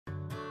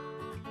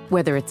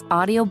Whether it's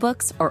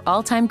audiobooks or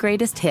all-time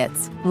greatest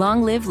hits,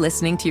 long live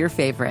listening to your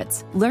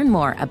favorites. Learn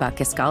more about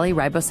Kisqali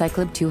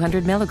Ribociclib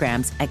 200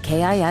 milligrams at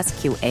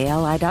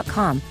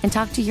KISQALI.com and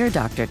talk to your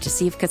doctor to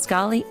see if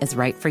Kisqali is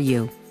right for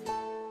you.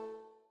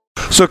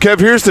 So, Kev,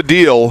 here's the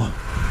deal.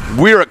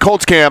 We're at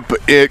Colts camp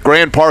at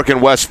Grand Park in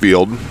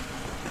Westfield.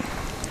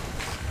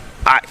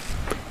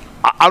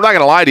 I'm not going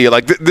to lie to you.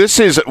 Like, this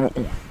is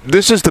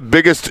the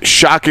biggest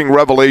shocking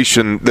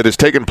revelation that has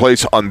taken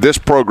place on this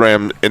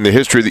program in the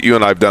history that you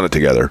and I have done it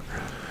together.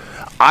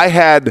 I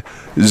had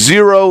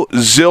zero,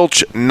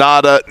 zilch,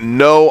 nada,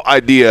 no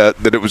idea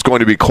that it was going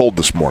to be cold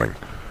this morning.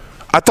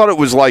 I thought it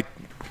was like,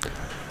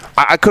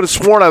 I could have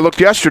sworn I looked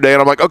yesterday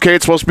and I'm like, okay,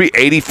 it's supposed to be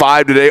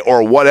 85 today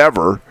or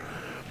whatever.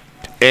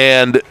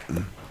 And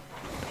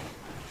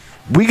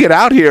we get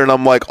out here and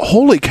I'm like,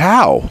 holy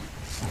cow.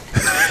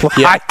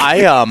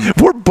 Yeah,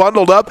 we're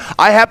bundled up.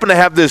 I happen to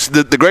have this,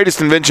 the greatest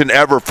invention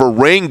ever for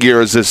rain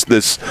gear is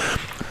this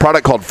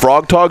product called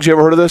Frog Togs. You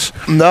ever heard of this?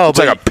 No. It's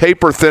like a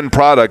paper-thin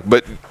product,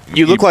 but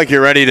you look like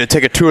you're ready to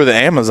take a tour of the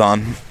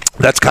Amazon.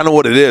 That's kind of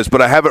what it is, but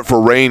I have it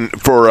for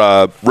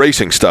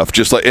racing stuff.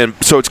 Just like, and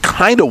so it's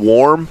kind of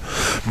warm,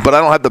 but I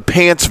don't have the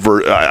pants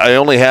I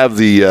only have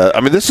the.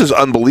 This is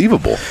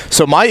unbelievable.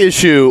 So my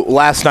issue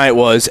last night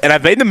was, and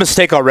I've made the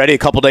mistake already a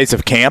couple days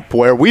of camp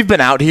where we've been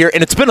out here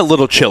and it's been a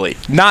little chilly,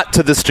 not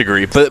to this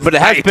degree, but it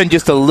has been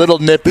just a little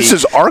nippy. This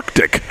is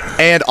Arctic,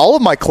 and all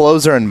of my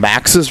clothes are in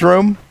Max's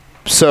room.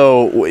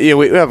 So we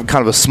have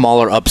kind of a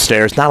smaller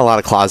upstairs, not a lot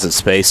of closet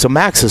space. So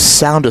Max is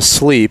sound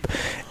asleep,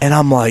 and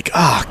I'm like,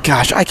 oh,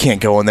 gosh, I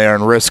can't go in there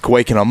and risk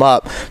waking him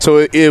up.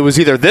 So it was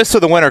either this or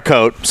the winter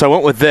coat. So I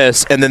went with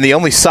this, and then the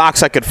only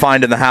socks I could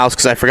find in the house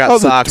because I forgot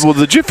socks.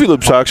 The Jiffy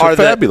Lube socks are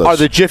fabulous. Are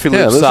the Jiffy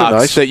Lube socks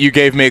nice. that you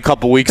gave me a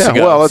couple weeks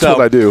ago. Well, that's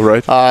what I do,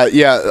 right?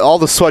 All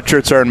the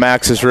sweatshirts are in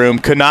Max's room.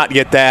 Could not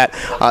get that.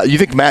 You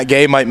think Matt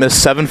Gay might miss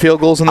 7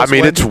 field goals in this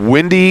win? It's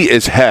windy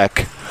as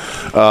heck.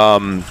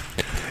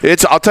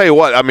 I'll tell you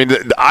what,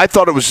 I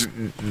thought it was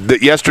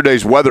that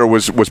yesterday's weather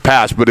was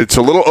past, but it's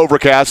a little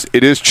overcast.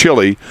 It is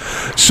chilly.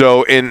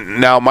 So,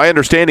 now my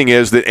understanding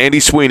is that Andy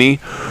Sweeney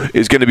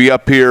is going to be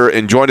up here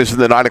and join us in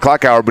the 9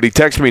 o'clock hour, but he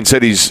texted me and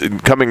said he's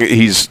going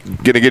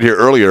to get here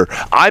earlier.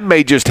 I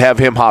may just have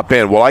him hop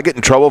in. Will I get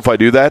in trouble if I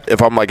do that?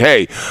 If I'm like,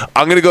 hey,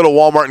 I'm going to go to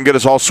Walmart and get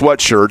us all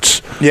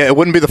sweatshirts. Yeah, it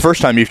wouldn't be the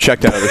first time you've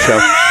checked out of the show.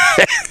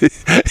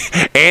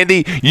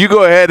 Andy, you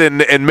go ahead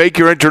and make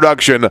your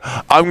introduction.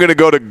 I'm going to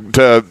go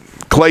to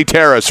Clay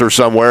Terrace or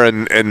somewhere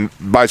and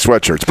buy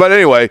sweatshirts. But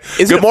anyway,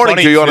 good morning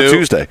to you on a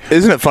Tuesday.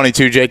 Isn't it funny,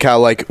 too, Jake, how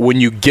like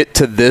when you get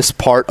to this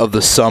part of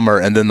the summer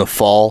and then the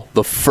fall,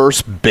 the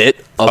first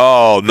bit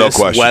of this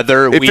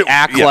weather, we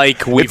act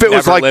like we've If it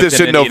was never like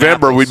this in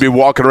November, we'd be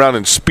walking around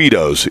in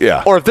Speedos.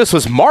 Yeah. Or if this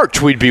was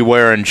March, we'd be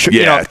wearing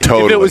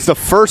totally. If it was the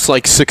first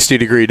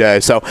 60-degree day.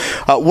 So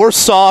we're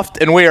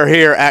soft, and we are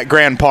here at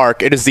Grand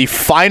Park. It is the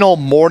final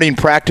morning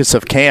practice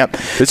of camp.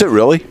 Is it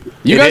really?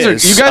 You guys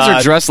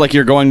are dressed like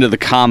you're going to the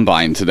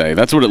combine today.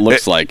 That's what it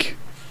looks like.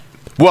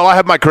 Well, I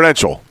have my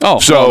credential. Oh,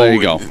 so there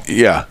you go.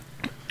 Yeah.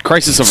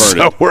 Crisis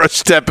averted. So we're a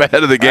step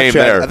ahead of the game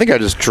there. I think I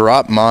just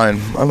dropped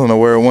mine. I don't know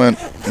where it went.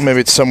 Maybe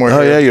it's somewhere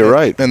here. Yeah, you're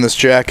right. In this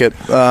jacket.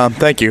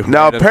 Thank you.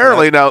 Now,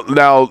 apparently,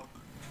 now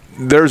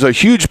there's a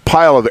huge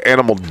pile of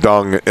animal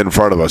dung in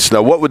front of us.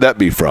 Now, what would that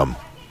be from?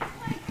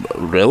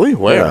 Really?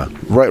 Where? Yeah,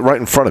 right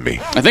in front of me.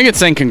 I think it's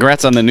saying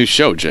congrats on the new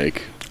show,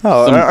 Jake.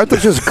 Oh, aren't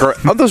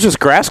those just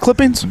grass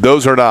clippings?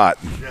 Those are not.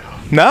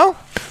 No?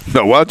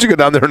 No, why don't you go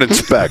down there and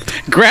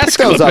inspect? Grass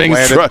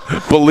clippings.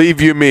 Believe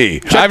you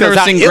me. I've never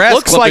seen grass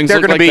looks like clippings they're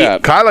going to be.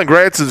 that. Kylen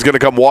Granson's going to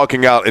come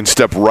walking out and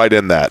step right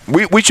in that.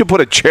 We should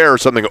put a chair or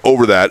something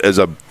over that as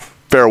a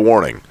fair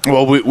warning.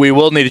 Well, we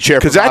will need a chair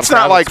because that's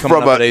not like from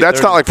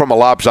a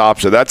Lops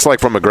Opsa. That's like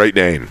from a Great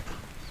Dane.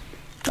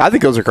 I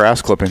think those are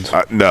grass clippings.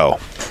 No.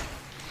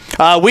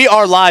 We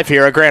are live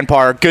here at Grand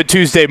Park. Good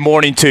Tuesday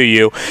morning to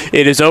you.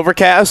 It is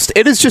overcast.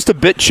 It is just a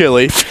bit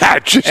chilly.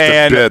 Just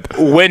and a bit.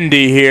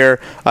 Windy here.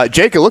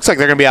 Jake, it looks like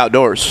they're going to be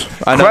outdoors.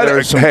 I know there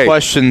are some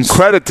questions.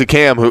 Credit to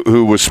Cam,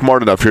 who was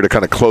smart enough here to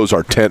kind of close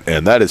our tent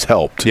in. That has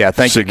helped. Yeah,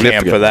 thank you,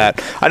 Cam, for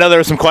that. I know there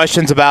were some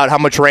questions about how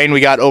much rain we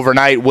got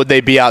overnight. Would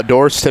they be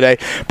outdoors today?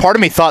 Part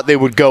of me thought they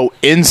would go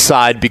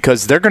inside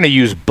because they're going to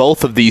use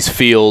both of these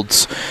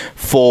fields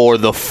for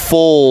the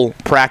full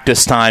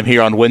practice time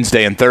here on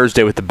Wednesday and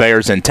Thursday with the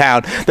Bears in town.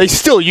 They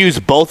still use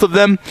both of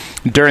them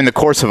during the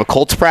course of a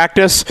Colts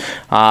practice,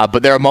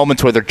 but there are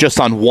moments where they're just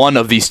on one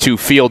of these two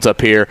fields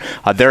up here.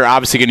 They're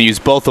obviously going to use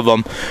both of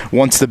them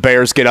once the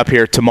Bears get up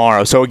here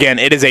tomorrow. So, again,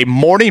 it is a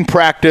morning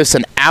practice,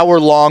 an hour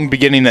long,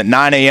 beginning at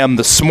 9 a.m.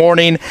 this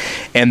morning,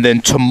 and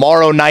then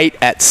tomorrow night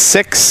at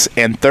 6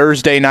 and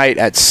Thursday night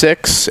at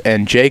 6.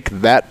 And, Jake,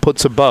 that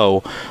puts a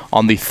bow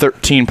on the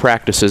 13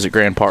 practices at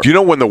Grand Park. Do you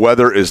know when the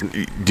weather is –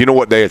 do you know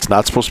what day it's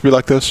not supposed to be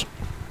like this?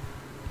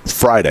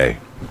 Friday,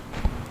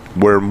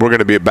 where we're going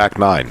to be at back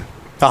 9.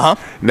 Uh-huh.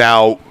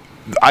 Now,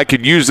 I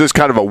could use this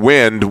kind of a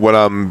wind when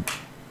I'm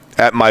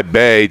at my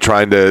bay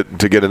trying to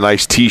get a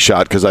nice tee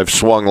shot because I've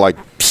swung like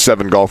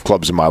 7 golf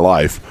clubs in my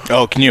life.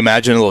 Oh, can you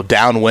imagine a little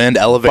downwind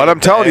elevator? But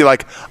I'm telling you,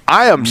 like,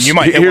 I am. You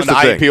might hit one to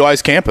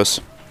IUPUI's campus.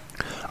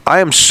 I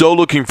am so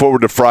looking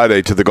forward to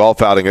Friday to the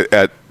golf outing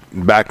at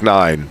Back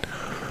 9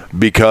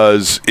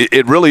 because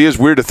it really is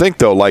weird to think,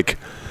 though, like,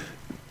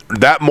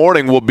 that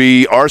morning will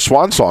be our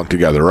swan song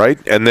together, right?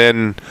 And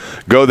then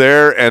go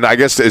there, and I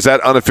guess, is that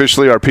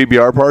unofficially our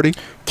PBR party?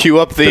 Cue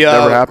up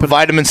the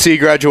Vitamin C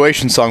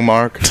graduation song,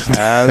 Mark.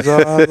 As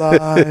our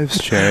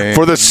lives change.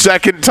 For the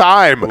second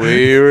time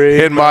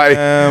in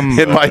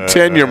my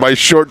tenure, my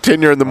short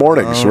tenure in the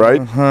mornings,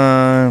 right?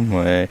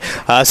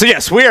 So,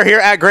 yes, we are here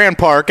at Grand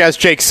Park. As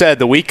Jake said,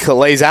 the week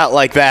lays out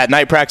like that.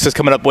 Night practice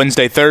coming up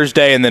Wednesday,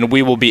 Thursday, and then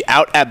we will be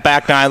out at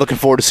Back 9. Looking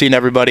forward to seeing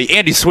everybody.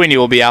 Andy Sweeney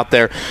will be out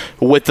there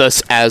with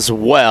us as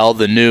well,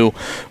 the new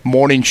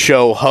morning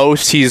show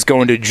host. He's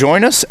going to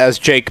join us, as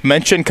Jake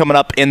mentioned, coming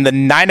up in the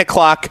 9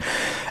 o'clock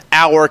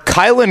hour.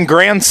 Kylen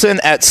Granson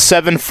at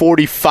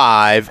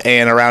 7:45,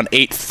 and around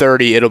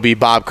 8:30 it'll be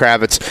Bob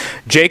Kravitz.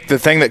 Jake, the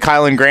thing that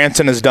Kylen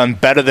Granson has done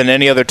better than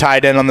any other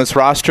tight end on this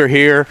roster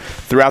here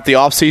throughout the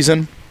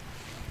offseason,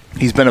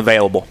 he's been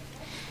available.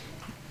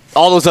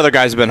 All those other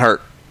guys have been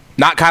hurt.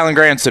 Not Kylen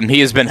Granson.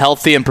 He has been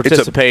healthy and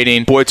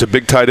participating. It's a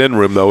big tight end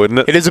room, though, isn't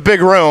it? It is a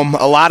big room.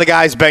 A lot of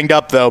guys banged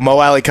up, though. Mo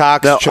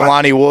Alley-Cox,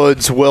 Jelani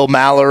Woods, Will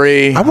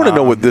Mallory. I want to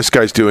know what this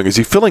guy's doing. Is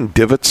he filling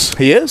divots?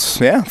 He is,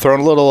 yeah. Throwing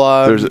a little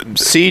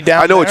seed down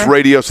there. I know it's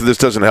radio, so this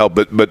doesn't help,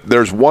 but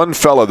there's one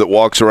fella that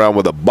walks around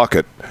with a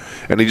bucket,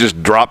 and he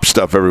just drops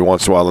stuff every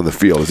once in a while in the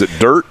field. Is it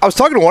dirt? I was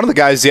talking to one of the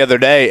guys the other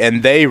day,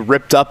 and they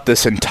ripped up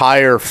this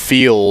entire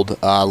field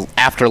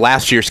after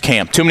last year's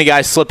camp. Too many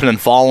guys slipping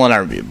and falling. I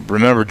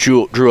remember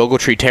Drew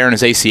Ogletree tearing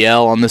his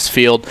ACL on this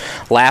field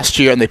last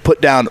year, and they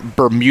put down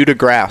Bermuda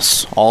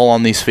grass all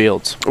on these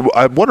fields.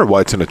 I wonder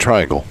why it's in a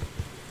triangle.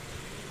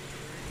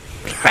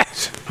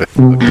 Do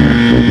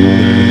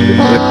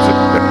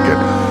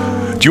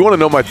you want to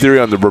know my theory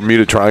on the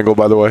Bermuda Triangle,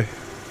 by the way?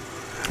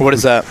 What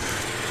is that?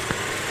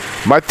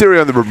 My theory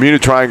on the Bermuda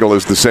Triangle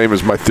is the same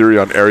as my theory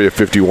on Area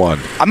 51.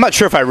 I'm not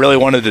sure if I really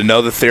wanted to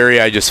know the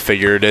theory. I just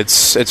figured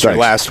it's your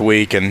last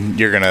week, and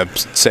you're going to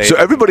say... So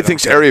everybody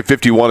thinks Area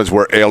 51 is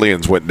where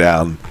aliens went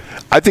down.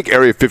 I think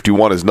Area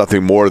 51 is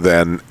nothing more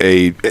than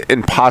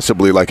and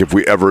possibly like if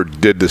we ever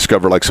did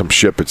discover like some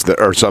ship, it's there,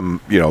 or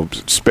some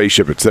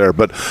spaceship, it's there.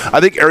 But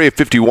I think Area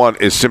 51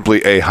 is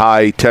simply a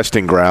high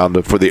testing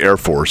ground for the Air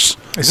Force.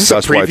 Is this a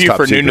preview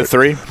for Noon to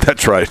 3?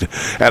 That's right.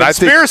 And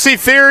Conspiracy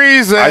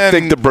theories. I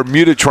think the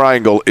Bermuda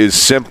Triangle is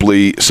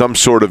simply some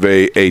sort of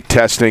a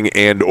testing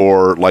and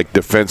or like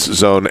defense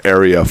zone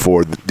area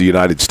for the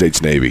United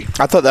States Navy.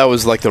 I thought that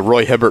was like the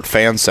Roy Hibbert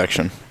fan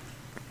section.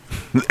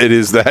 It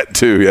is that,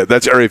 too. Yeah,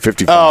 that's Area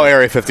 55. Oh,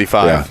 Area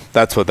 55. Yeah.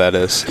 That's what that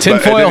is.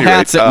 Tinfoil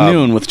hats at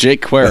noon with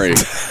Jake Query.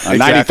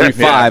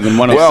 93.5 and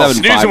 107.5. Well,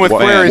 snoozing with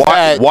Query.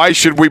 Why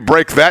should we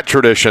break that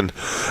tradition?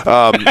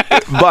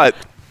 But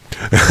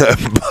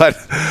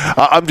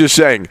I'm just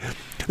saying,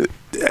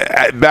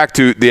 back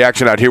to the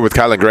action out here with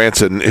Kylen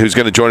Granson, who's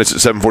going to join us at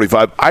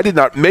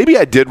 7:45. Maybe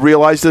I did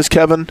realize this,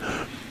 Kevin.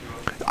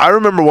 I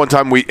remember one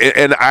time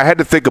and I had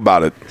to think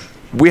about it.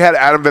 We had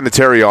Adam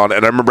Vinatieri on,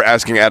 and I remember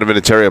asking Adam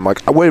Vinatieri, I'm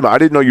like, oh, wait a minute, I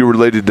didn't know you were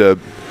related to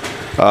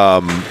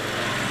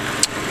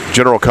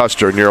General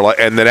Custer, and you're like,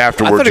 and then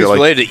afterwards, I thought he was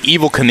related to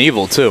Evel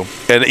Knievel too.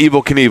 And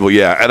Evel Knievel,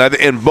 yeah,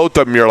 and both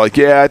of them, you're like,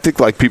 yeah, I think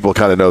like people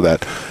kind of know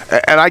that,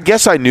 and I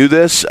guess I knew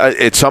this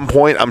at some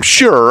point. I'm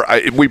sure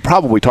we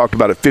probably talked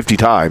about it 50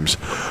 times,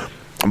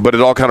 but it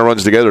all kind of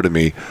runs together to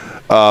me.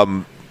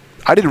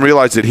 I didn't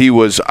realize that he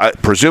was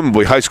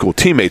presumably high school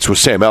teammates with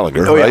Sam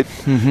Ehlinger, right?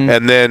 Yeah. Mm-hmm.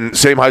 And then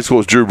same high school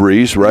as Drew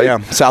Brees, right? Yeah,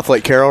 South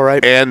Lake Carroll,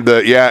 right? And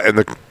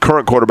the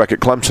current quarterback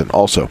at Clemson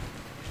also.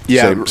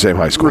 Yeah, same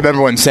high school.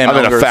 Remember when Sam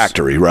Ehlinger's a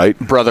factory, right?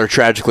 brother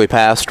tragically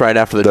passed right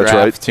after the That's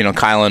draft? Right.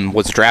 Kylen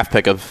was a draft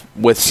pick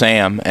with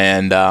Sam,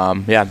 and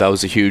that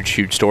was a huge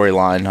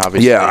storyline,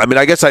 obviously. Yeah, I mean,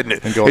 I guess I knew.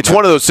 It's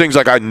one of those things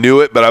like I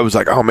knew it, but I was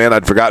like, oh man,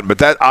 I'd forgotten. But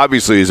that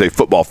obviously is a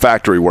football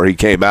factory where he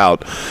came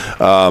out,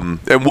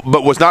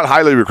 but was not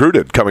highly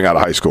recruited coming out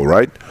of high school,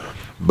 right?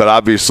 But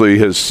obviously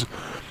has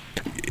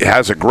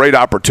a great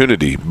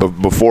opportunity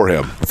before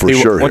him for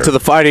sure. Went to the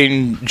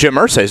Fighting Jim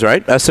Irsay's,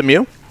 right?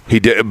 SMU. He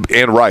did,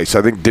 and Rice.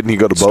 I think, didn't he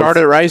go to both?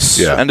 Started at Rice,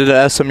 ended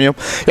at SMU.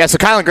 Yeah, so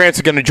Kylen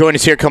Granson is going to join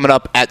us here coming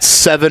up at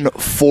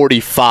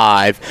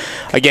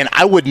 7:45. Again,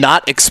 I would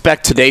not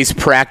expect today's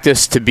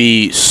practice to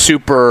be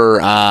super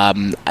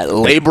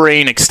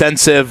laboring,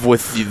 extensive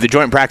with the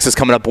joint practice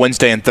coming up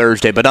Wednesday and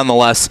Thursday. But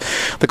nonetheless,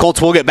 the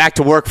Colts will get back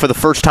to work for the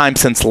first time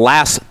since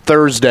last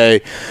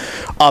Thursday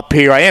up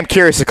here. I am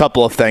curious a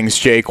couple of things,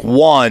 Jake.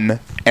 One,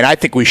 and I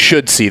think we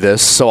should see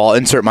this, so I'll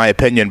insert my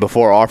opinion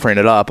before offering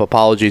it up.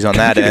 Apologies on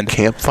that end. A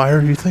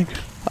campfire, you think?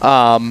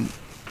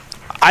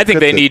 I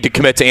think they need to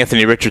commit to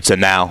Anthony Richardson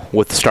now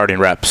with the starting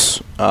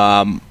reps.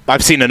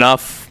 I've seen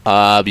enough.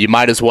 You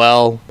might as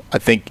well, I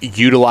think,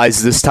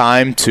 utilize this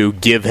time to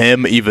give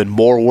him even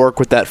more work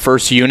with that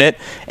first unit.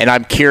 And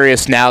I'm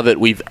curious now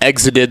that we've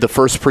exited the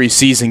first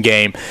preseason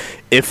game,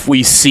 if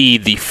we see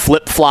the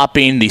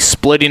flip-flopping, the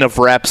splitting of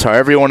reps,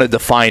 however you want to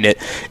define it,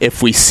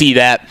 if we see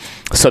that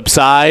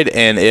subside,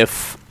 and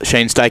if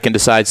Shane Steichen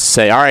decides to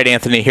say, all right,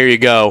 Anthony, here you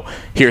go.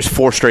 Here's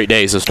 4 straight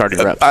days of starting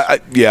reps.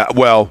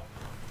 Well,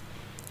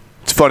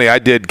 it's funny. I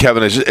did,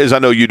 Kevin, as I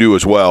know you do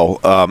as well.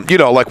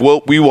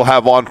 We will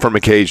have on from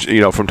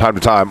time to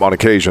time on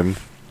occasion,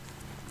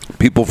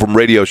 people from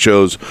radio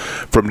shows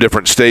from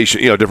different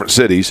stations, different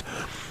cities.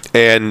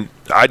 And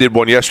I did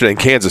one yesterday in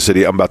Kansas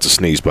City. I'm about to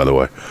sneeze, by the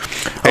way.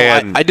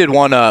 And I did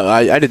one.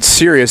 I did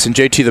Sirius, and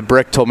JT the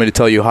Brick told me to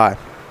tell you hi.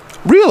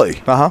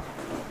 Really? Uh-huh.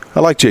 I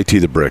like JT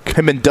the Brick.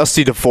 Him and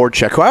Dusty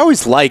DeForchek, who I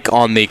always like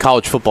on the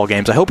college football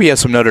games. I hope he has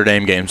some Notre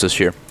Dame games this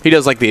year. He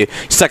does like the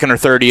second or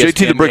third ESPN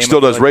JT the Brick still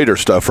does Raider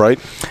stuff, right?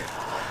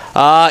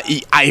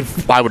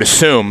 I would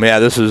assume. Yeah,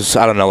 this is,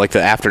 I don't know, like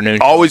the afternoon.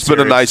 Always been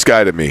a nice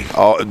guy to me.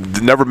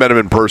 Never met him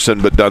in person,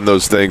 but done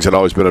those things, and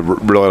always been a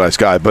really nice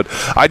guy. But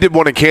I did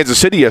one in Kansas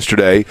City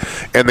yesterday,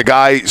 and the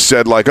guy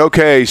said,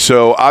 okay,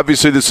 so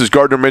obviously this is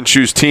Gardner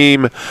Minshew's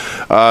team.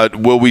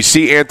 Will we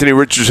see Anthony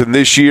Richardson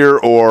this year,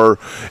 or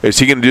is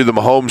he going to do the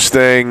Mahomes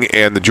thing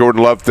and the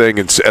Jordan Love thing?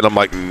 And I'm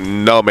like,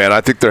 no, man,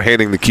 I think they're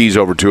handing the keys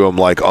over to him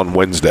on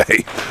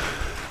Wednesday.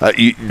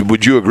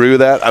 Would you agree with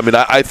that? I mean,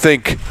 I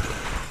think –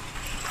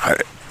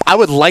 I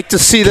would like to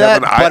see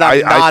Kevin, that, but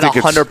I'm not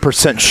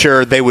 100%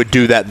 sure they would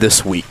do that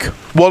this week.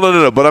 Well,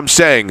 no. But I'm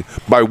saying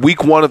by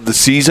week 1 of the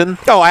season.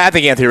 Oh, I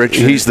think Anthony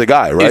Richardson. He's the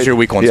guy, right? He's your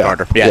week 1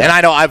 starter. Yeah, and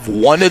I know I've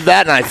wanted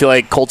that, and I feel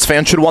like Colts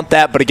fans should want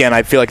that. But again,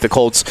 I feel like the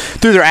Colts,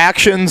 through their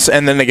actions,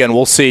 and then again,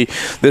 we'll see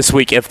this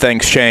week if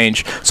things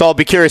change. So I'll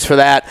be curious for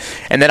that.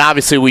 And then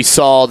obviously we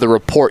saw the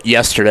report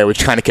yesterday,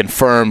 which kind of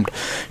confirmed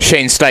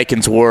Shane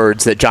Steichen's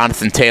words that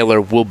Jonathan Taylor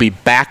will be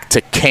back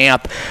to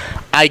camp.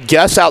 I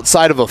guess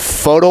outside of a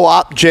photo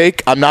op,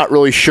 Jake, I'm not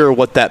really sure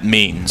what that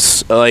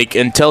means.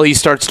 Until he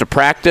starts to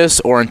practice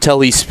or until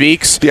he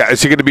speaks. Yeah,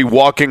 is he going to be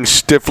walking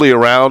stiffly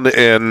around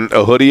in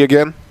a hoodie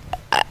again?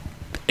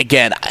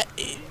 Again,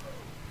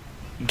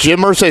 Jim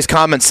Irsay's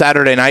comments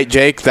Saturday night,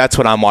 Jake, that's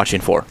what I'm watching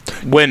for.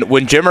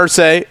 When Jim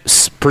Irsay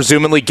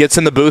presumably gets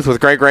in the booth with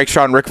Greg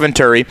Rakestraw and Rick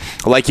Venturi,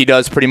 like he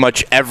does pretty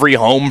much every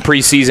home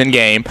preseason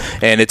game,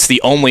 and it's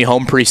the only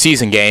home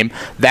preseason game,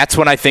 that's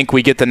when I think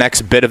we get the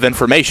next bit of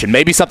information.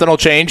 Maybe something will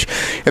change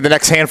in the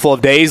next handful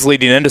of days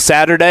leading into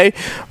Saturday,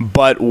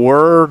 but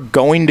we're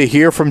going to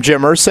hear from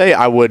Jim Irsay.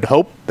 I would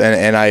hope,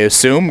 and I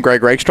assume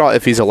Greg Rakestraw,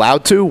 if he's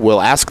allowed to,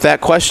 will ask that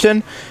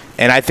question,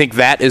 and I think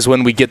that is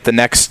when we get the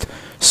next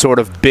sort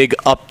of big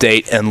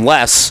update,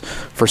 unless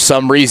for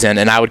some reason,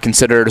 and I would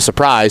consider it a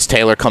surprise,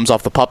 Taylor comes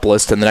off the PUP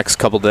list in the next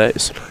couple of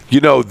days.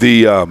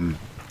 The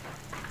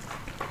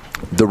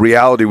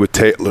reality with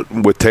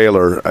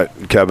Taylor,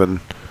 Kevin,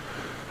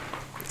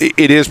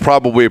 it is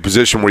probably a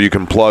position where you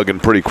can plug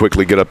and pretty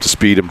quickly get up to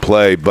speed and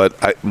play, but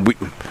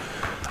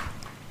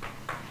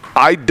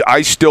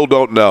I still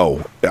don't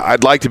know.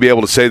 I'd like to be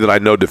able to say that I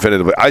know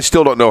definitively. I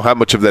still don't know how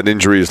much of that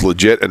injury is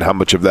legit and how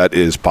much of that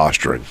is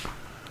posturing.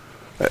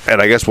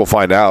 And I guess we'll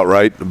find out,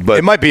 right? But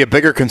it might be a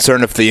bigger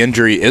concern if the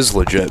injury is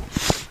legit.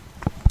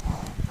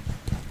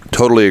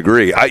 Totally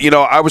agree.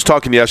 I was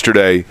talking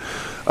yesterday.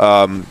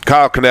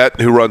 Kyle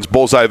Kinnett, who runs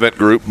Bullseye Event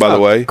Group, by the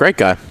way. Great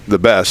guy. The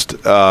best.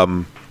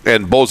 And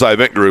Bullseye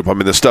Event Group, I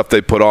mean, the stuff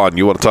they put on,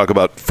 you want to talk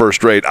about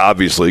first rate,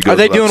 obviously. Are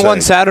they doing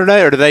one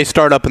Saturday, or do they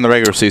start up in the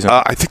regular season?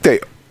 I think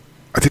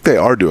they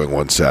are doing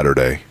one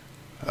Saturday.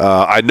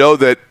 I know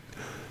that.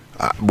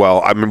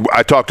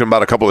 I talked to him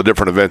about a couple of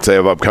different events they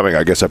have upcoming.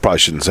 I guess I probably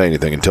shouldn't say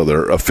anything until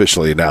they're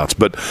officially announced.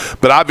 But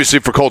obviously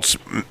for Colts'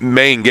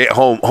 main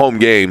home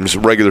games,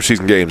 regular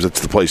season games, that's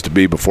the place to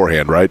be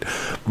beforehand, right?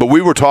 But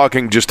we were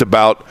talking just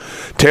about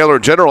Taylor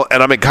in general,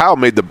 and I mean, Kyle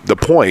made the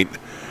point.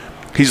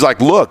 He's like,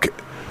 look,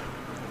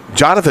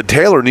 Jonathan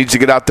Taylor needs to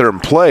get out there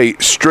and play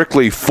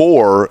strictly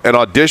for an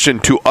audition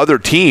to other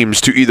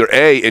teams to either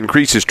A,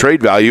 increase his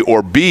trade value,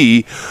 or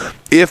B,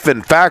 if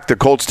in fact the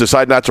Colts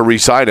decide not to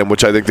re-sign him,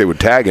 which I think they would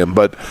tag him,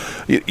 but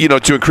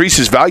to increase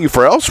his value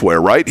for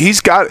elsewhere, right? He's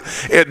got,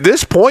 at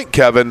this point,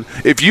 Kevin,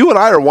 if you and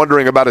I are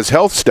wondering about his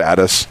health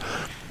status,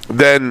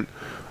 then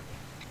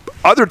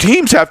other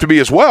teams have to be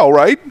as well,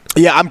 right?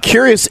 Yeah, I'm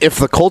curious if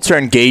the Colts are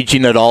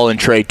engaging at all in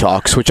trade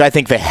talks, which I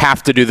think they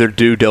have to do their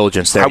due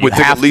diligence there. I would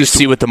think have at least to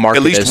see what the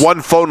market is. At least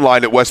one phone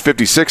line at West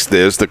 56th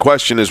is. The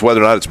question is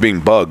whether or not it's being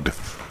bugged.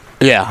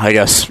 Yeah, I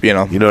guess, You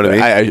know what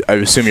I mean? I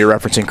assume you're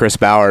referencing Chris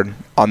Ballard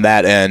on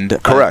that end.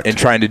 Correct. And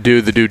trying to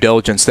do the due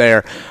diligence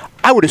there.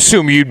 I would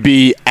assume you'd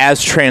be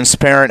as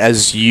transparent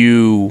as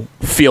you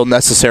feel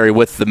necessary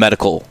with the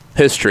medical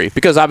history,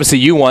 because obviously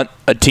you want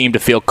a team to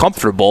feel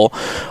comfortable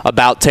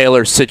about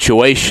Taylor's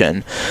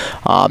situation.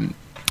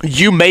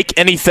 You make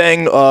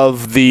anything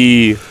of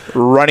the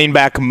running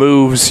back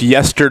moves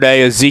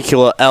yesterday?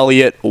 Ezekiel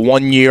Elliott,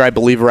 1 year, I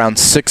believe around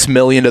 $6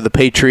 million to the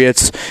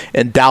Patriots,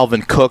 and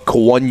Dalvin Cook,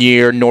 1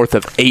 year, north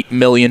of $8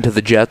 million to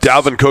the Jets.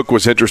 Dalvin Cook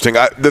was interesting.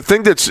 The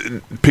thing that's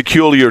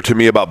peculiar to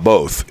me about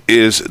both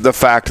is the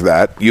fact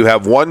that you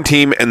have one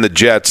team in the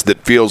Jets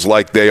that feels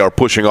like they are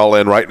pushing all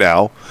in right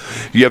now.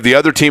 You have the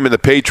other team in the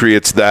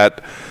Patriots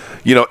that,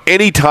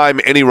 anytime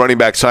any running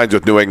back signs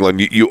with New England,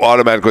 you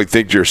automatically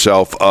think to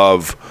yourself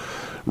of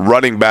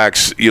running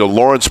backs,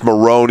 Lawrence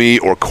Maroney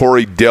or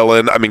Corey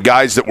Dillon. I mean,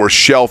 guys that were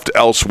shelved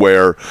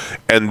elsewhere,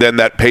 and then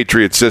that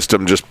Patriot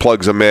system just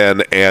plugs them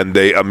in, and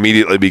they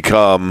immediately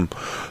become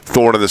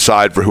thorn in the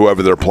side for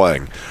whoever they're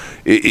playing.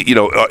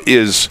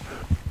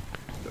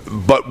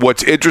 But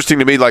what's interesting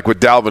to me, like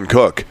with Dalvin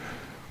Cook,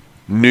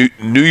 New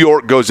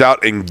York goes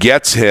out and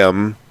gets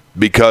him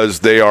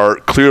because they are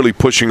clearly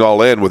pushing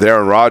all in with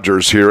Aaron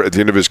Rodgers here at the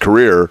end of his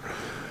career.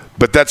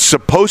 But that's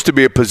supposed to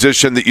be a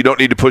position that you don't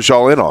need to push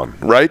all in on,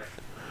 right?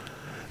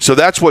 So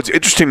that's what's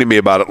interesting to me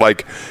about it.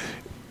 Like,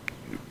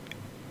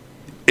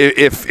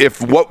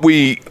 if what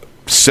we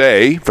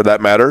say, for that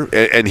matter,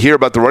 and hear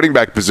about the running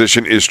back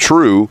position is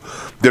true,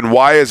 then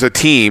why is a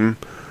team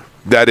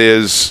that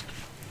is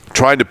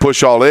trying to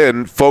push all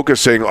in,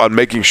 focusing on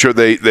making sure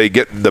they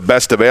get the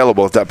best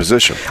available at that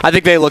position? I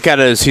think they look at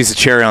it as he's a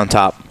cherry on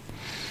top.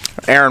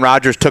 Aaron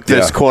Rodgers took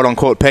this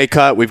quote-unquote pay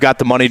cut. We've got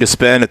the money to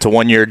spend. It's a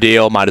one-year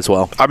deal. Might as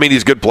well. I mean,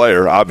 he's a good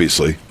player,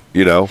 obviously.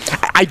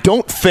 I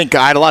don't think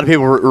I had a lot of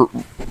people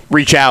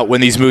reach out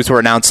when these moves were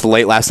announced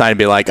late last night and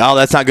be like, oh,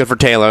 that's not good for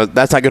Taylor.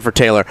 That's not good for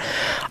Taylor.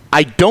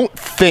 I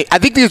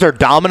think these are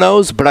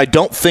dominoes, but I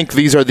don't think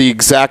these are the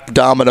exact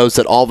dominoes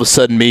that all of a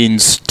sudden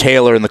means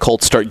Taylor and the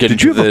Colts start getting.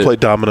 Did you ever play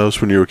dominoes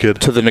when you were a kid?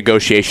 To the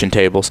negotiation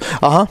tables.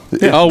 Yeah.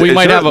 Oh, we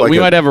might have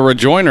a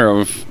rejoinder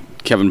of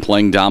Kevin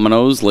playing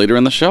dominoes later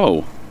in the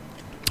show.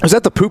 Was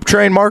that the poop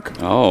train, Mark?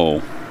 Oh,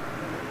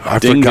 I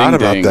forgot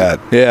about that.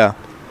 Yeah.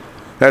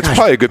 That's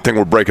probably a good thing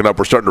we're breaking up.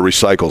 We're starting to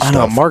recycle stuff. I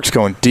know. Mark's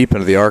going deep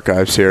into the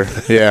archives here.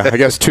 Yeah, I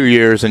guess 2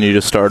 years and you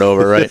just start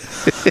over, right?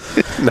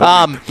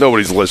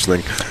 Nobody's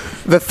listening.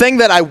 The thing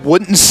that I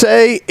wouldn't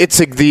say, it's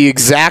the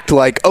exact,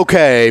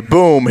 okay,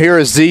 boom, here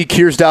is Zeke,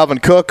 here's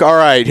Dalvin Cook. All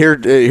right,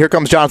 here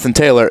comes Jonathan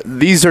Taylor.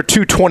 These are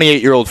two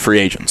 28-year-old free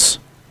agents.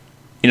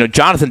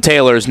 Jonathan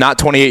Taylor is not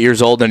 28 years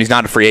old, and he's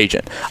not a free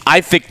agent. I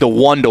think the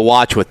one to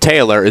watch with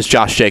Taylor is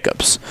Josh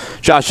Jacobs.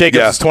 Josh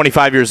Jacobs is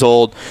 25 years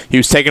old. He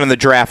was taken in the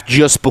draft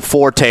just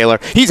before Taylor.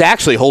 He's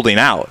actually holding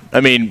out.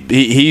 I mean,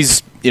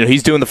 he's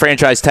doing the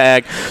franchise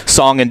tag,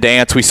 song and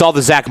dance. We saw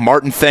the Zach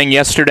Martin thing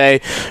yesterday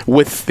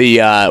with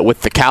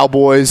the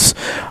Cowboys.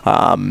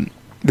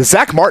 The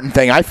Zach Martin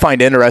thing I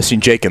find interesting,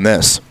 Jake, in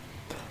this.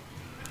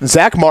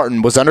 Zach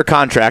Martin was under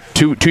contract,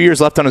 2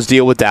 years left on his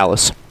deal with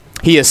Dallas.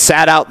 He has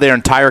sat out their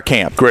entire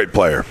camp. Great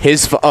player.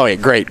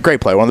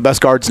 Great player. One of the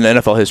best guards in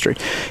NFL history.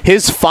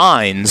 His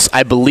fines,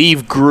 I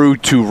believe, grew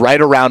to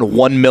right around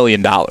 $1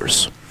 million.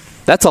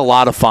 That's a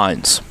lot of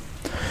fines.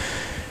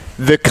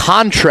 The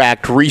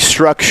contract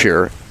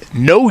restructure,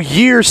 no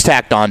years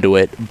tacked onto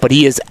it, but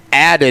he has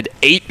added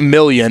 $8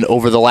 million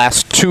over the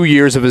last 2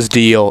 years of his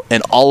deal,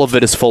 and all of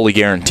it is fully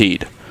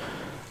guaranteed.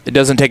 It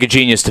doesn't take a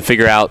genius to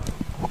figure out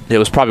it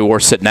was probably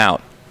worth sitting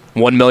out.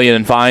 $1 million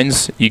in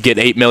fines, you get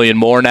 $8 million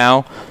more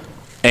now,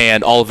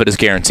 and all of it is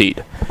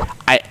guaranteed.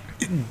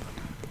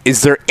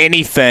 Is there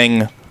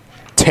anything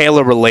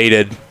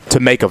Taylor-related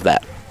to make of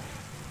that?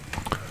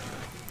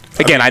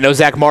 Again, I know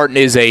Zach Martin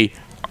is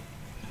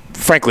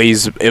frankly,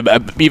 he's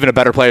even a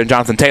better player than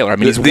Jonathan Taylor. I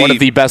mean, he's one of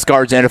the best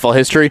guards in NFL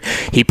history.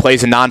 He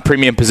plays a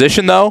non-premium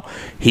position, though.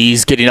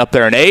 He's getting up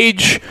there in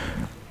age.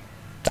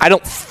 I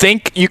don't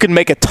think you can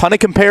make a ton of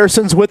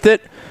comparisons with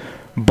it,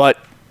 but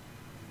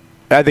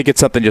I think it's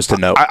something just to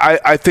note.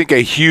 I think a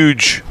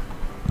huge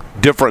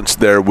difference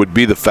there would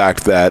be the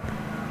fact that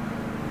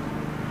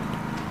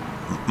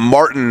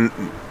Martin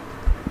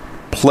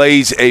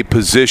plays a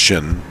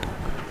position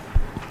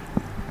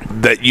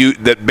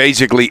that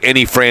basically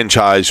any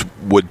franchise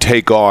would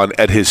take on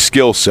at his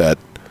skill set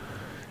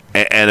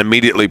and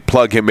immediately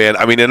plug him in.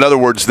 I mean, in other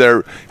words,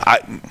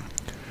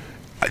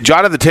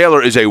 Jonathan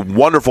Taylor is a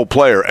wonderful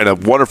player and a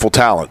wonderful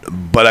talent,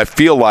 but I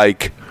feel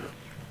like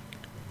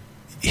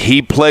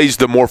he plays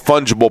the more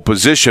fungible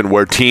position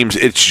where teams,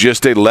 it's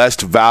just a less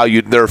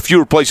valued. There are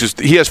fewer places.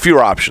 He has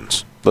fewer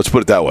options. Let's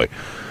put it that way.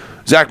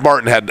 Zach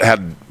Martin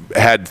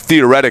had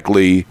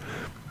theoretically,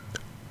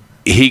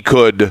 he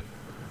could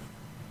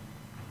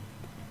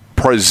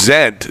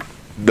present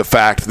the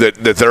fact that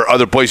there are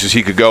other places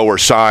he could go or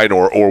sign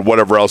or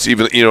whatever else.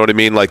 Even, you know what I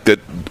mean? Like that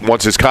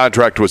once his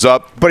contract was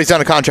up. But he's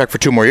on a contract for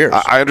 2 more years.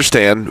 I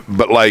understand,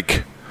 but I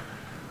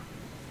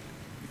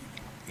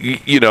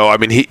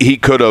mean, he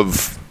could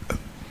have.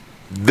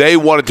 They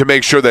wanted to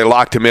make sure they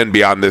locked him in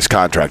beyond this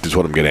contract is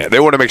what I'm getting at. They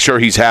want to make sure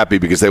he's happy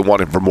because they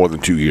want him for more than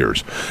 2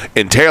 years.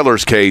 In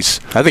Taylor's case,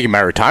 I think he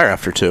might retire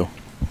after 2.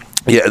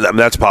 Yeah,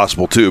 that's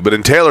possible too. But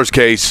in Taylor's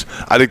case,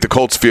 I think the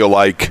Colts feel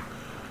like,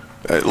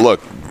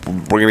 look,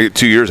 we're going to get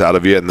 2 years out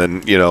of you and then,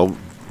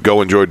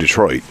 go enjoy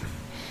Detroit.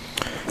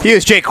 He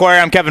is Jake Query.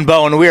 I'm Kevin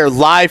Bowen. We are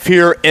live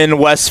here in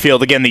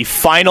Westfield. Again, the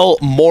final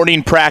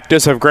morning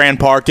practice of Grand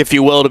Park, if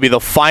you will, to be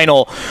the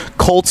final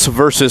Colts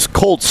versus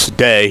Colts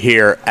day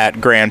here at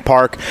Grand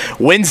Park.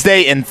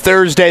 Wednesday and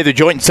Thursday, the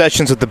joint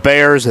sessions with the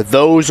Bears,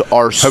 those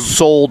are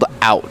sold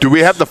out. Do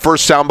we have the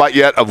first soundbite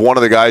yet of one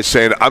of the guys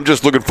saying, I'm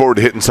just looking forward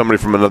to hitting somebody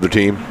from another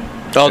team?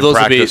 Oh,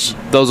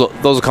 those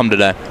will come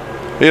today.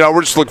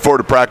 we're just looking forward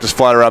to practice,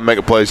 flying around,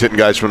 making plays, hitting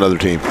guys from another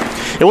team.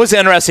 It was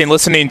interesting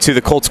listening to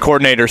the Colts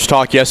coordinators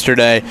talk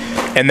yesterday,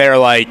 and they're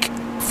like,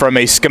 from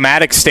a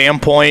schematic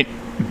standpoint,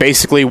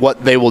 basically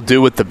what they will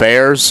do with the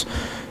Bears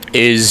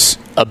is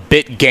a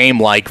bit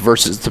game-like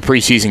versus the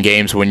preseason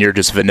games when you're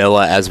just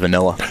vanilla as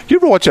vanilla. You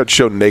ever watch that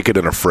show Naked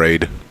and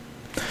Afraid?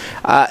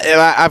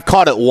 I've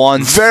caught it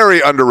once.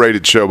 Very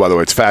underrated show, by the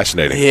way. It's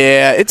fascinating.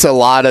 Yeah, it's a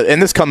lot of, and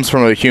this comes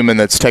from a human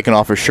that's taken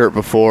off her shirt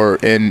before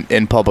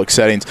in public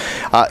settings.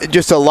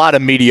 Just a lot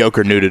of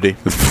mediocre nudity.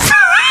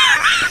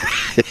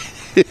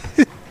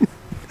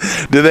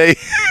 Do they,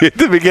 at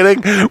the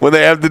beginning, when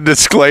they have the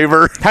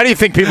disclaimer? How do you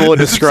think people would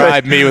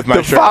describe me with my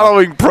shirt? The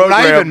following program.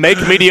 Would I even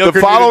make mediocre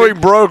The following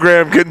nudity?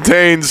 program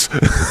contains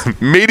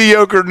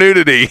mediocre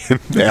nudity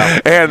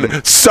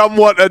and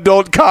somewhat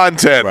adult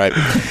content. Right.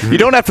 You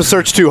don't have to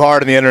search too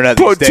hard on the internet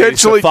these days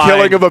Potentially to find,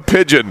 killing of a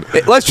pigeon.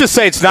 Let's just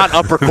say it's not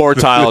upper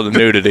quartile of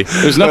nudity.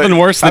 There's nothing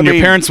worse than your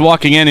parents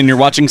walking in and you're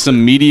watching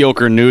some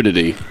mediocre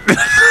nudity.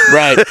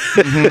 Right.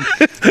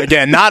 Mm-hmm.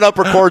 Again, not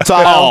upper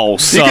quartile. Oh,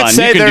 son, you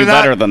can do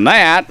better than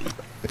that.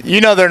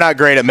 You know they're not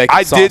great at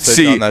making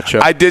sausage on that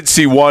show. I did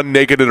see one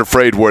Naked and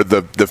Afraid where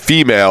the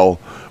female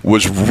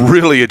was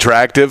really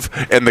attractive,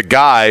 and the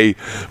guy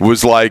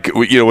was like,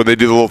 when they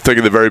do the little thing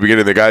in the very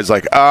beginning, the guy's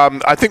like,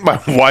 I think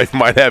my wife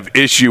might have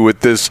issue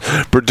with this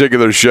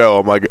particular show.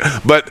 I'm like,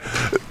 but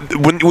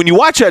when you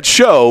watch that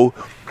show,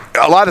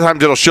 a lot of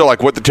times it'll show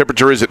like what the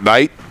temperature is at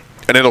night,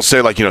 and it'll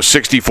say like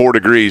 64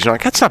 degrees. You're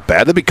like, that's not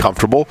bad. That'd be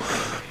comfortable.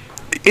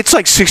 It's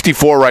like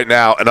 64 right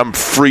now, and I'm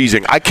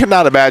freezing. I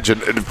cannot imagine.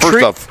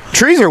 First off,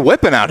 trees are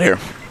whipping out here.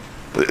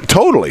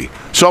 Totally.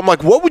 So I'm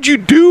like, what would you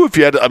do if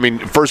you had?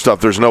 First off,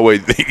 there's no way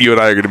you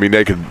and I are going to be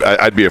naked.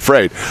 I'd be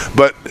afraid.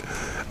 But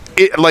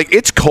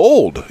it's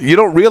cold. You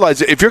don't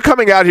realize it. If you're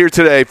coming out here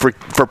today for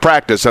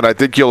practice, and I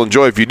think you'll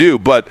enjoy if you do.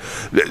 But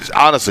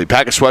honestly,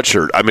 pack a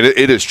sweatshirt.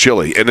 It is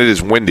chilly and it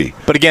is windy.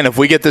 But again, if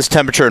we get this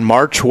temperature in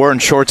March, we're in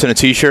shorts and a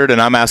T-shirt, and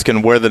I'm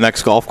asking where the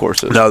next golf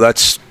course is. No,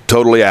 that's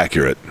totally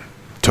accurate.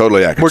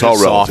 Totally accurate. We're it's all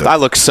soft. relative. I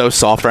look so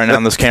soft right now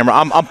on this camera.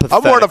 I'm pathetic.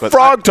 I'm wearing a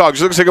frog talk.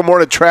 She looks like I'm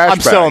wearing a trash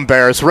bag. So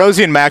embarrassed.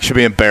 Rosie and Max should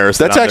be embarrassed.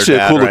 That's actually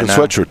a cool-looking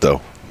sweatshirt,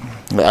 though.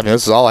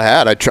 This is all I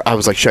had. I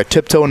was like, should I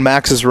tiptoe in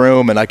Max's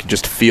room? And I could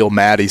just feel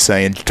Maddie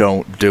saying,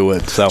 don't do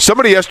it. So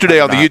somebody yesterday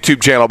on the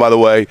YouTube channel, by the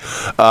way,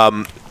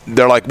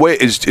 they're like,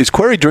 wait, is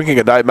Query drinking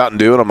a Diet Mountain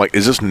Dew? And I'm like,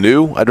 is this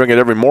new? I drink it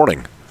every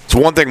morning. It's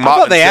one thing. I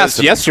thought they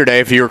asked yesterday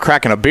if you were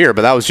cracking a beer,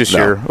 but that was just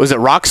was it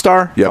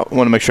Rockstar? Yeah. I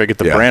want to make sure I get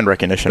the brand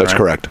recognition. That's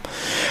correct.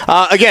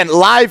 Again,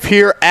 live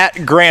here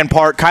at Grand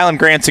Park. Kylen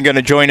Granson going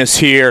to join us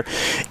here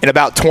in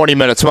about 20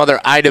 minutes. Some other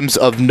items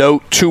of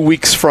note: 2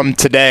 weeks from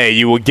today,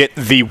 you will get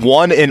the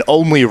one and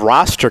only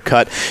roster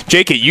cut.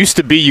 Jake, it used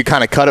to be you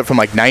kind of cut it from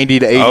like 90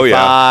 to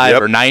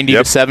 85 or 90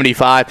 to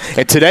 75,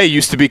 and today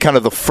used to be kind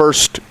of the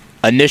first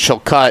initial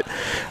cut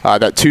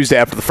that Tuesday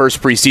after the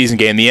first preseason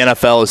game. The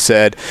NFL has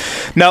said,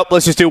 nope,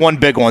 let's just do one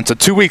big one. So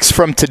 2 weeks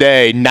from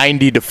today,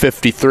 90 to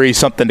 53,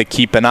 something to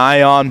keep an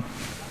eye on.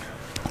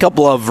 A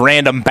couple of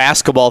random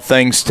basketball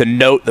things to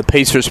note. The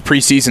Pacers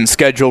preseason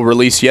schedule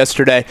released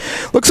yesterday.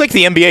 Looks like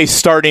the NBA is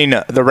starting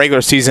the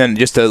regular season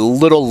just a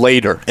little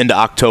later into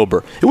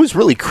October. It was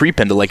really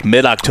creeping to like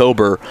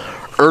mid-October,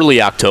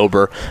 early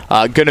October.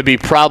 Going to be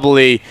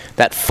probably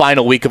that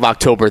final week of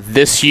October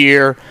this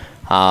year.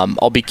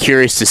 I'll be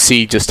curious to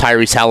see just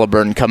Tyrese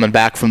Halliburton coming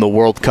back from the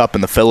World Cup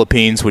in the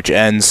Philippines, which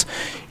ends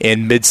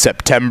in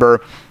mid-September,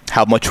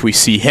 how much we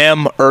see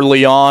him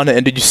early on.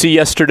 And did you see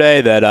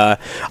yesterday that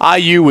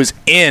IU was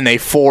in a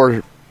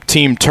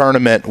 4-team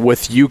tournament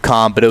with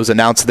UConn, but it was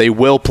announced they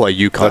will play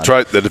UConn. That's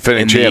right, the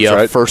defending champs,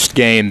 right? First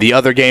game. The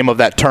other game of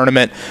that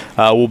tournament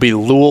will be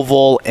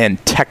Louisville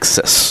and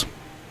Texas.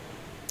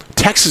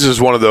 Texas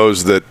is one of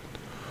those that,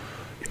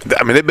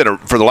 they've been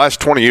for the last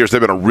 20 years. They've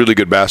been a really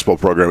good basketball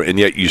program, and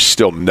yet you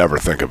still never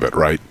think of it,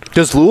 right?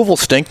 Does Louisville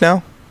stink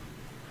now?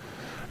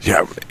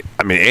 Yeah,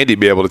 Andy'd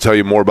be able to tell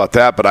you more about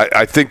that, but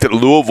I think that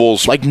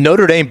Louisville's like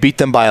Notre Dame beat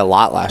them by a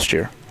lot last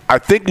year. I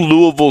think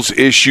Louisville's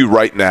issue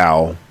right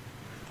now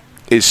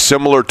is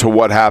similar to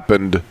what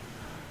happened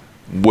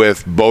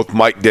with both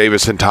Mike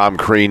Davis and Tom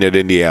Crean at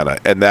Indiana,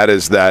 and that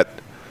is that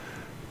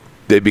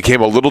they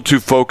became a little too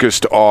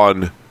focused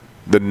on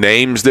the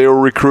names they were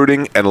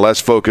recruiting and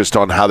less focused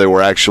on how they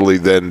were actually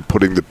then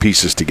putting the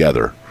pieces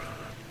together.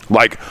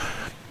 Like,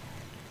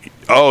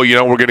 we're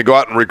going to go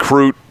out and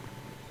recruit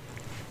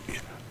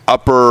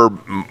Upper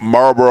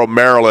Marlboro,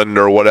 Maryland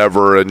or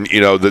whatever, and,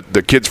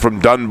 the kids from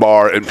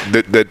Dunbar, and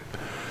that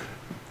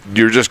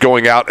you're just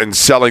going out and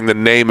selling the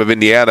name of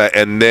Indiana,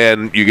 and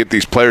then you get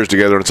these players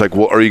together, and it's like,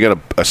 well, are you going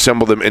to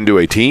assemble them into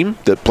a team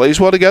that plays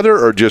well together,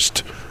 or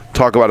just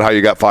talk about how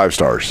you got 5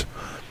 stars?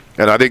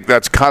 And I think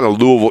that's kind of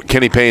Louisville,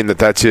 Kenny Payne,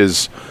 that's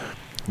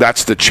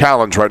the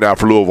challenge right now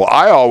for Louisville.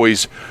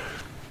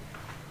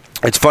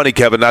 It's funny,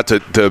 Kevin, not to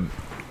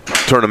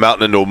turn a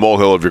mountain into a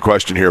molehill of your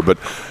question here, but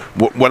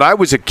when I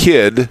was a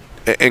kid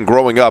and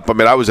growing up,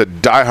 I was a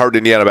diehard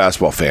Indiana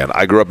basketball fan.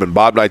 I grew up in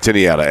Bob Knights,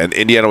 Indiana, and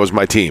Indiana was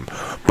my team.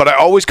 But I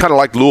always kind of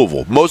liked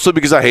Louisville, mostly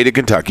because I hated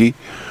Kentucky.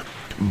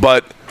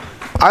 But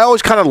I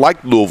always kind of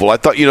liked Louisville. I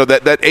thought,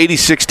 that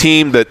 86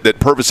 team that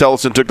Purvis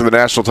Ellison took to the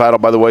national title,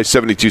 by the way,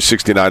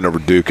 72-69 over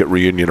Duke at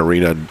Reunion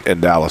Arena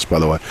in Dallas, by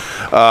the way.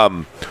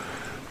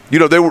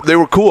 They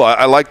were cool.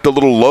 I liked the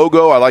little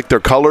logo. I liked their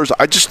colors.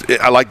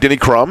 I liked Denny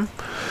Crum.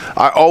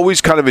 I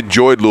always kind of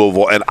enjoyed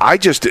Louisville, and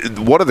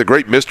one of the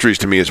great mysteries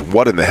to me is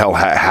what in the hell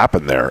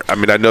happened there. I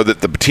mean, I know that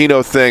the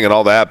Pitino thing and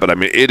all that, but I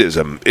mean, it is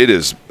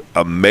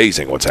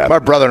amazing what's happening. My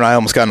brother and I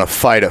almost got in a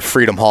fight at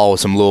Freedom Hall with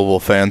some Louisville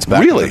fans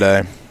back in the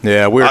day.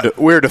 Yeah, we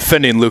were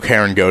defending Luke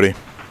Herringody.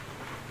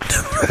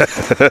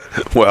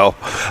 Well,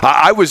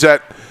 I was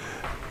at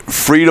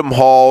Freedom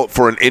Hall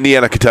for an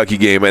Indiana-Kentucky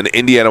game, and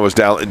Indiana was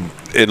down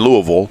in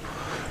Louisville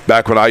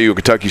back when IU and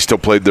Kentucky still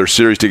played their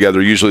series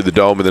together, usually the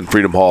Dome and then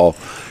Freedom Hall.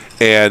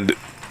 And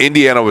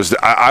Indiana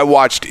I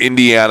watched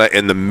Indiana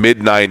in the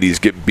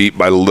mid-'90s get beat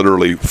by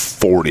literally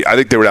 40. I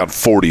think they were down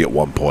 40 at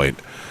one point.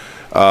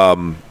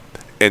 And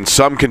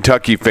some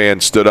Kentucky fan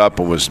stood up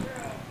and was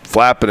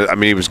flapping it. I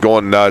mean, he was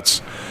going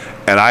nuts.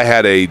 And I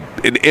had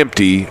an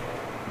empty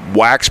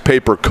wax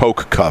paper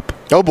Coke cup.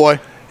 Oh, boy.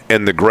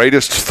 And the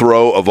greatest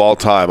throw of all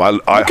time.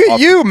 Look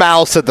at you,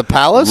 Mouse at the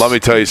Palace. Let me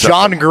tell you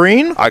something. John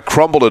Green? I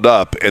crumbled it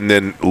up and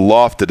then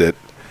lofted it.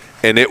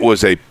 And it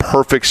was a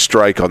perfect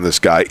strike on this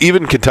guy.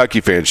 Even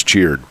Kentucky fans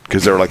cheered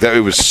because they were like, "That it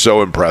was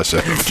so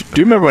impressive."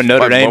 Do you remember when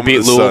Notre Dame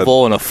beat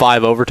Louisville in a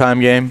 5 overtime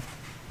game?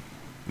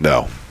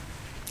 No.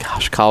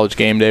 Gosh, College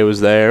Game Day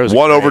was there. It was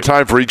one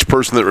overtime for each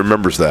person that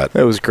remembers that.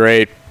 It was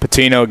great.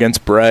 Patino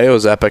against Bray. It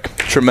was epic.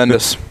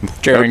 Tremendous.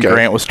 Jerry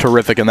Grant was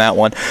terrific in that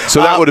one.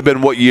 So that would have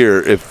been what year?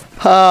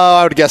 If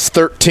I would guess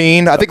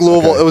 13. I think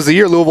Louisville. It was the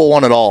year Louisville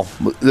won it all.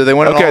 Did they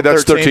win it all? Okay,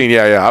 that's 13.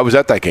 Yeah. I was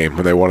at that game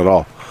when they won it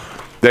all.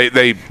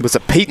 They was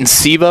it Peyton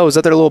Siva? Was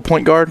that their little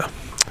point guard?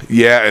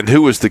 Yeah, and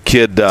who was the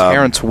kid?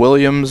 Terrence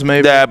Williams,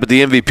 maybe. Yeah, but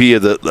the MVP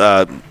of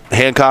the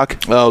Hancock.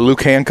 Oh,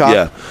 Luke Hancock.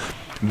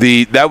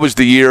 Yeah, that was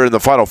the year in the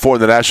Final Four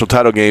in the national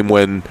title game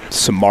when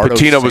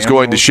Patino was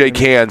going to shake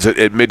hands at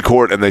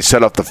midcourt, and they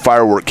set off the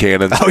firework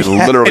cannon, and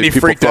literally and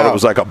people thought it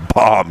was like a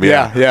bomb.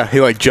 Yeah,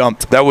 he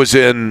jumped. That was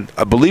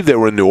I believe they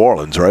were in New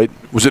Orleans, right?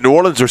 Was it New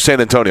Orleans or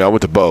San Antonio? I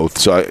went to both,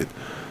 so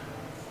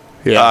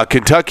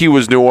Kentucky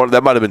was New Orleans.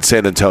 That might have been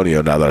San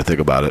Antonio now that I think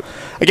about it.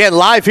 Again,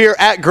 live here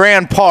at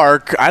Grand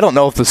Park. I don't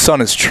know if the sun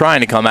is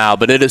trying to come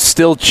out, but it is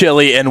still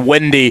chilly and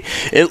windy.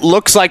 It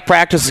looks like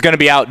practice is going to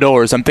be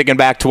outdoors. I'm thinking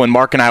back to when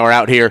Mark and I were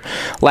out here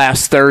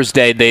last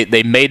Thursday.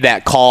 They made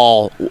that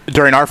call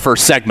during our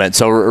first segment,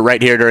 so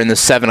right here during the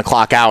 7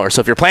 o'clock hour.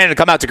 So if you're planning to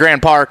come out to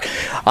Grand Park,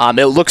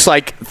 it looks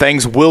like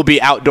things will be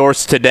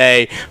outdoors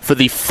today for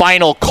the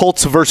final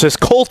Colts versus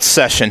Colts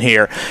session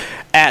here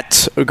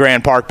at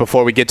Grand Park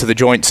before we get to the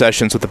joint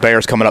sessions with the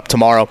Bears coming up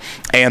tomorrow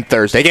and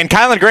Thursday. Again,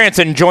 Kylen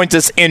Granson joins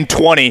us in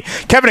 20.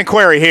 Kevin and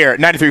Query here at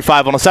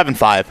 93.5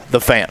 107.5 The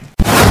Fan.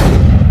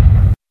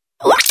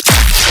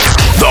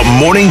 The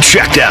Morning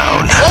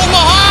Checkdown.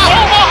 Omaha!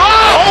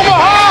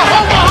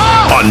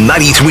 On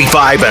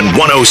 93.5 and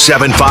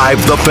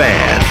 107.5 The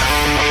Fan.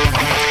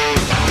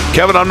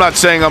 Kevin, I'm not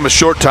saying I'm a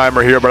short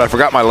timer here, but I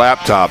forgot my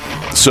laptop.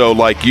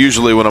 So,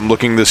 usually when I'm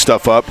looking this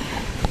stuff up,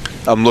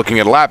 I'm looking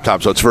at a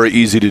laptop, so it's very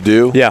easy to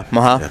do. Yeah,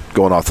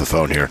 going off the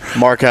phone here.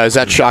 Mark, is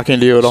that shocking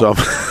to you at all?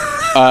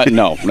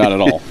 No, not at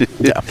all.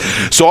 Yeah.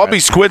 So I'll be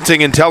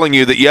squinting and telling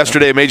you that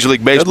yesterday, Major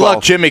League Baseball. Good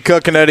luck, Jimmy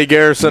Cook and Eddie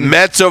Garrison.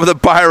 Mets over the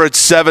Pirates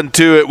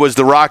 7-2. It was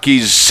the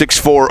Rockies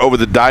 6-4 over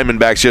the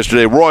Diamondbacks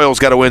yesterday. Royals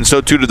got a win,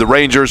 so too did the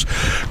Rangers.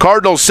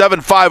 Cardinals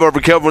 7-5 over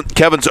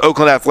Kevin's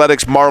Oakland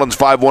Athletics. Marlins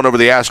 5-1 over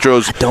the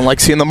Astros. I don't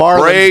like seeing the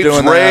Marlins Braves,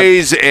 doing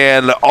Rays,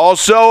 and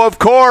also, of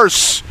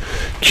course,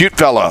 cute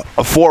fella,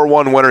 a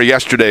 4-1 winner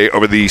yesterday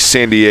over the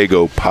San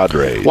Diego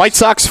Padres. White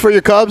Sox for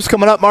your Cubs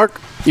coming up,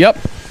 Mark? Yep.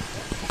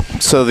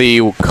 So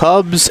the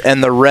Cubs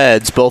and the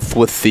Reds, both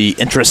with the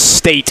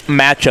intrastate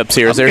matchups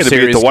here. I'm going to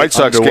be at the White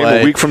Sox game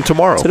a week from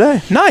tomorrow.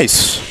 Today.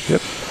 Nice.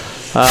 Yep.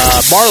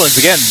 Marlins,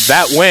 again,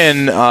 that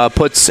win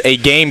puts a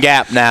game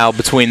gap now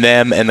between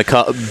them and the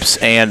Cubs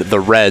and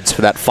the Reds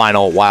for that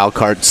final wild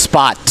card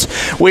spot.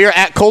 We are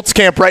at Colts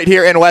camp right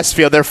here in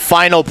Westfield. Their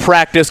final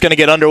practice going to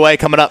get underway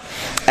coming up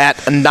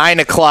at 9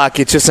 o'clock.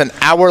 It's just an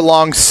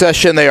hour-long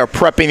session. They are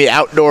prepping the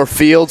outdoor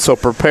field, so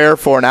prepare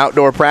for an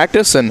outdoor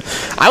practice. And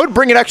I would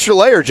bring an extra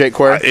layer, Jake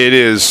Query. It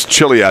is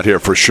chilly out here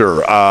for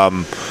sure.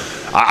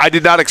 I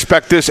did not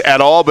expect this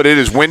at all, but it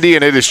is windy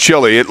and it is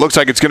chilly. It looks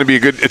like it's going to be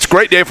it's a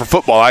great day for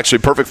football, actually.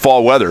 Perfect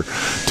fall weather,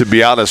 to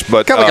be honest.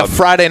 But kind of like a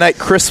Friday night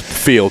crisp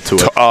feel to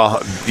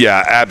it.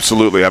 Yeah,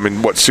 absolutely. I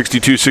mean,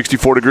 62,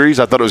 64 degrees?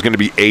 I thought it was going to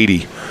be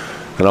 80.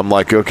 And I'm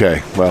like,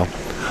 okay, well.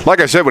 Like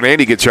I said, when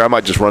Andy gets here, I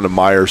might just run to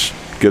Myers,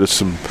 get us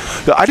some.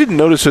 I didn't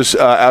notice this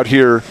out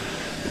here.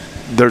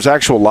 There's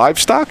actual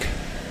livestock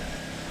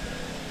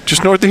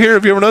just north of here.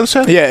 Have you ever noticed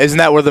that? Yeah, isn't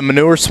that where the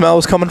manure smell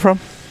is coming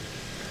from?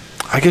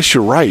 I guess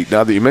you're right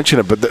now that you mention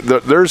it, but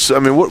there's, I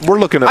mean, we're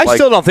looking at I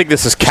still don't think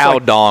this is cow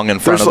dong in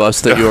front of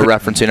us that you were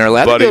referencing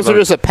earlier. I think those are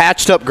just a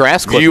patched up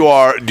grass clip. Do you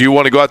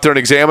want to go out there and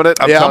examine it?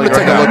 I'm going to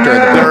take a look during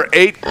the There are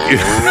 8.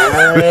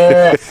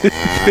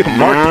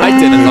 Mark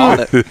Titan is on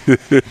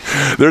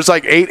it. There's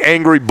like 8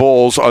 angry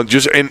bulls on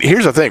and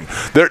here's the thing.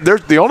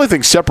 The only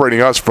thing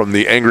separating us from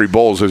the angry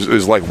bulls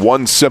is like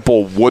one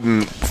simple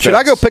wooden fence. Should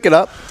I go pick it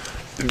up?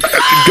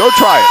 Go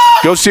try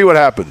it. Go see what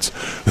happens.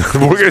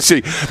 We're going to see.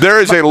 There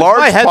is a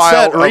large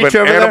pile of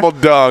an animal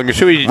dung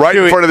right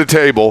in front of the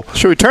table.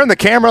 Should we turn the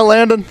camera,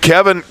 Landon?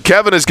 Kevin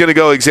is going to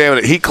go examine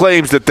it. He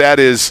claims that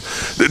is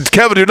 –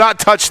 Kevin, do not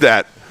touch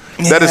that.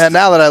 Now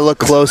that I look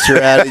closer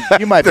at it,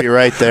 you might be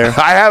right there.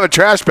 I have a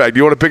trash bag. Do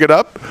you want to pick it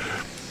up?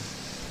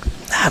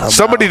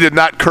 Somebody did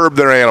not curb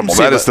their animal.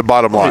 That is the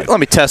bottom line. Let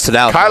me test it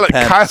out.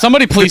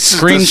 Somebody please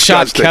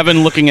screenshot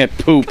Kevin looking at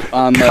poop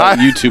on the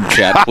YouTube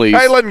chat, please.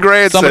 Kylen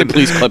Granson. Somebody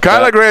please clip that.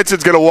 Kylen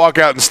Granson's going to walk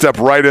out and step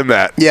right in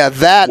that. Yeah,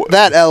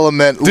 that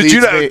element. Did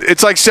you know?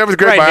 It's like 7th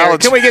grade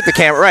biology. Can we get the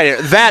camera right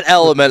here? That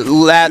element.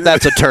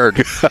 That's a turd.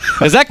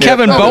 Is that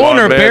Kevin Bowen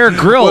or Bear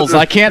Grylls?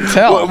 I can't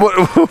tell.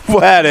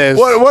 That is.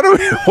 What are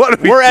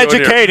we We're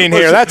educating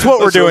here. That's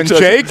what we're doing,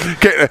 Jake.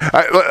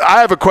 I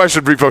have a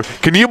question for you folks.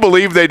 Can you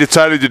believe they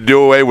decided to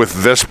do away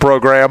with this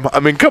program?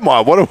 I mean, come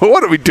on.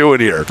 What are we doing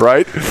here,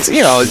 right?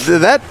 You know, did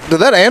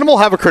that animal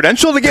have a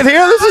credential to get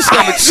here? This is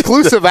some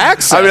exclusive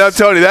access. I mean, I'm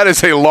telling you, that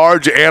is a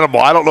large animal.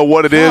 I don't know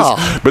what it is,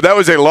 but that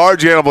was a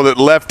large animal that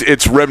left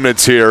its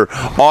remnants here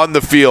on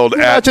the field.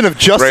 Imagine if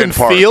Justin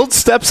Fields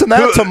steps in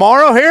that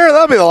tomorrow here.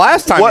 That'll be the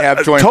last time we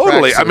have joint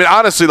Totally. practices. I mean,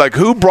 honestly, like,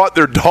 who brought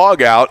their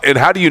dog out, and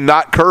how do you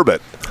not curb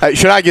it?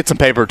 Should I get some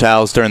paper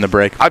towels during the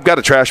break? I've got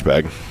a trash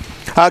bag.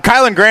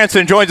 Kylen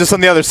Granson joins us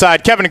on the other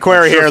side. Kevin and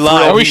Query here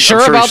live. Are we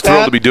sure about he's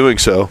thrilled to be doing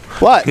so.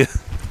 What?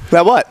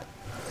 That what?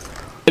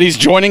 And he's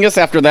joining us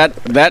after that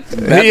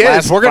he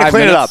is. We're going to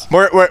clean it up.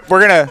 We're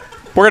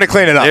going to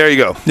clean it up. There you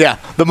go. Yeah.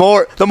 The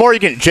more you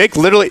can. Jake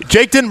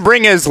didn't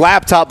bring his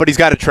laptop, but he's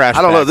got a trash bag.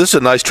 I don't know. This is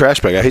a nice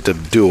trash bag. I hate to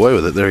do away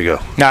with it. There you go.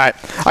 All right.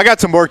 I got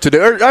some work to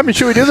do. I mean,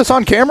 should we do this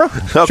on camera?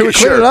 Okay, should we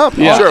clean it up?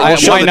 Yeah, sure. We'll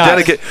show why the not?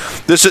 dedicate.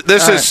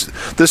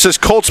 This is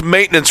Colts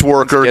maintenance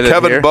worker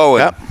Kevin Bowen.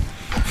 Yep.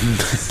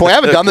 Boy, I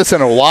haven't done this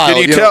in a while. Can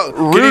you tell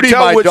Rudy,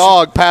 my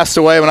dog, passed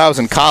away when I was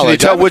in college.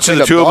 Can you tell which of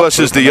the two of us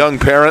is the young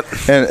parent?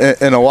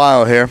 In a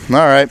while here. All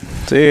right.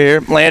 See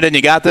here. Landon,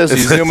 you got this?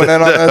 He's zooming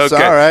in on this?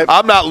 Okay. All right.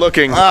 I'm not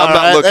looking. I'm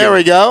not looking. There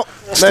we go.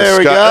 There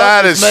we go.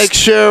 Let's make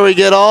sure we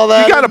get all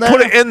that. You got to put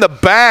it in the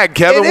bag,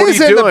 Kevin. What are you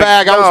doing? It is in the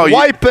bag. I was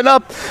wiping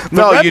up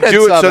the you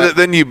do it so that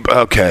then you.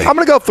 Okay. I'm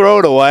going to go throw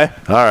it away.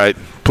 All right.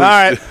 Please. All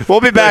right. We'll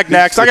be back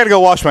next. I got to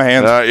go wash my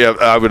hands. All right. Yeah,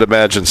 I would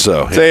imagine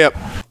so. See ya.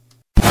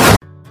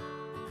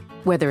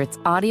 Whether it's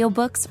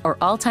audiobooks or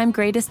all-time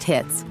greatest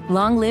hits,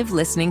 long live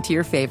listening to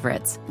your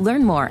favorites.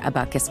 Learn more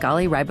about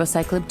Kisqali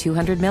Ribociclib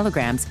 200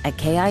 milligrams at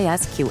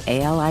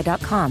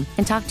KISQALI.com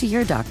and talk to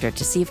your doctor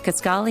to see if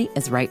Kisqali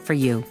is right for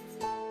you.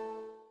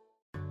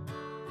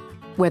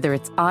 Whether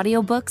it's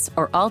audiobooks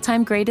or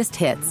all-time greatest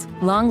hits,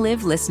 long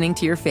live listening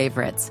to your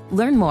favorites.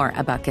 Learn more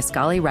about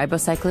Kisqali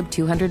Ribociclib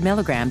 200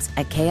 milligrams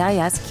at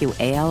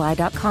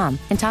KISQALI.com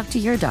and talk to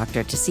your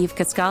doctor to see if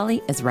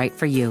Kisqali is right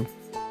for you.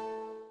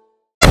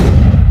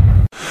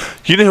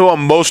 You know who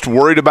I'm most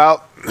worried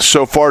about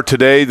so far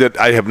today that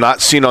I have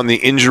not seen on the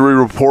injury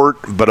report,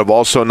 but have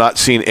also not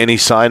seen any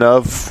sign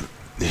of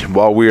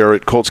while we are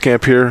at Colts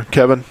camp here,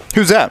 Kevin?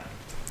 Who's that?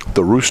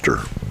 The Rooster.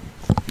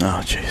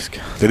 Oh, jeez.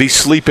 Did he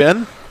sleep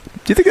in?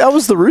 Do you think that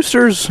was the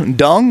Rooster's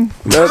dung?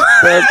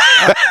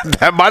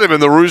 That might have been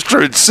the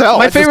Rooster itself.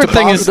 My favorite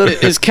thing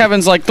is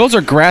Kevin's like, those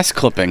are grass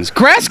clippings.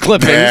 Grass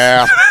clippings?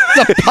 Yeah.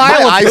 It's a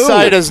pile My of poo.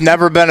 eyesight has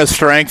never been a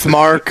strength,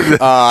 Mark.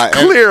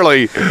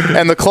 Clearly.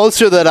 And the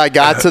closer that I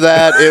got to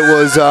that,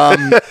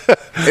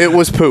 it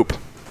was poop.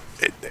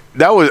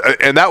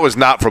 That was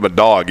not from a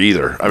dog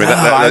either. I mean,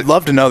 I'd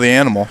love to know the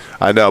animal.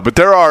 I know, but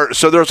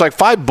there's like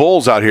 5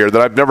 bulls out here that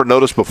I've never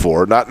noticed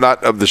before. Not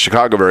of the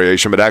Chicago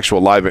variation, but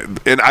actual live.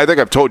 And I think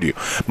I've told you,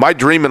 my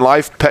dream in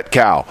life, pet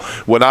cow.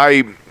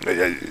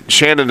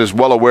 Shannon is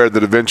well aware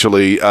that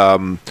eventually,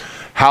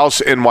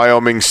 house in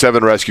Wyoming,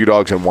 7 rescue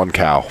dogs and 1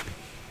 cow.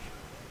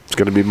 It's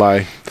going to be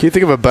my. Can you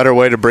think of a better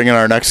way to bring in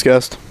our next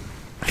guest?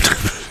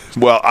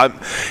 Well,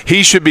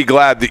 he should be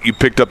glad that you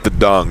picked up the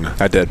dung.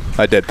 I did.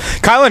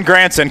 Kylen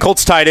Granson,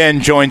 Colts tight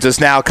end, joins us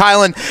now.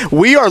 Kylen,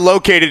 we are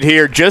located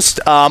here just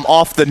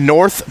off the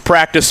north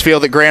practice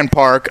field at Grand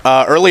Park.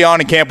 Early on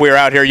in camp, we were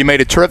out here. You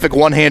made a terrific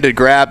one-handed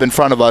grab in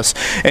front of us.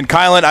 And,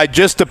 Kylen, I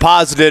just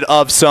deposited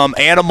of some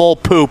animal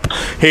poop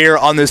here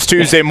on this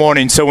Tuesday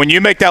morning. So when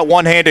you make that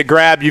one-handed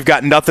grab, you've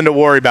got nothing to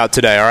worry about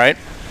today, all right?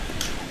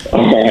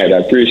 All right, I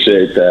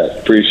appreciate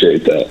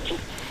that.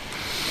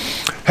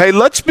 Hey,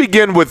 let's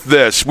begin with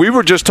this. We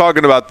were just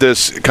talking about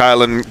this,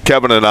 Kylen,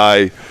 Kevin, and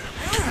I.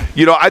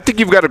 You know, I think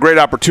you've got a great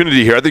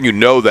opportunity here. I think you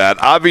know that.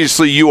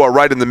 Obviously, you are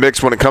right in the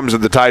mix when it comes to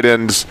the tight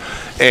ends.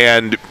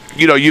 And,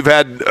 you know, you've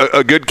had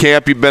a good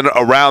camp. You've been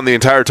around the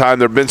entire time.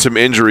 There have been some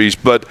injuries.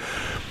 But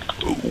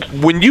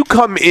when you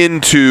come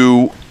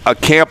into a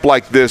camp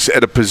like this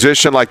at a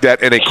position like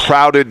that in a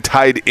crowded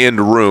tight end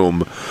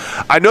room?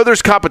 I know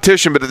there's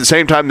competition, but at the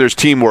same time there's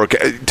teamwork.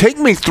 Take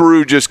me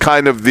through just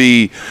kind of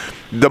the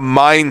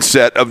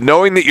mindset of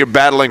knowing that you're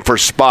battling for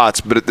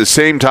spots, but at the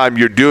same time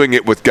you're doing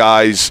it with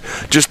guys.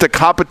 Just the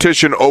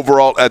competition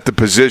overall at the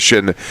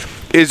position.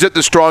 Is it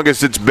the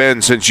strongest it's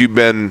been since you've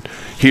been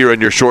here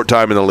in your short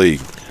time in the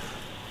league?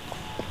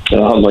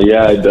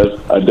 Yeah, I'd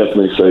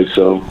definitely say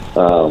so.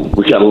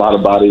 We got a lot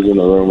of bodies in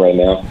the room right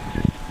now.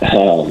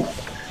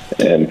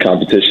 And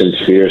competition's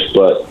fierce,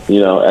 but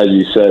as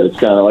you said, it's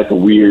kind of like a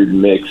weird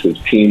mix of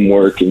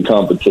teamwork and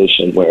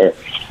competition where,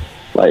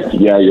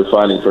 you're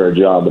fighting for a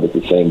job, but at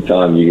the same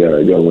time you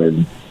gotta go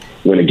win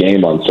a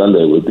game on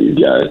Sunday with these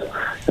guys,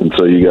 and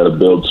so you gotta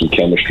build some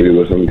chemistry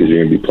with them because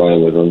you're gonna be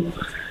playing with them.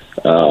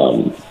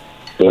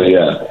 But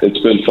yeah, it's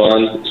been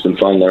fun. It's been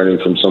fun learning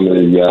from some of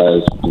these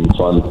guys. It's been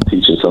fun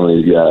teaching some of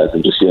these guys,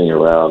 and just getting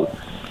around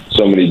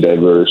so many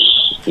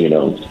diverse,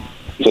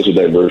 such a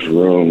diverse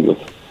room with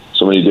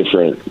so many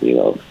different,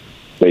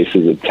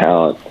 bases of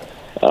talent.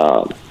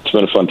 It's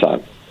been a fun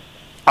time.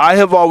 I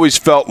have always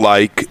felt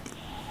like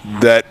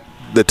that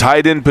the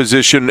tight end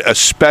position,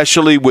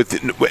 especially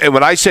and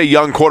when I say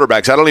young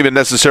quarterbacks, I don't even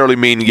necessarily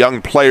mean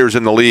young players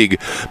in the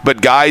league,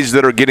 but guys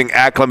that are getting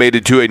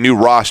acclimated to a new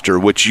roster,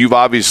 which you've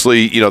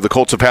obviously, the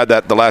Colts have had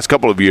that the last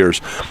couple of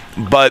years,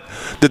 but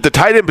that the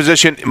tight end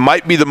position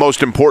might be the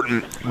most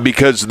important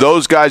because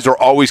those guys are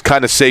always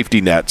kind of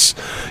safety nets.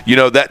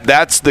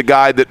 That's the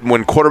guy that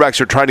when quarterbacks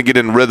are trying to get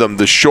in rhythm,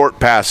 the short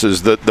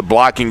passes, the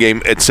blocking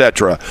game,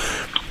 etc.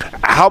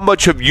 How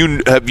much have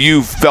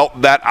you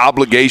felt that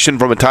obligation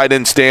from a tight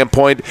end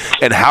standpoint,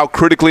 and how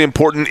critically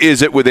important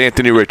is it with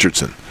Anthony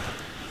Richardson?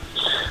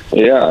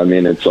 Yeah, I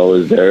mean, it's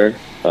always there.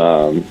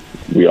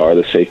 We are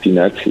the safety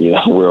nets.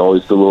 We're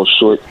always the little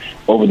short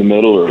over the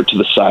middle or to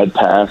the side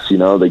pass,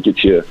 that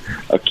gets you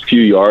a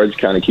few yards,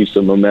 kind of keeps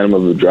the momentum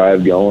of the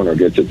drive going or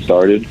gets it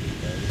started.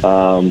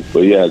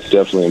 But yeah, it's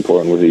definitely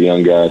important with a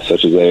young guy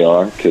such as they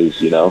are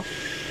because,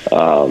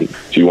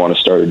 if you want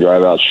to start a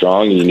drive out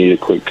strong and you need a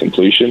quick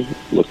completion,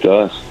 look to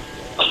us.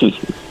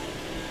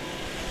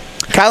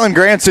 Kylen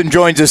Granson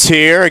joins us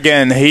here.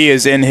 Again, he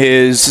is in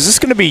is this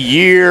going to be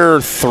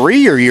year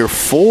 3 or year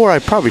 4? I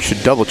probably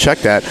should double check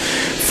that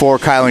for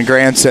Kylen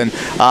Granson.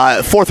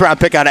 4th round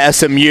pick out of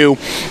SMU,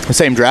 the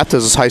same draft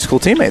as his high school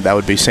teammate. That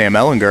would be Sam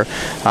Ehlinger.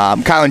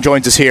 Kylen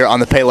joins us here on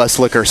the Payless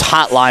Liquors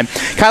hotline.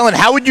 Kylen,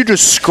 how would you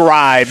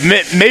describe,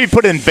 maybe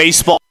put in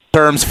baseball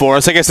terms for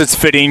us? I guess it's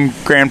fitting,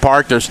 Grand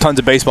Park. There's tons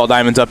of baseball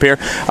diamonds up here.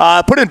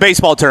 Put in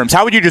baseball terms,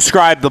 how would you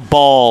describe the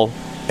ball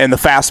and the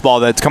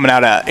fastball that's coming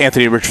out of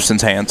Anthony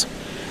Richardson's hands?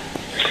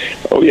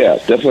 Oh yeah,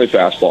 definitely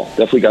fastball.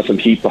 Definitely got some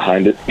heat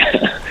behind it.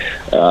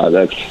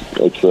 That's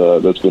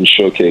been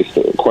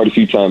showcased quite a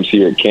few times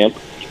here at camp.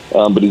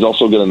 But he's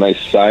also got a nice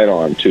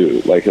sidearm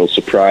too. Like he'll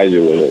surprise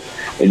you with it,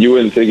 and you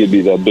wouldn't think it'd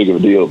be that big of a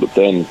deal. But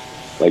then,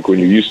 like when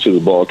you're used to the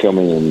ball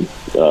coming in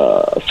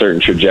a certain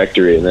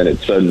trajectory, and then it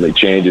suddenly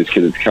changes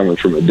because it's coming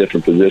from a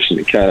different position,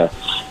 it kind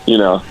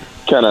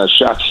of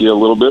shocks you a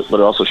little bit, but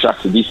it also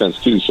shocks the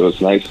defense too. So it's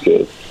nice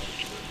to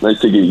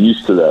get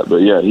used to that. But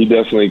yeah, he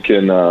definitely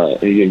can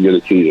get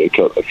it to you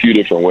a few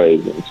different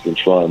ways, and it's been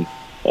fun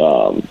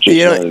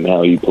learning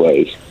how he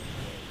plays.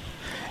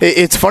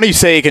 It's funny you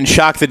say he can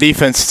shock the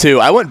defense, too.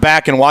 I went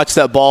back and watched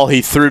that ball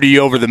he threw to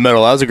you over the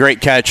middle. That was a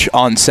great catch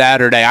on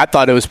Saturday. I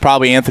thought it was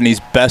probably Anthony's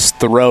best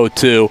throw,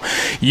 too.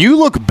 You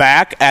look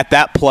back at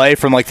that play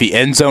from, the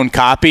end zone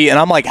copy, and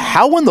I'm like,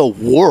 how in the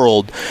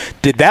world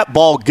did that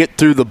ball get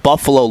through the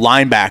Buffalo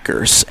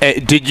linebackers?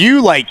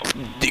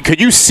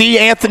 Could you see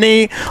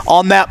Anthony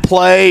on that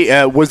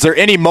play? Was there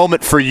any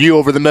moment for you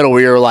over the middle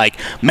where you were like,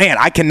 man,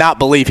 I cannot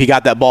believe he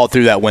got that ball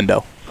through that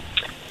window?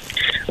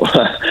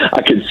 Well,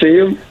 I could see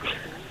him.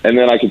 And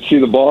then I could see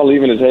the ball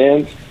leaving his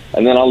hands,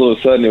 and then all of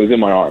a sudden it was in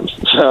my arms.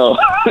 So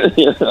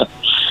it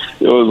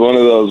was one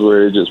of those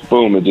where it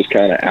just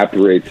kind of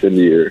apparates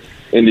into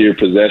your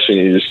possession.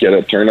 You just got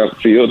to turn up the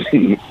field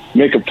and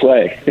make a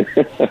play.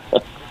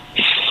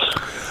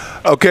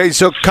 Okay,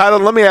 so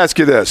Kylen, let me ask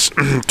you this.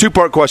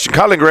 Two-part question.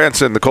 Kylen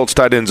Granson, the Colts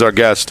tight end, is our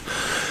guest.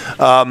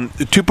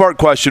 Two-part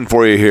question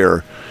for you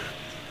here.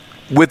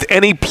 With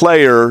any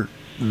player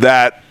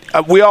that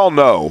we all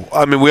know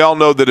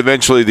that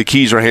eventually the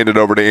keys are handed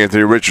over to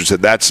Anthony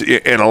Richardson.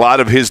 And a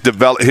lot of his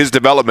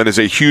development is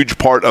a huge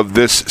part of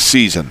this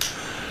season.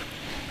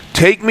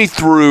 Take me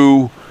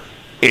through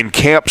in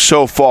camp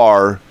so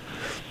far.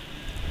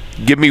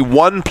 Give me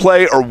one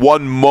play or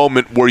one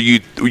moment where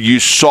you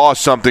saw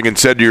something and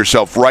said to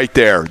yourself, right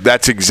there,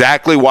 that's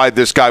exactly why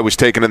this guy was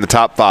taken in the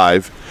top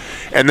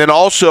 5. And then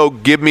also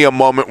give me a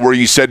moment where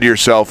you said to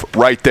yourself,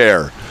 right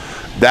there,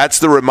 that's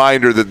the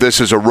reminder that this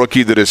is a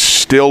rookie that is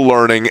still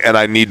learning and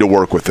I need to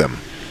work with him.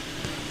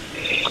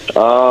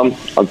 I'm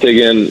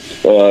thinking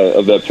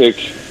of that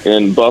pick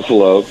in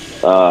Buffalo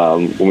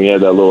when we had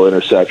that little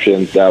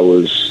interception. That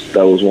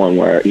was one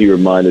where he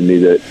reminded me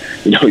that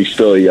he's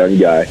still a young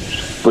guy.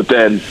 But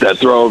then that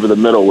throw over the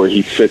middle where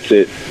he fits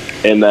it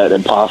in that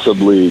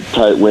impossibly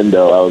tight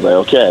window, I was like,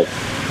 okay,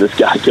 this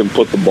guy can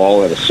put the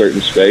ball in a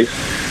certain space.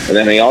 And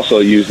then he also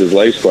used his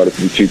legs quite a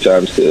few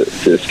times to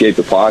escape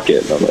the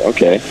pocket. And I'm like,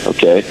 okay.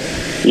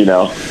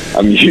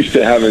 I'm used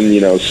to having,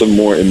 some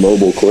more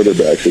immobile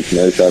quarterbacks. It's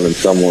nice having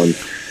someone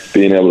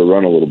being able to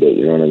run a little bit,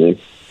 you know what I mean?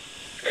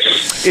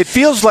 It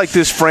feels like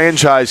this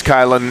franchise,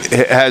 Kylen,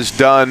 has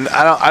done.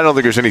 I don't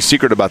think there's any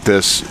secret about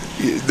this.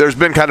 There's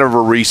been kind of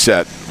a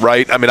reset,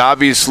 right? I mean,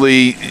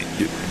 obviously,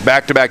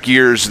 back-to-back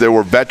years, there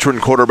were veteran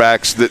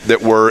quarterbacks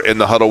that were in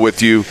the huddle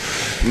with you.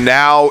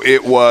 Now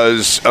it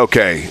was,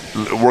 okay,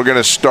 we're going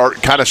to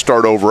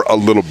start over a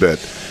little bit.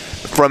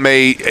 From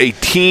a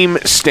team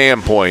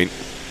standpoint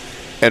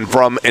and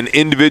from an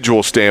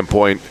individual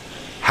standpoint,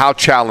 how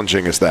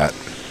challenging is that?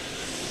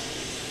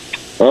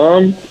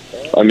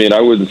 I mean,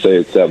 I wouldn't say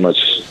it's that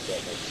much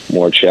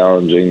more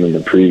challenging than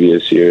the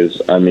previous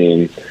years. I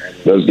mean,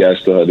 those guys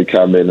still had to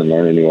come in and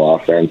learn a new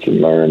offense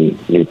and learn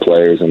new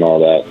players and all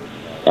that.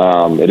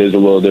 It is a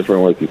little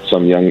different with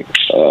some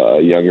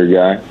younger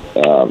guy,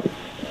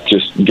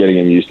 just getting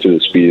him used to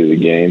the speed of the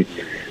game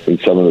and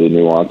some of the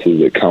nuances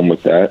that come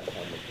with that.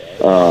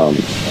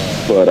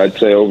 But I'd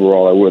say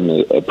overall, I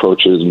wouldn't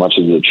approach it as much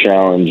as a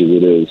challenge as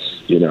it is,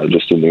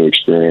 just a new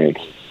experience.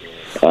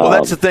 Well,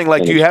 that's the thing.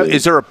 Like,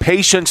 is there a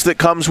patience that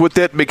comes with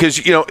it? Because,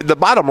 the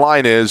bottom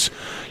line is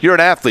you're an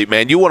athlete,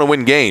 man. You want to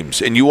win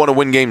games, and you want to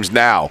win games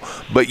now.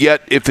 But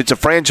yet, if it's a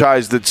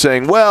franchise that's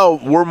saying, well,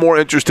 we're more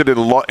interested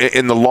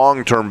in the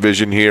long-term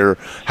vision here,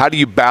 how do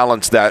you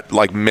balance that,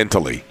 like,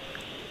 mentally?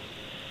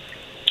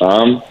 It's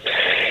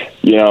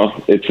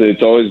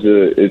always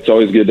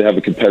good to have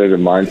a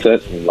competitive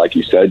mindset. And like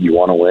you said, you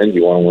want to win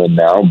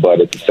now. But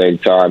at the same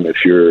time,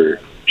 if you're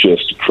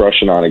just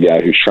crushing on a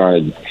guy who's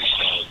trying to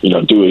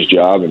do his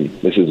job, and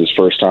this is his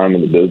first time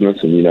in the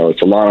business, and,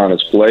 it's a lot on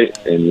his plate,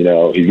 and,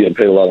 he's getting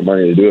paid a lot of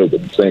money to do it,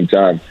 but at the same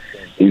time,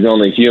 he's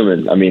only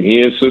human. I mean,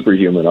 he is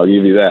superhuman, I'll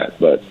give you that,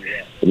 but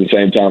at the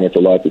same time, it's a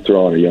lot to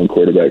throw on a young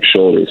quarterback's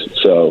shoulders.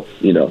 So,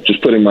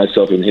 just putting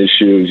myself in his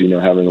shoes,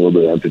 having a little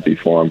bit of empathy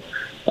for him,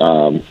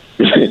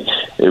 it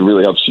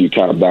really helps you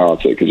kind of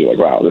balance it, because you're like,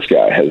 wow, this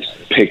guy has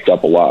picked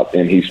up a lot,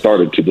 and he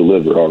started to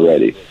deliver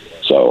already.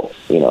 So,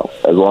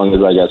 as long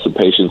as I got some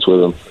patience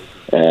with him,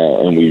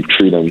 and we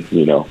treat him,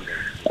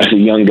 as a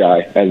young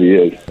guy, as he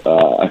is,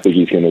 I think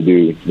he's going to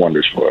do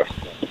wonders for us.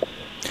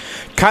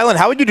 Kylen,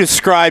 how would you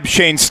describe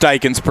Shane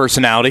Steichen's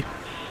personality?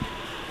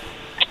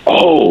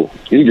 Oh,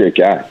 he's a great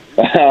guy.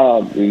 He's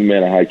a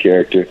man of high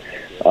character.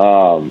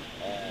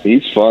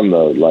 He's fun,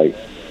 though. Like,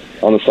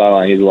 on the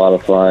sideline, he's a lot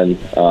of fun.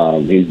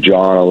 He's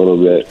jawing a little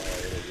bit.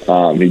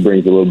 He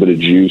brings a little bit of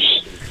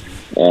juice.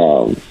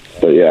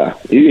 But, yeah,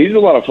 he's a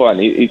lot of fun.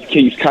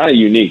 He's kind of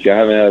unique. I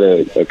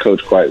haven't had a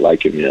coach quite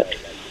like him yet.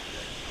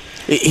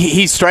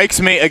 He strikes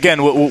me,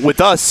 again,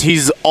 with us,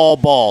 he's all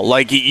ball.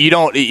 Like, you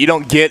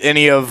don't get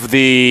any of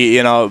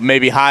the,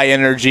 maybe high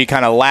energy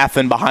kind of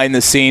laughing behind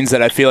the scenes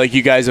that I feel like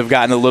you guys have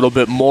gotten a little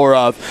bit more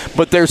of.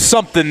 But there's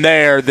something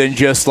there than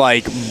just,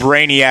 like,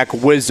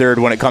 brainiac wizard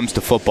when it comes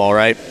to football,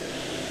 right?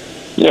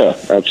 Yeah,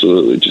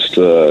 absolutely. Just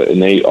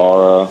innate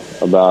aura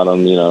about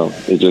him, he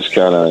just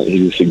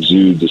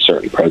exudes a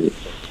certain presence.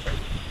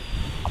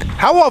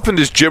 How often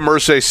does Jim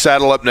Irsay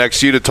saddle up next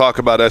to you to talk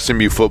about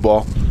SMU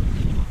football?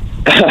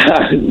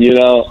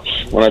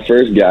 When I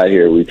first got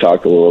here, we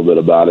talked a little bit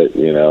about it,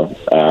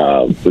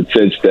 but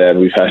since then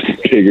we've had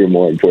bigger,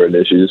 more important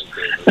issues.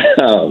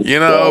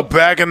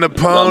 Back in the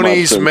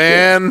ponies,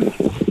 man.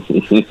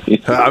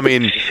 I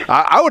mean,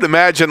 I would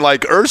imagine,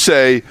 like,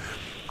 Irsay,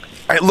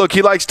 look,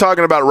 he likes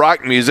talking about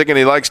rock music and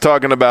he likes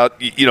talking about,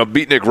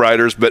 beatnik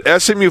writers, but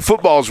SMU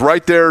football is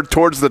right there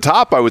towards the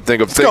top, I would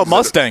think, of things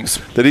Mustangs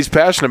that he's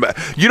passionate about.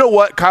 You know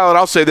what, Kylen,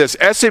 I'll say this.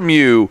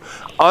 SMU,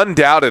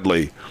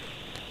 undoubtedly,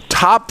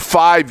 top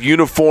 5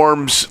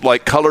 uniforms,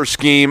 like color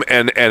scheme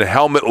and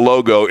helmet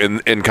logo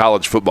in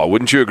college football.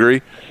 Wouldn't you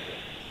agree?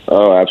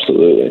 Oh,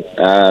 absolutely.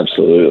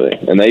 Absolutely.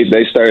 And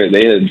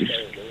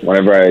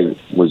whenever I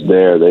was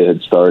there, they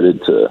had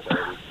started to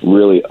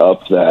really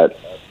up that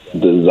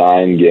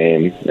design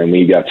game, and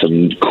we got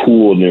some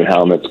cool new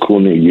helmets, cool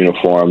new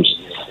uniforms.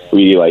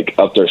 We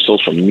upped our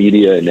social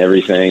media and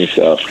everything.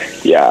 So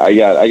yeah,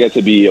 I got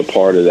to be a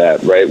part of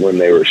that right when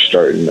they were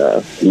starting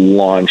to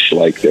launch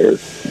their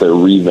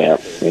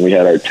revamp, and we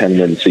had our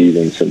 10-win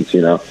season since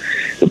the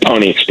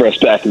Pony Express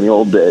back in the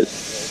old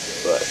days.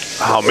 But,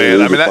 oh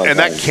man, I mean,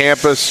 that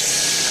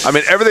campus. I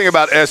mean, everything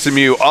about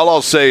SMU. All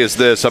I'll say is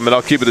this. I mean,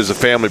 I'll keep it as a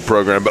family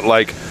program, but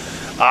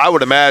I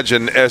would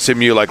imagine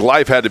SMU,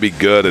 life had to be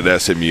good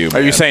at SMU. Man.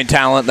 Are you saying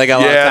talent? They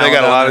got a lot of talent. Yeah, they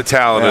got a lot of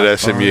talent at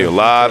SMU. A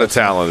lot of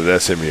talent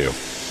at SMU.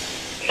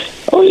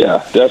 Oh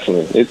yeah,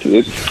 definitely. It's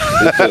a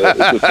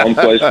fun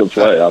place to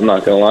play. I'm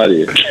not gonna lie to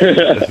you.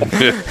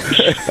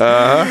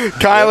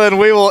 Kylen,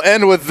 we will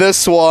end with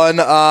this one.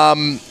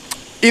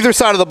 Either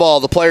side of the ball,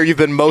 the player you've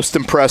been most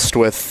impressed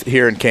with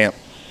here in camp.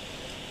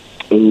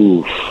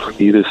 Ooh,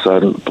 either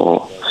side of the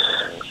ball.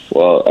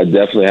 Well, I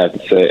definitely have to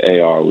say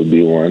AR would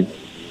be one.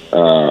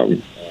 AR.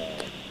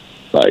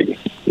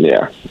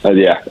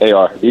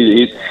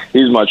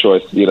 He's my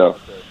choice.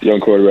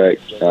 quarterback.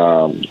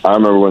 I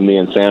remember when me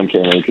and Sam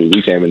came in, because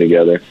we came in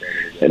together,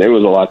 and it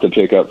was a lot to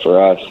pick up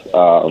for us.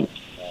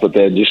 But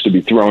then just to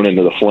be thrown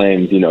into the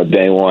flames,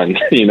 day one,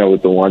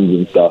 with the ones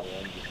and stuff,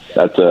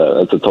 that's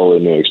a totally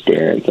new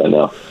experience. I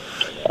know.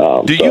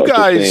 Do you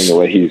guys? The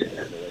way he's.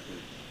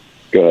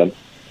 Go ahead.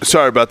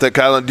 Sorry about that,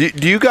 Kylen.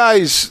 Do you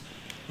guys,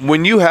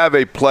 when you have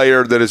a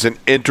player that is an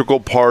integral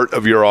part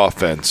of your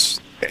offense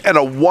and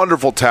a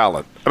wonderful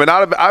talent? I mean,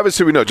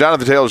 obviously we know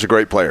Jonathan Taylor's a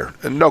great player,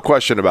 and no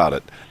question about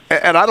it.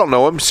 And I don't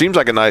know him. Seems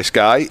like a nice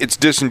guy. It's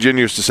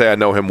disingenuous to say I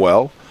know him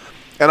well,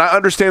 and I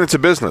understand it's a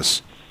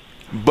business.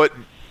 But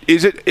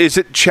is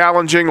it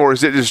challenging, or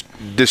is it just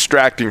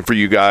distracting for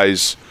you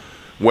guys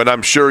when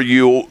I'm sure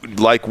you,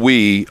 like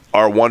we,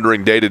 are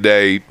wondering day to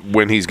day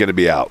when he's going to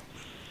be out?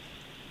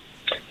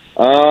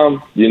 I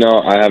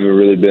haven't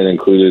really been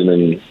included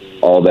in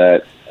all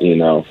that,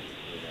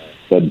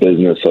 that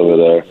business over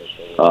there.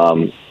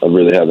 I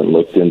really haven't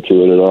looked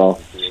into it at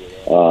all.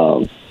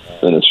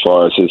 And as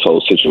far as his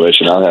whole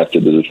situation, I'll have to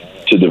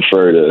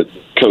defer to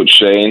Coach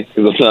Shane,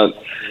 because I'm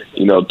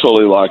not,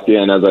 totally locked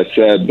in, as I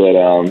said. But,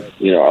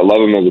 I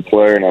love him as a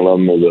player, and I love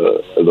him as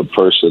a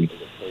person.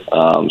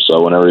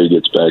 So whenever he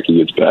gets back,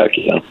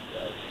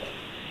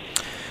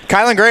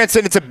 Kylen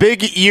Granson, it's a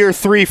big year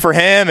 3 for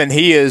him, and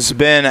he has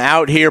been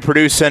out here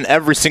producing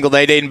every single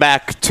day, dating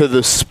back to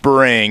the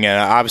spring. And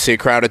obviously a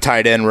crowded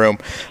tight end room,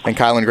 and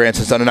Kylen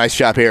Granson's done a nice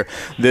job here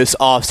this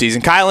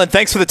offseason. Kylen,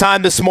 thanks for the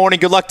time this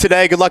morning. Good luck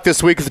today. Good luck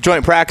this week with the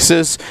joint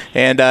practices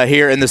and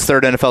here in this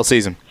third NFL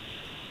season.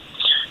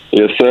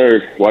 Yes,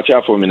 sir. Watch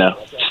out for me now.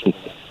 All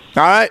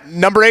right,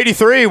 number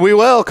 83, we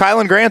will.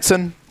 Kylen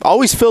Granson,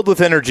 always filled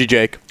with energy,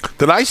 Jake.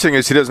 The nice thing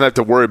is he doesn't have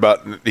to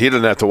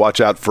watch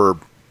out for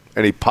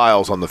any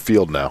piles on the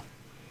field now,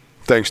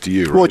 thanks to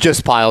you. Well,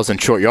 just piles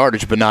and short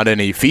yardage, but not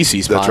any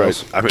feces piles.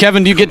 That's right.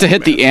 Kevin, do you get to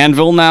hit the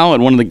anvil now at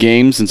one of the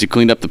games since you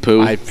cleaned up the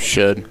poo? I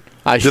should.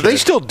 Do they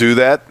still do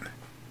that?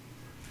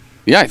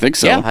 Yeah, I think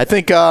so. Yeah, I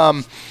think,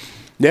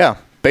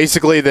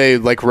 basically they,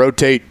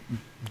 rotate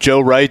Joe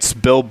Wrights,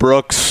 Bill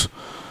Brooks,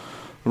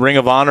 Ring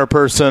of Honor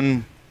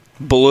person,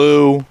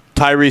 Blue,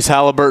 Tyrese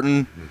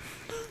Halliburton.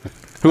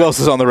 Who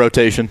else is on the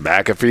rotation?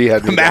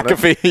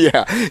 McAfee.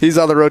 Yeah. He's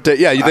on the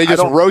rotation. Yeah, they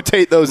just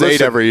rotate those 8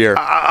 every year.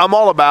 I'm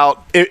all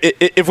about...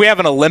 If we have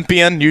an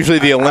Olympian, usually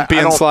the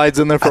Olympian slides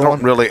in there for one. I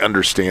don't really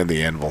understand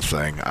the anvil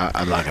thing.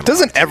 I'm not going to...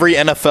 Doesn't every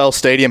NFL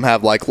stadium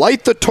have,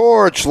 light the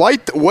torch,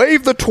 wave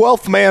the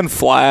 12th man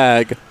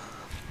flag?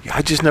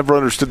 I just never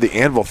understood the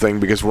anvil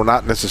thing, because we're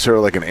not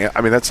necessarily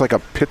that's like a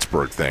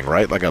Pittsburgh thing,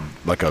 right? Like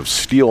a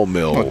steel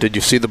mill. Oh, did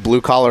you see the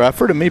blue-collar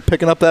effort of me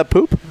picking up that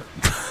poop?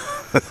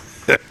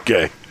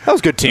 Okay. That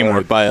was good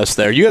teamwork by us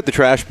there. You had the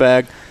trash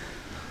bag.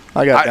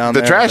 I got down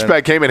there. The trash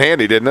bag came in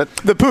handy, didn't it?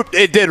 The poop,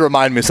 it did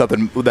remind me of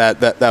something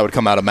that would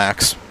come out of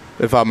Max,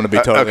 if I'm going to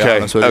be totally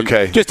honest with you.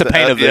 Okay. Just to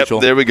paint a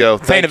visual. There we go.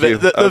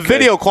 The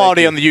video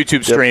quality on the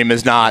YouTube stream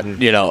is not,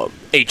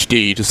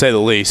 HD, to say the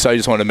least. So I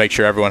just wanted to make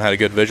sure everyone had a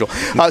good visual.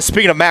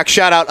 Speaking of Max,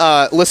 shout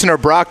out listener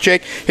Brock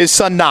Jake. His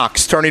son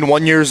Knox, turning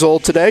 1 year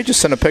old today.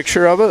 Just sent a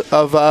picture of it,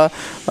 of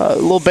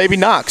little baby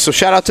Knox. So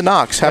shout out to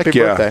Knox. Happy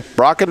birthday.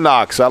 Brock and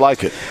Knox. I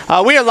like it.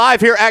 We are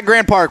live here at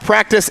Grand Park.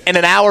 Practice in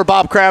an hour.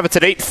 Bob Kravitz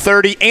at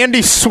 8:30.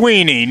 Andy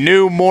Sweeney,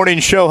 new morning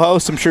show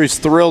host. I'm sure he's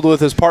thrilled with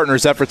his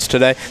partner's efforts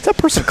today. Is that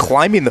person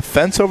climbing the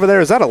fence over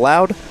there? Is that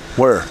allowed?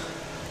 Where?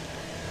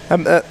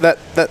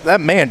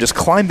 That man just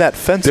climbed that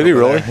fence. Did he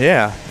really? There.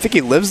 Yeah. I think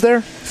he lives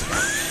there.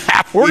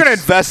 We're going to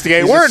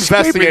investigate. We're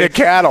investigating the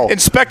cattle.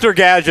 Inspector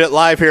Gadget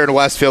live here in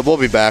Westfield. We'll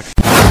be back.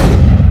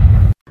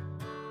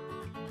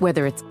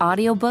 Whether it's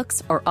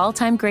audiobooks or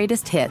all-time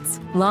greatest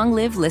hits, long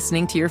live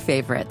listening to your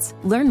favorites.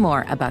 Learn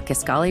more about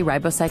Kisqali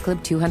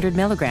Ribociclib 200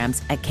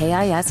 milligrams at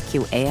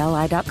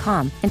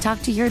KISQALI.com and talk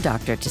to your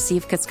doctor to see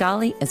if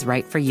Kisqali is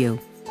right for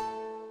you.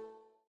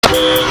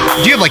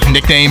 Do you have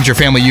nicknames your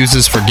family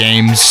uses for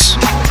games?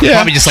 Yeah,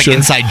 probably just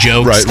inside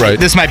jokes. Right.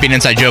 This might be an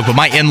inside joke, but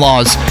my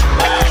in-laws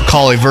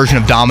call a version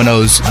of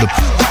Domino's the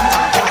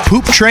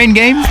poop train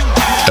game.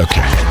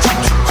 Okay.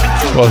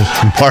 Well,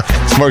 Mark,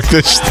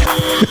 this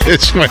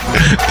went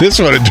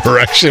a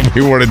direction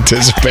we weren't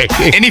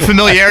anticipating. Any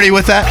familiarity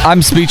with that?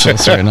 I'm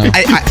speechless right now.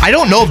 I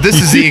don't know if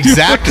this is the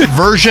exact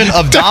version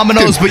of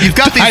Domino's, but you've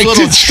got these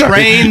little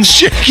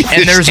trains,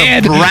 and there's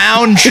a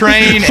brown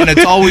train, and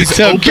it's always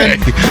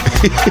open,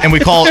 and we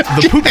call it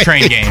the poop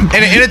train game.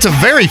 And it's a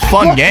very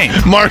fun game.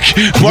 Mark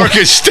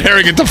is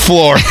staring at the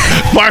floor.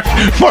 Mark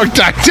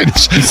Docton.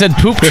 He said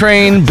poop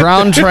train,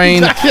 brown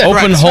train,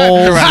 open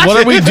holes. Right. What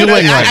are we doing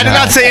right now? I did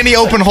not say any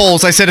open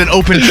holes. I said an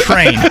open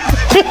train.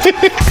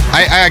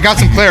 I got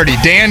some clarity.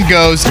 Dan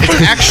goes,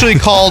 it's actually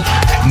called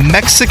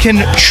Mexican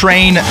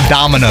Train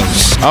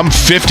Dominoes. I'm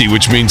 50,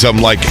 which means I'm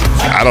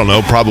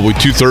probably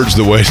 2/3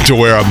 the way to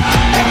where I'm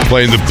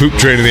playing the poop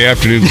train in the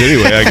afternoons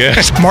anyway, I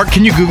guess. Mark,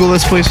 can you Google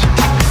this, please?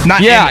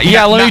 Let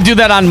me do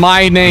that on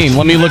my name.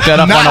 Let me look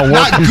that up on a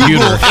work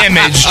computer. Google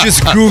image,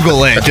 just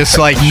Google it, just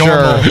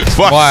normal.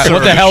 Sure.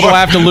 What the hell do I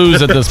have to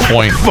lose at this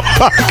point?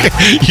 Mark,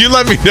 you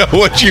let me know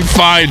what you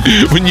find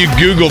when you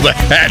Google that.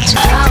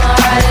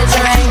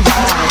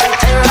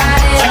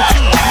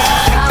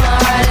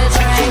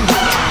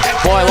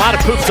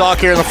 talk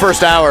here in the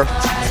first hour.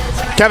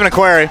 Kevin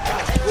Aquari,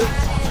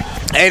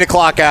 8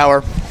 o'clock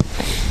hour.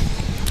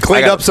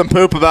 Cleaned up some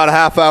poop about a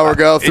half hour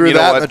ago. Threw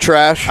that in the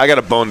trash. I got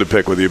a bone to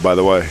pick with you, by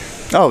the way.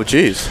 Oh,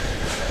 geez.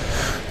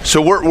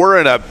 So we're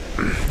in a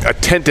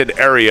tented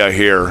area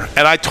here,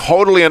 and I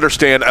totally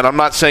understand, and I'm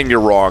not saying you're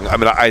wrong. I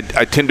mean,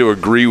 I tend to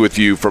agree with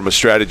you from a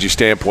strategy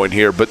standpoint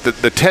here, but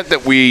the tent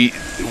that we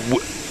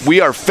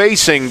are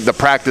facing the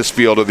practice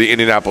field of the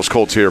Indianapolis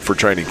Colts here for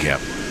training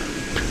camp.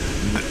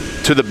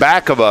 To the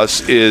back of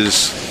us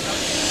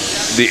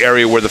is the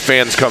area where the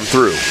fans come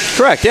through.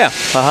 Correct, yeah.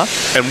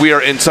 And we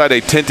are inside a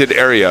tented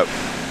area.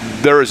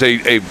 There is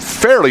a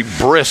fairly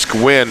brisk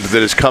wind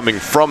that is coming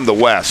from the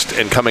west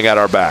and coming at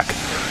our back.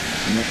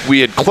 We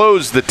had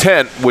closed the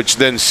tent, which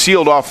then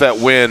sealed off that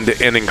wind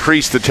and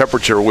increased the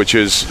temperature, which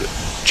is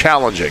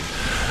challenging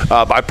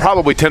by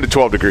probably 10 to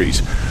 12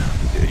 degrees.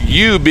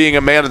 You being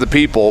a man of the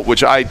people,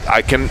 which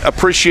I can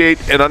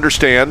appreciate and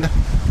understand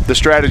the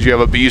strategy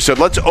of it, but you said,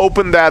 let's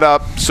open that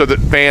up so that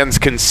fans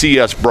can see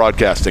us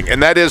broadcasting.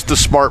 And that is the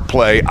smart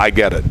play. I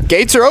get it.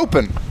 Gates are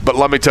open. But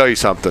let me tell you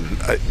something.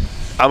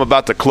 I'm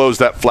about to close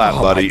that flap,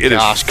 buddy. It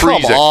is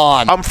freezing. Come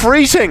on. I'm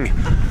freezing.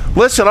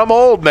 Listen, I'm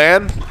old,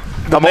 man.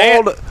 I'm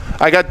old.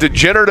 I got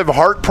degenerative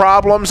heart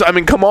problems. I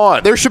mean, come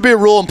on. There should be a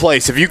rule in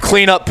place. If you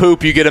clean up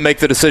poop, you get to make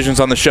the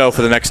decisions on the show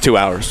for the next 2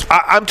 hours.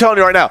 I'm telling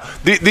you right now,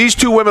 these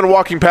two women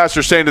walking past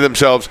are saying to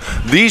themselves,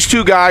 these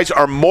two guys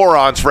are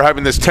morons for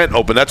having this tent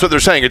open. That's what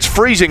they're saying. It's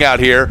freezing out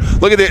here.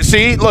 Look at this.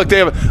 See? Look,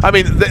 they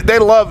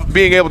love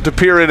being able to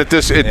peer in at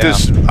this,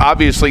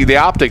 obviously, the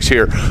optics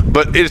here.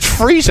 But it's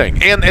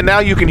freezing, and now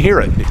you can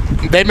hear it.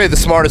 They made the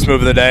smartest move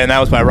of the day, and that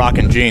was by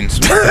rocking jeans.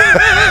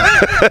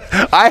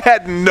 I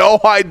had no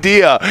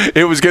idea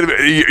it was going to be.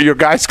 Your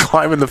guy's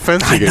climbing the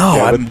fence again. I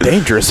know, I'm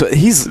dangerous.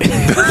 You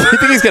think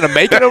he's going to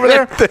make it over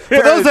there?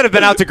 For those that have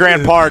been out to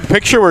Grand Park,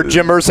 picture where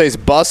Jim Irsay's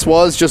bus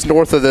was, just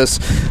north of this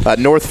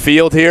north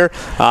field here.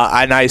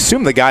 And I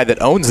assume the guy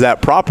that owns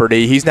that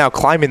property, he's now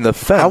climbing the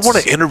fence. I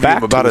want to interview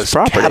him about his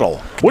cattle.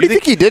 What do you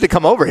think he did to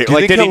come over here?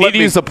 Like, did he need to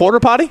use the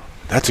porta potty?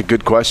 That's a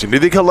good question. Do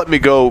you think he'll let me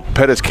go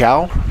pet his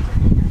cow?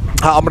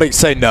 I'm going to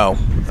say no.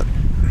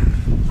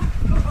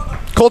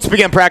 Colts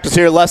begin practice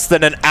here less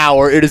than an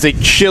hour. It is a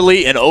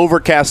chilly and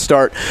overcast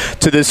start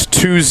to this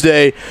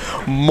Tuesday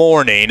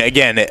morning.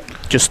 Again,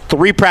 just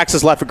 3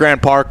 practices left at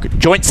Grand Park.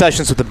 Joint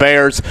sessions with the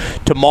Bears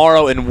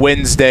tomorrow and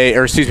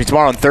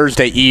tomorrow and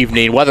Thursday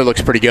evening. Weather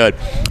looks pretty good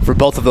for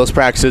both of those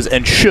practices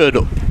and should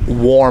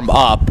warm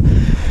up.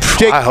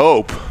 Jake, I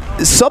hope.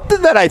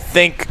 Something that I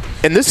think,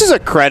 and this is a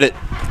credit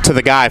to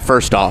the guy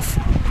first off,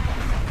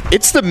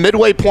 it's the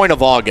midway point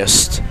of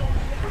August.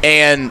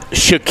 And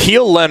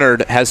Shaquille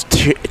Leonard has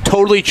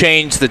totally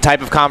changed the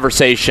type of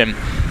conversation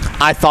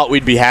I thought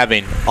we'd be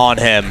having on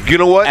him. You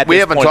know what? We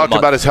haven't talked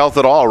about his health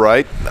at all,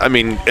 right? I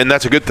mean, and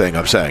that's a good thing,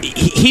 I'm saying.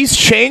 He's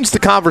changed the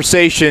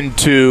conversation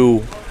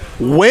to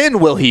when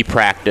will he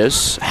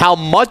practice, how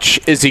much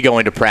is he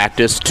going to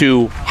practice,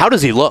 to how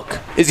does he look?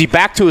 Is he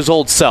back to his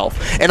old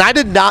self? And I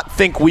did not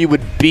think we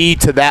would be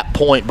to that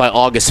point by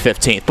August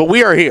 15th, but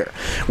we are here.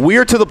 We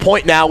are to the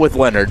point now with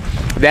Leonard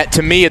that,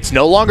 to me, it's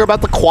no longer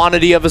about the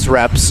quantity of his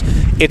reps.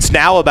 It's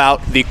now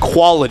about the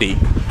quality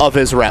of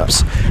his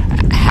reps.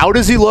 How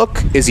does he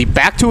look? Is he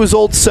back to his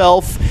old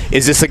self?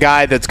 Is this a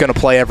guy that's going to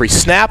play every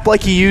snap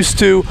like he used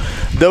to?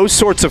 Those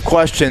sorts of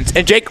questions.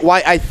 And, Jake,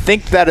 why I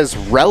think that is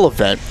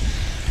relevant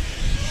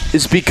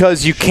is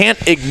because you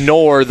can't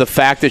ignore the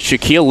fact that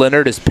Shaquille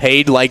Leonard is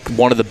paid like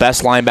one of the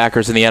best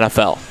linebackers in the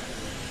NFL.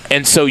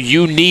 And so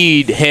you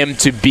need him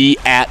to be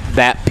at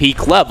that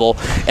peak level.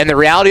 And the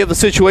reality of the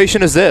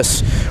situation is this.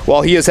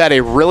 While he has had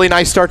a really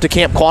nice start to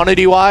camp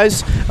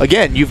quantity-wise,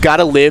 again, you've got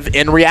to live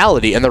in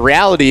reality. And the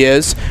reality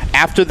is,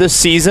 after this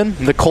season,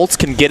 the Colts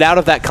can get out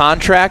of that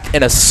contract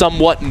in a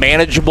somewhat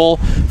manageable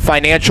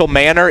financial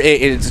manner.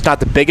 It's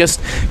not the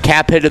biggest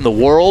cap hit in the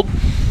world.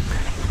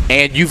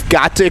 And you've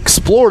got to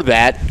explore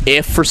that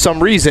if, for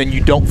some reason,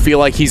 you don't feel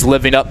like he's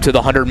living up to the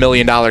 $100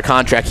 million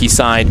contract he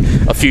signed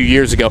a few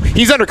years ago.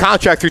 He's under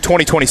contract through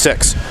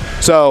 2026.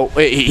 So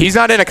he's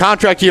not in a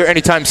contract year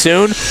anytime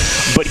soon.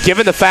 But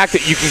given the fact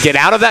that you can get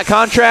out of that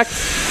contract,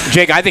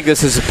 Jake, I think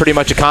this is pretty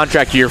much a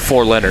contract year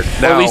for Leonard.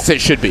 Now, or at least it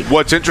should be.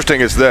 What's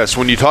interesting is this.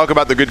 When you talk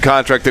about the good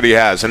contract that he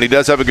has, and he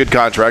does have a good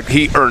contract,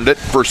 he earned it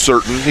for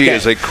certain. He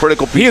is a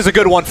critical piece. He is a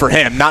good one for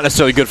him, not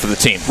necessarily good for the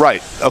team.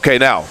 Right. Okay,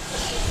 now,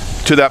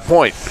 to that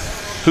point,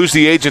 who's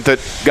the agent that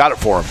got it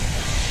for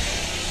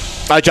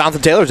him?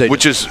 Jonathan Taylor's agent.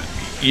 Which is,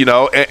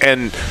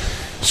 and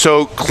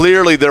so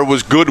clearly there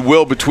was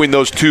goodwill between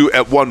those two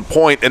at one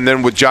point, and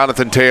then with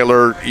Jonathan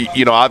Taylor,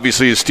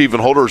 obviously as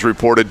Stephen Holder's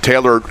reported,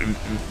 Taylor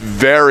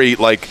very,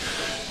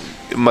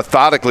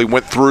 methodically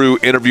went through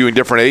interviewing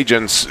different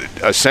agents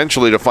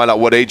essentially to find out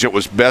what agent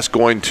was best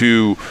going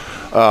to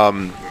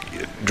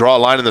draw a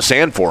line in the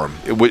sand for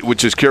him,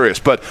 which is curious.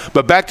 But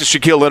back to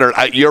Shaquille Leonard,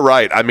 you're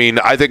right. I mean,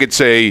 I think it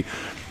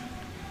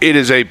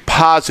is a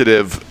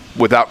positive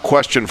without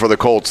question for the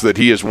Colts that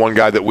he is one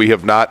guy that we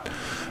have not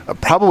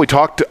probably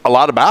talked a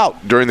lot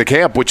about during the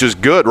camp, which is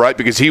good, right?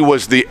 Because he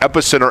was the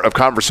epicenter of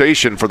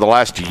conversation for the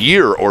last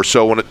year or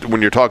so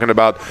when you're talking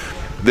about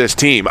this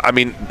team. I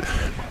mean,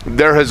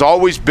 there has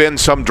always been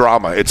some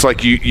drama. It's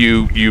like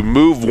you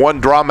move one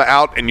drama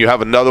out and you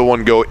have another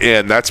one go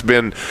in. That's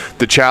been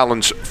the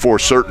challenge for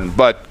certain.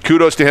 But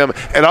kudos to him.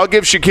 And I'll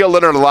give Shaquille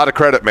Leonard a lot of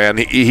credit, man.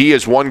 He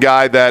is one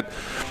guy that,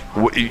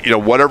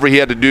 whatever he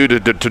had to do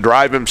to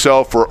drive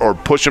himself or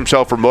push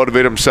himself or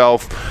motivate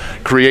himself,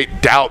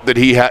 create doubt that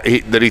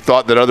he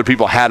thought that other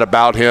people had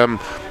about him.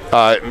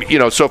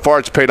 So far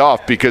it's paid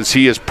off because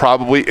he is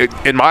probably,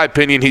 in my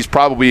opinion, he's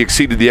probably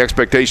exceeded the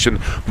expectation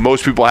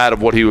most people had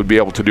of what he would be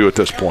able to do at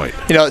this point.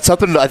 It's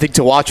something I think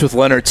to watch with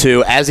Leonard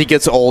too. As he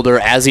gets older,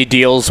 as he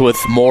deals with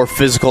more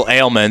physical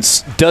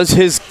ailments, does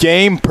his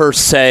game per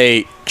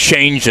se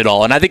change at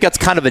all? And I think that's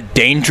kind of a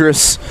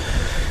dangerous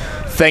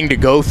thing to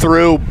go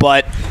through,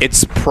 but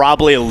it's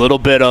probably a little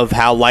bit of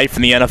how life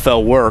in the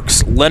NFL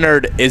works.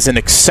 Leonard is an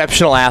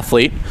exceptional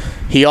athlete.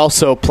 He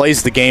also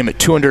plays the game at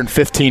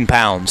 215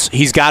 pounds.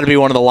 He's got to be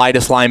one of the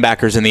lightest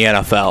linebackers in the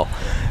NFL.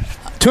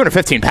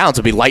 215 pounds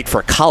would be light for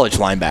a college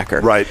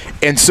linebacker. Right.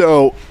 And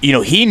so,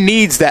 he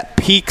needs that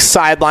peak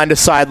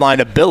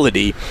sideline-to-sideline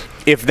ability.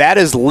 If that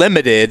is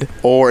limited,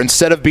 or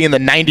instead of being the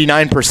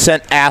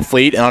 99%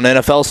 athlete on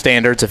NFL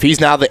standards, if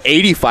he's now the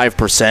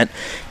 85%,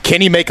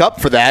 can he make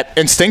up for that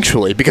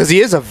instinctually? Because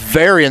he is a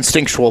very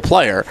instinctual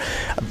player.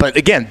 But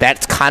again,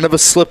 that's kind of a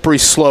slippery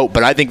slope,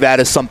 but I think that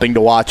is something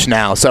to watch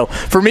now. So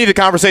for me, the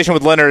conversation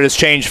with Leonard has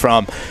changed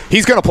from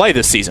he's going to play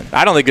this season.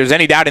 I don't think there's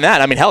any doubt in that.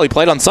 I mean, hell, he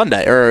played on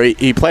Sunday, or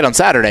he played on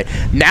Saturday.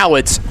 Now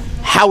it's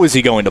how is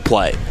he going to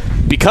play?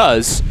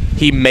 Because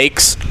he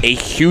makes a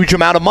huge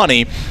amount of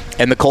money,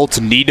 and the Colts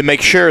need to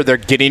make sure they're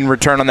getting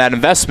return on that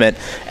investment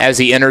as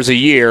he enters a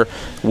year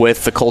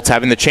with the Colts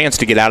having the chance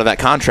to get out of that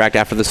contract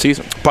after the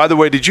season. By the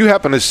way, did you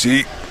happen to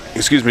see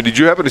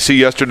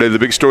yesterday the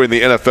big story in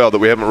the NFL that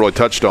we haven't really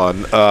touched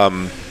on?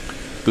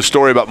 The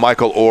story about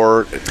Michael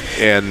Orr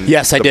and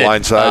yes, I did.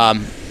 Blind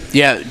Side?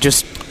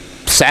 Just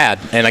sad,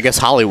 and I guess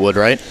Hollywood,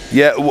 right?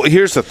 Yeah, well,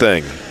 here's the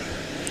thing.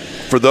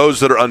 For those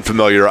that are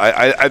unfamiliar,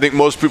 I think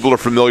most people are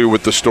familiar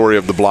with the story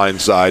of The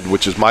Blind Side,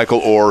 which is Michael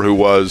Orr,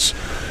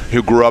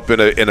 who grew up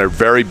in a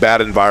very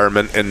bad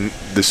environment in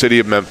the city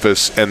of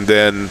Memphis, and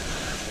then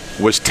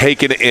was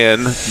taken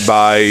in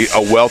by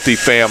a wealthy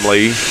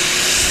family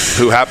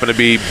who happened to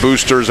be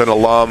boosters and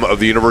alum of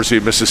the University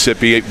of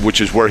Mississippi, which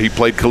is where he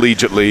played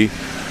collegiately.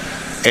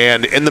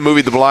 And in the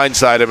movie The Blind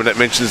Side, it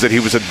mentions that he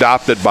was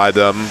adopted by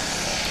them.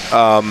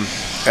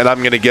 And I'm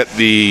going to get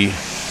the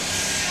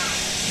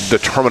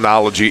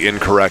terminology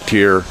incorrect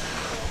here,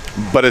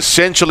 but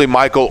essentially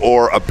Michael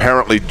Orr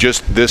apparently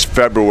just this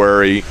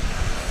February,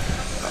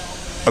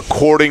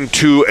 according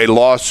to a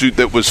lawsuit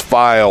that was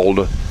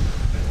filed,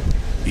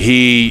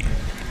 it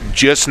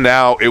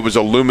was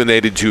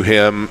illuminated to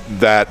him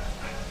that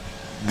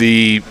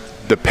the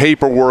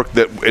paperwork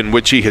in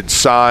which he had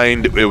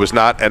signed, it was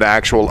not an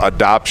actual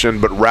adoption,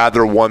 but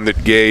rather one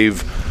that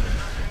gave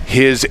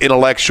his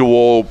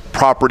intellectual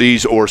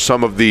properties or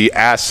some of the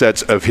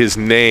assets of his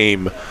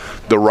name,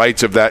 the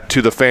rights of that,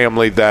 to the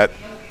family that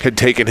had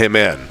taken him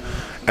in,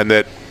 and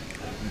that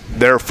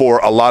therefore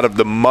a lot of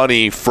the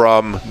money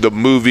from the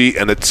movie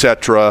and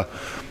etc.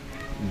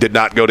 did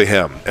not go to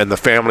him, and the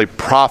family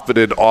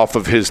profited off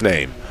of his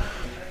name.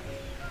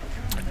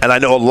 And I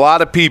know a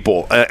lot of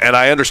people, and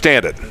I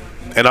understand it,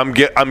 and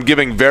I'm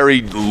giving very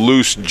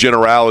loose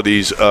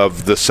generalities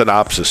of the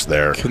synopsis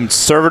there.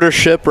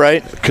 Conservatorship,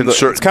 right?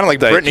 It's kind of like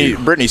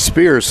Britney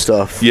Spears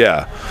stuff.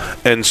 Yeah,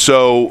 and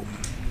so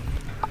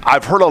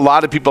I've heard a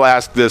lot of people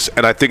ask this,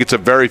 and I think it's a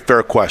very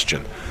fair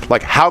question.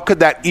 Like, how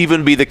could that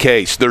even be the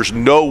case? There's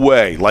no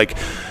way.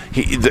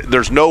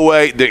 There's no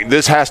way.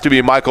 This has to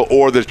be Michael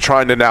Orr that's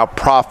trying to now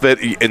profit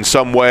in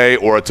some way,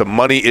 or it's a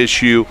money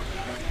issue.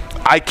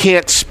 I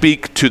can't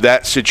speak to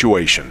that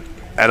situation,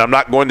 and I'm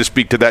not going to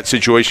speak to that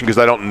situation because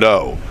I don't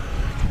know.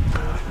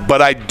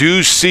 But I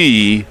do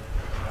see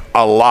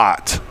a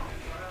lot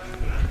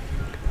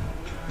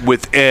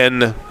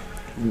within,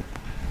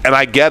 and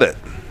I get it.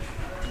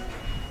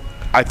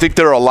 I think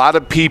there are a lot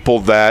of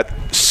people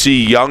that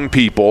see young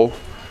people,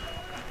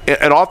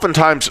 and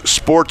oftentimes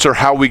sports are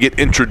how we get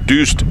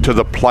introduced to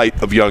the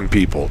plight of young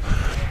people.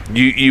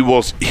 You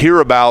will hear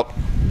about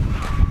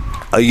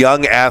a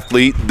young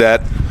athlete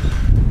that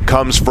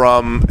comes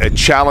from a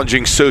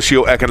challenging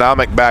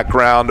socioeconomic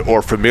background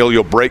or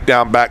familial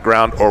breakdown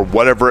background or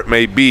whatever it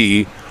may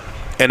be,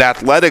 and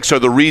athletics are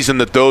the reason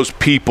that those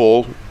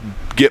people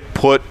get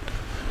put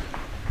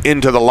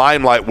into the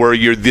limelight, where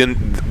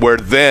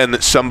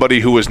then somebody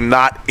who is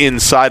not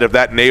inside of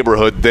that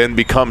neighborhood then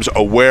becomes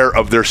aware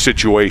of their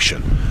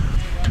situation.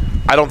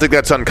 I don't think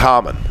that's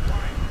uncommon.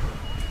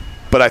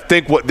 But I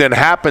think what then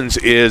happens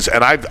is,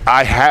 and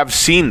I have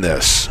seen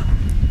this,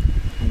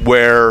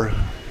 where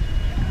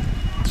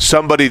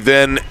somebody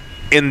then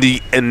in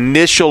the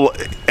initial,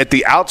 at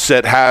the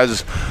outset,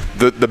 has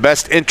the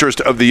best interest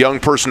of the young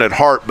person at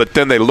heart, but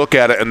then they look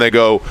at it and they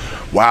go,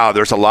 wow,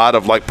 there's a lot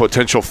of like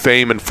potential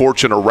fame and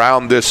fortune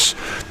around this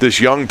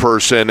young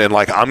person, and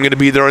like I'm going to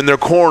be there in their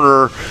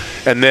corner,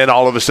 and then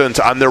all of a sudden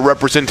I'm their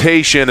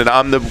representation and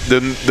I'm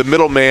the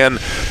middleman,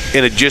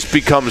 and it just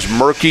becomes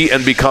murky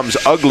and becomes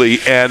ugly.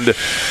 And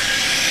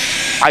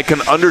I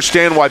can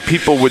understand why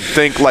people would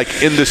think,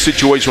 like, in this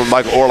situation with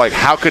Michael Orr, like,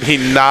 how could he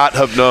not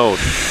have known?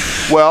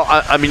 Well,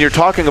 I mean, you're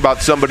talking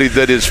about somebody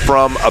that is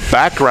from a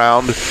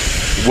background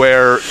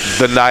where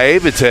the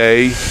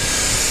naivete,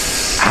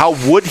 how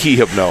would he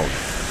have known?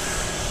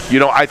 You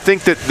know, I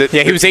think that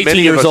yeah, he was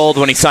 18 years old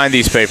when he signed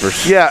these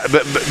papers. Yeah,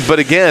 but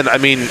again, I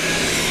mean,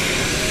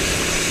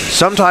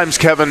 sometimes,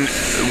 Kevin,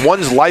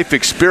 one's life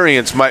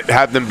experience might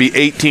have them be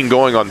 18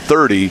 going on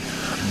 30,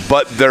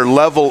 but their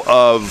level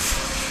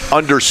of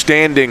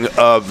understanding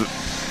of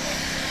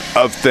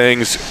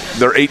things,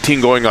 they're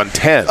 18 going on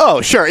 10.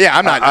 Oh, sure. Yeah,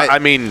 I'm not. I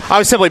mean, I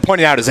was simply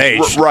pointing out his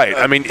age. Right.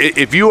 I mean,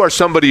 if you are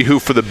somebody who,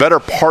 for the better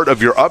part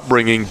of your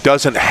upbringing,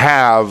 doesn't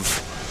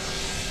have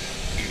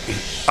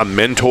a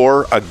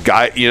mentor, a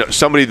guy, you know,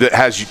 somebody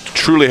that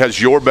truly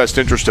has your best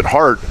interest at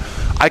heart,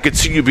 I could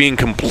see you being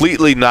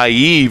completely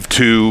naive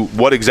to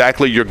what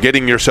exactly you're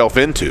getting yourself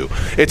into.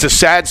 It's a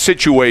sad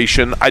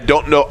situation. I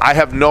don't know. I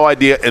have no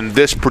idea in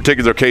this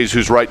particular case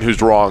who's right and who's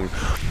wrong.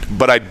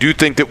 But I do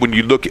think that when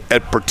you look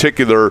at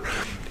particular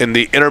in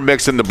the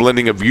intermix and the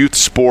blending of youth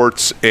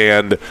sports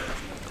and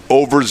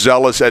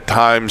overzealous at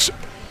times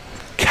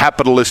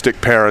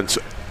capitalistic parents,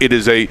 it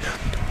is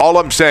all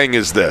I'm saying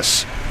is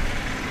this.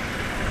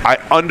 I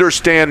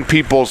understand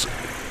people's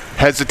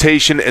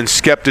hesitation and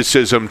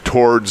skepticism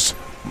towards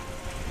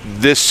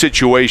this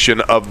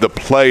situation of the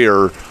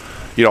player.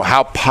 You know,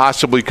 how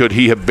possibly could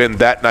he have been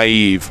that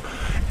naive?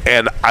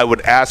 And I would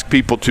ask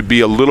people to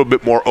be a little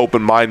bit more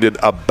open-minded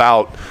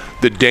about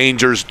the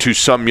dangers to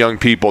some young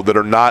people that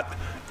are not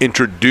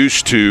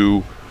introduced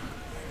to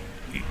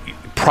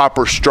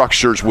proper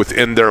structures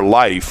within their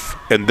life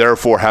and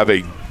therefore have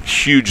a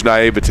huge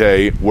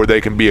naivete where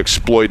they can be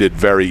exploited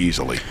very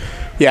easily.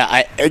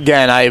 Yeah,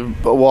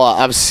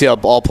 obviously how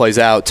it all plays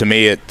out. To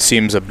me, it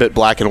seems a bit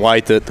black and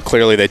white that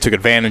clearly they took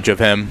advantage of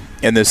him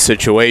in this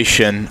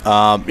situation.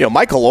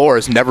 Michael Orr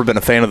has never been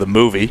a fan of the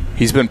movie.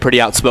 He's been pretty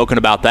outspoken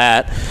about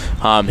that.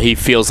 He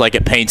feels like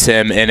it paints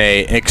him in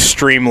an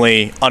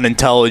extremely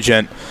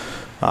unintelligent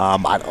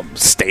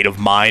state of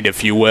mind,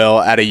 if you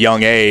will, at a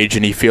young age,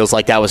 and he feels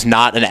like that was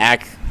not an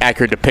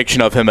accurate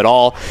depiction of him at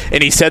all.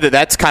 And he said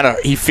that's kind of,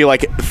 he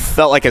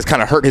felt like it's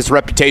kind of hurt his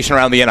reputation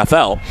around the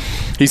NFL.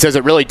 He says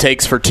it really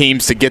takes for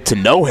teams to get to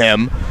know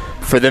him,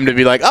 for them to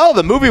be like, oh,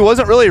 the movie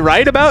wasn't really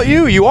right about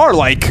you. You are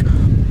like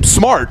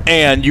smart,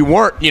 and you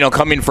weren't,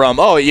 coming from,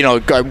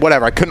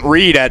 whatever, I couldn't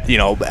read at,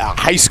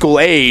 high school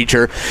age,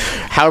 or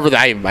however,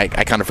 I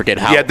kind of forget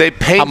how. Yeah, they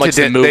painted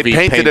him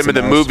in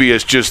the movie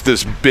as just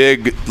this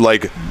big,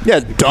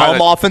 dumb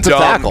offensive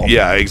tackle.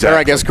 Yeah, exactly. Or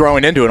I guess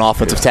growing into an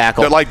offensive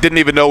tackle. That didn't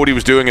even know what he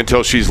was doing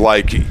until she's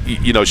like,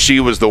 she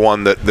was the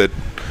one that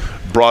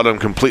brought him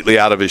completely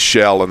out of his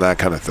shell and that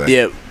kind of thing.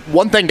 Yeah.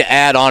 One thing to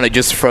add on it,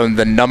 just from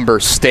the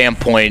numbers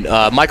standpoint,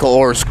 Michael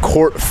Orr's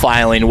court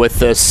filing with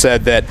this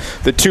said that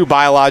the two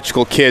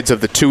biological kids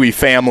of the Toohey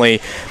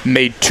family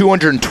made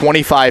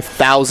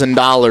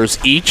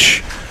 $225,000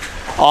 each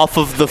off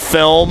of the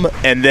film,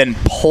 and then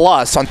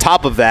plus, on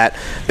top of that,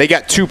 they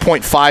got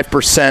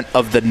 2.5%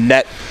 of the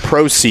net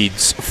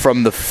proceeds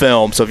from the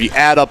film. So if you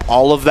add up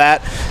all of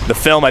that, the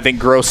film, I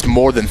think, grossed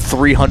more than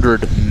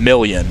 $300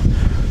 million.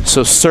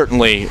 So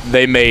certainly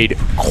they made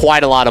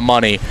quite a lot of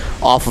money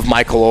off of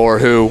Michael Orr,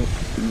 who,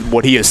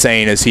 what he is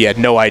saying is he had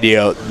no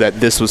idea that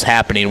this was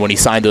happening when he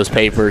signed those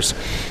papers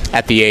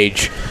at the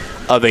age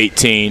of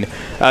 18.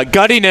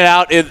 Gutting it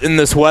out in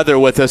this weather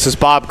with us is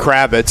Bob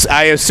Kravitz.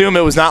 I assume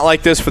it was not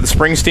like this for the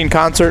Springsteen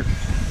concert?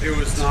 It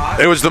was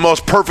not. It was the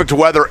most perfect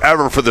weather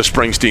ever for the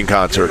Springsteen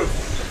concert.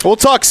 We'll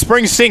talk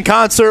Springsteen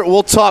concert.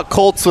 We'll talk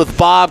Colts with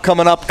Bob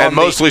coming up. And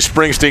mostly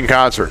Springsteen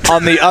concert.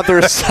 On the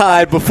other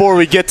side, before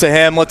we get to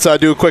him, let's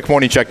do a quick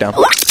morning check down.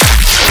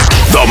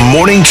 The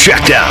Morning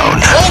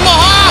Checkdown.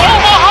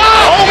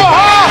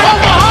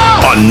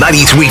 On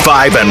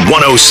 93.5 and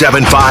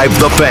 107.5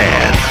 The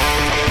Fan.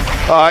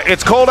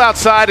 It's cold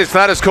outside. It's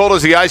not as cold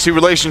as the icy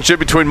relationship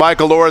between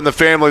Michael Orr and the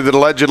family that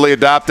allegedly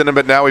adopted him,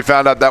 but now we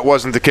found out that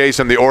wasn't the case,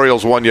 and the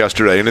Orioles won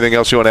yesterday. Anything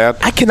else you want to add?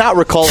 I cannot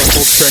recall a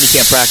Colts training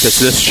camp practice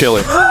this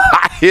chilly.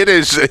 It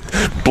is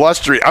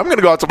blustery. I'm going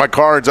to go out to my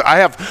car, and I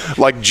have,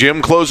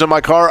 gym clothes in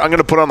my car. I'm going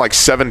to put on,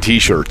 7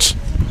 T-shirts.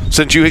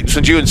 Since you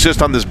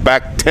insist on this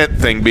back tent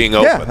thing being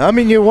open. Yeah, I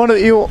mean, you want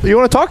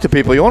to talk to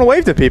people. You want to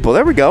wave to people.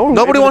 There we go.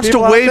 Nobody wants to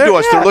wave to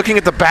us. Yeah. They're looking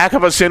at the back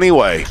of us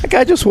anyway. That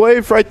guy just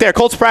waved right there.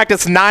 Colts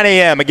practice 9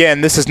 a.m.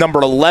 Again, this is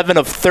number 11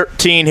 of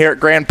 13 here at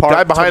Grand Park. The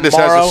guy behind us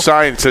has a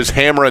sign that says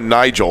Hammer and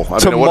Nigel.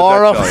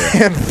 Tomorrow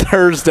and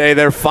Thursday,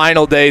 their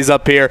final days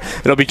up here.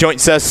 It'll be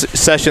joint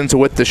sessions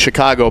with the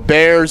Chicago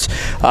Bears.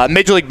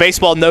 Major League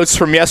Baseball notes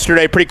from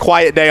yesterday. Pretty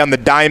quiet day on the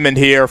diamond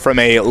here from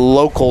a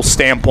local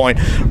standpoint.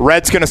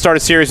 Reds going to start a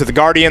series with the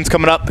Guardians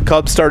coming up. The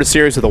Cubs start a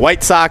series with the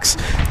White Sox.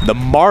 The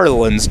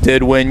Marlins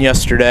did win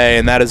yesterday,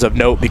 and that is of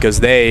note because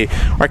they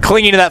are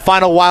clinging to that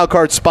final wild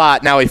card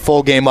spot. Now a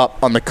full game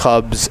up on the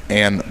Cubs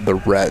and the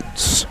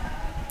Reds.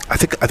 I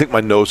think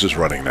my nose is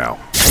running now.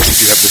 You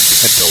have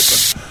this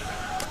vent open.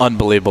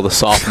 Unbelievable, the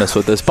softness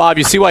with this. Bob,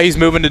 you see why he's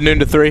moving to noon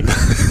to 3?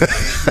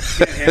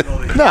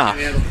 Nah.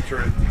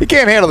 He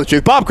can't handle the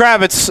truth. Bob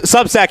Kravitz,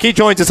 Substack, he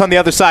joins us on the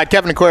other side.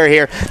 Kevin and Query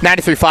here,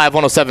 93.5,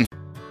 107.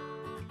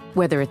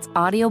 Whether it's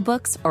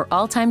audiobooks or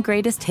all-time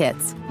greatest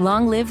hits,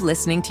 long live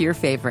listening to your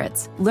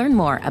favorites. Learn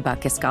more about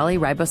Kisqali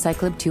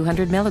Ribociclib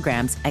 200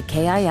 milligrams at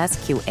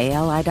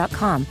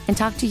KISQALI.com and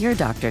talk to your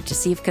doctor to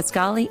see if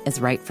Kisqali is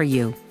right for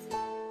you.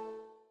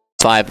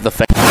 5,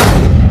 the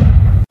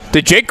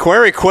Did Jake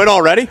Query quit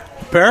already?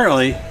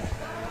 Apparently.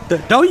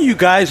 Don't you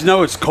guys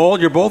know it's cold?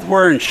 You're both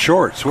wearing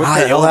shorts. What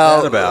the hell is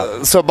that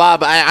about? So,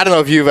 Bob, I don't know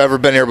if you've ever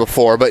been here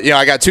before, but,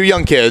 I got 2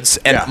 young kids,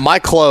 and my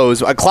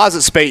clothes,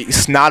 closet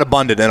space, not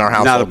abundant in our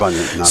household. Not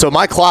abundant. So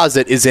my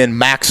closet is in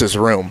Max's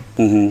room.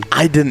 Mm-hmm.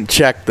 I didn't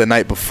check the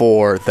night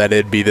before that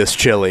it'd be this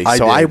chilly.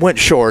 I went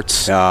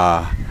shorts.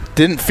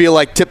 Didn't feel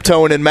like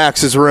tiptoeing in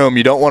Max's room.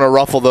 You don't want to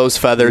ruffle those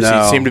feathers.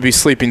 No. He seemed to be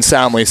sleeping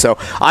soundly. So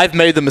I've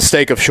made the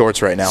mistake of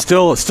shorts right now.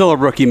 Still a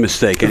rookie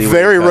mistake. Anyway,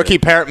 very rookie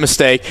parent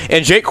mistake.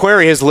 And Jake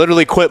Query has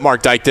literally quit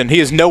Mark Dykton. He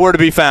is nowhere to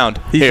be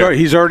found.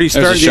 He's already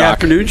started the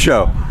afternoon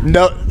show.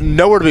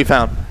 Nowhere to be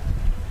found.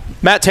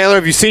 Matt Taylor,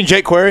 have you seen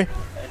Jake Query?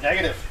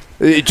 Negative.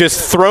 He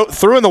just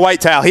threw in the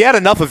white towel. He had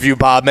enough of you,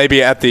 Bob,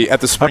 maybe at the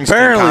Springsteen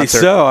Apparently concert.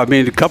 So. I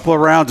mean, a couple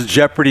of rounds of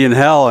Jeopardy in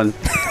hell, and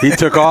he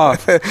took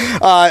off.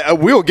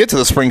 We will get to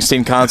the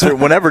Springsteen concert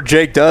whenever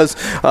Jake does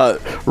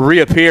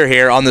reappear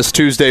here on this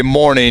Tuesday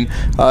morning.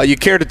 You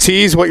care to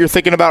tease what you're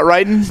thinking about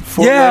writing?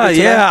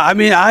 Yeah. I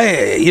mean,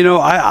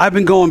 I've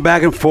been going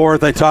back and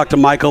forth. I talked to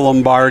Michael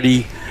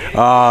Lombardi,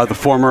 the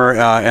former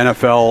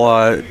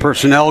NFL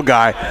personnel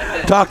guy.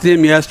 Talked to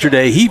him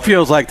yesterday. He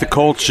feels like the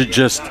Colts should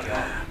just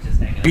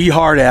be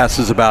hard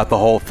asses about the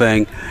whole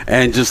thing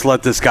and just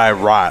let this guy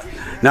rot.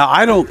 Now,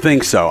 I don't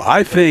think so.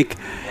 I think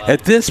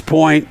at this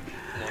point,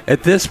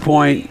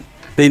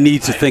 they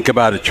need to think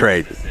about a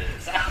trade.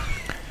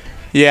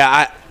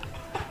 Yeah,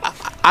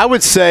 I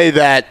would say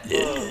that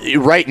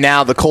right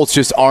now the Colts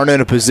just aren't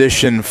in a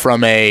position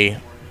from a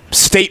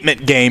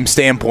statement game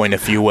standpoint,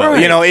 if you will.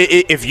 Right.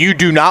 If you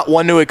do not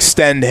want to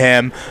extend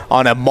him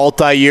on a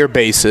multi-year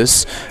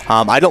basis,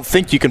 I don't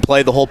think you can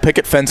play the whole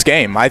picket fence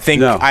game. I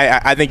think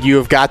I think you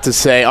have got to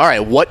say, all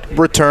right, what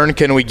return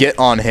can we get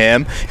on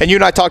him? And you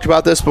and I talked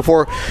about this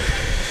before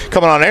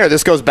coming on air.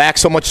 This goes back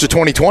so much to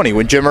 2020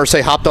 when Jim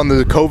Irsay hopped on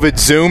the COVID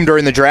Zoom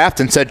during the draft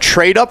and said,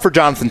 trade up for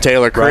Jonathan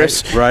Taylor,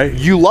 Chris. Right.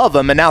 You love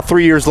him, and now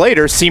 3 years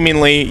later,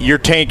 seemingly you're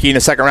tanking a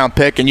second-round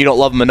pick and you don't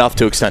love him enough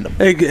to extend him.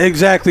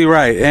 Exactly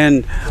right.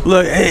 And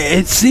look,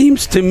 it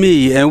seems to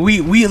me, and we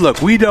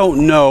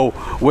don't know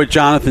what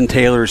Jonathan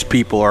Taylor's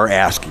people are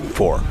asking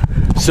for.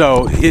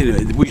 So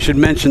we should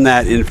mention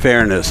that in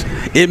fairness.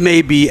 It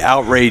may be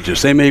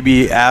outrageous. They may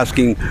be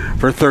asking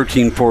for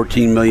 $13,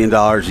 $14 million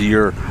a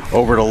year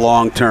over the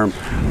long term.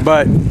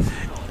 But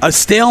a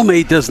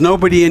stalemate does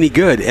nobody any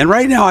good. And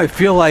right now I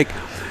feel like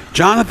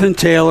Jonathan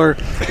Taylor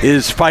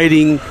is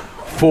fighting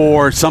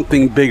for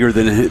something bigger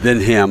than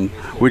him,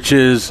 which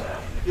is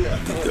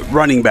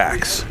running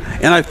backs.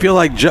 And I feel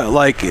like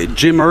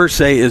Jim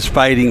Irsay is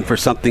fighting for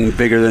something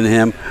bigger than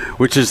him,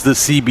 which is the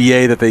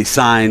CBA that they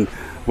signed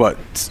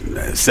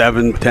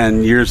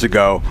 7-10 years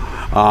ago,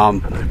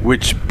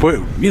 which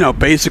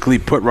basically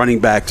put running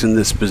backs in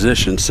this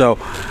position. So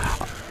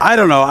I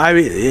don't know. I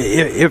mean,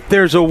 if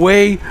there's a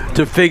way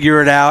to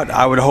figure it out,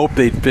 I would hope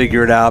they'd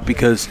figure it out,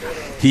 because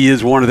he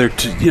is one of their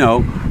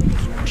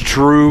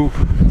true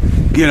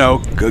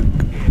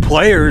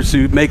players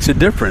who makes a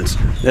difference,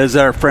 as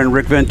our friend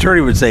Rick Venturi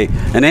would say,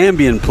 an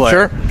ambient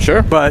player.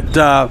 Sure. But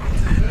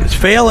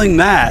failing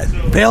that,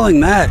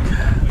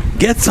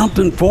 get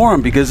something for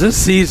him, because this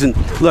season,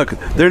 look,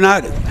 they're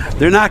not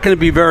going to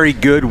be very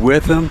good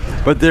with him,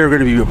 but they're going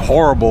to be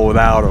horrible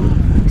without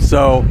him.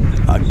 So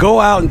go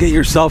out and get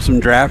yourself some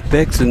draft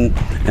picks and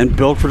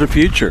build for the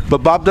future.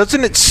 But Bob,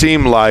 doesn't it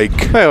seem like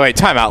wait,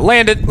 time out.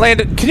 Landon,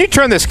 can you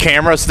turn this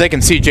camera so they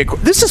can see Jake?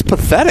 This is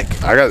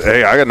pathetic. I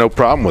got no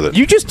problem with it.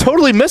 You just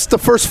totally missed the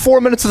first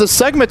 4 minutes of the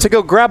segment to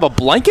go grab a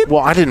blanket?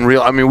 Well, I didn't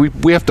realize. I mean,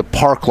 we have to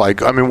park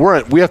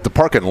we have to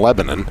park in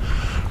Lebanon,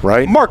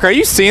 right? Mark, are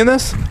you seeing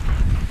this?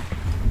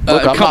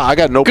 Look, I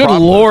got no problem.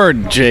 Good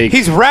Lord, Jake.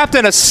 He's wrapped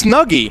in a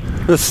Snuggie.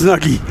 A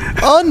Snuggie.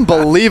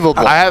 Unbelievable.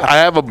 I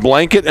have a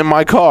blanket in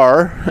my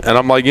car, and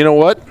I'm like, you know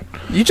what?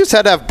 You just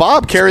had to have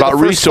Bob carry the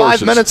first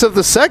 5 minutes of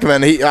the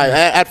segment.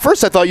 At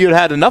first, I thought you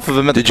had enough of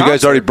him at the concert. Did you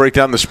guys already break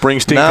down the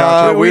Springsteen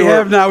concert? We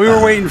have not. We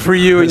were waiting for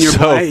you and your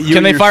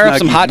Can they fire up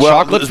some hot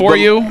chocolate for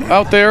you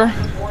out there?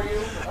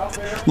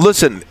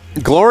 Listen,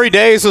 Glory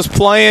Days was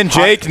playing.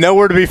 Jake,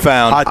 nowhere to be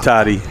found. Hot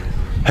toddy.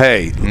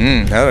 Hey,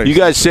 you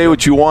guys say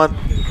what you want.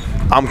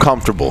 I'm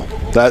comfortable.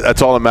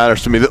 That's all that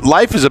matters to me.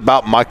 Life is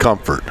about my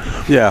comfort.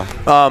 Yeah.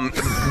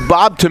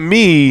 Bob, to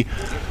me,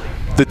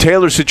 the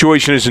Taylor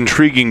situation is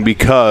intriguing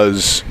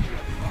because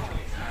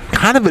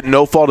kind of at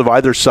no fault of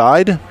either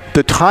side,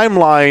 the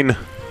timelines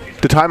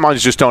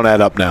just don't add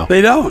up now.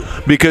 They don't.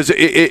 Because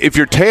if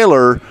you're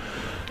Taylor,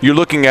 you're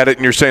looking at it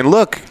and you're saying,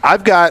 look,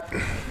 I've got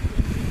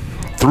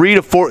 3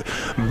 to 4,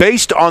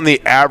 based on the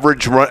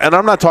average run, and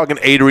I'm not talking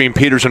Adrian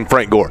Peterson,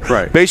 Frank Gore.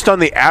 Right. Based on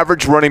the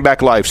average running back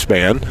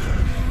lifespan,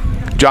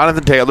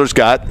 Jonathan Taylor's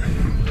got,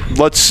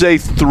 let's say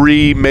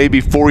 3, maybe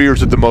 4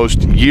 years at the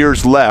most,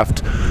 years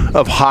left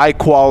of high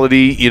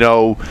quality,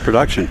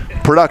 production.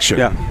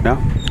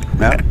 Yeah.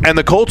 And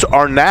the Colts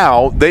are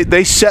now,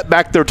 they set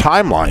back their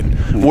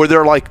timeline where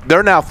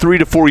they're now 3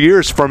 to 4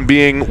 years from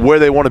being where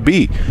they want to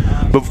be.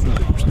 But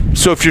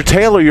so if you're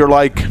Taylor, you're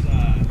like,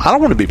 I don't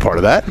want to be part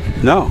of that.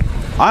 No.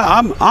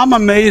 I'm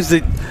amazed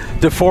that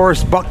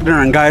DeForest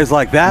Buckner and guys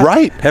like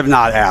that have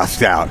not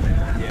asked out.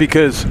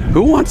 Because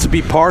who wants to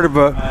be part of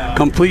a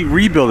complete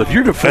rebuild? If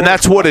you're DeForest, and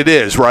that's what it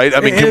is, right?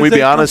 I mean, can we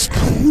be honest?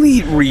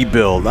 Complete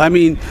rebuild. I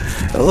mean,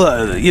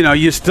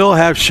 you still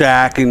have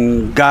Shaq,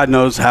 and God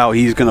knows how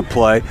he's going to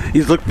play.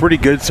 He's looked pretty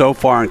good so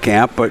far in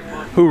camp, but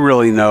who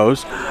really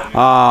knows?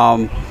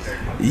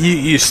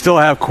 You still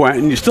have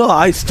Quentin.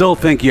 I still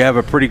think you have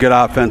a pretty good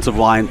offensive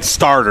line.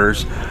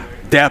 Starters.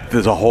 Depth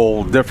is a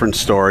whole different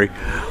story.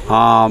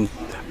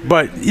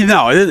 But, you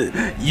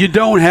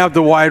don't have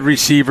the wide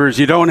receivers.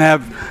 You don't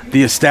have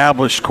the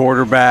established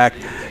quarterback.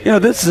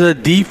 This is a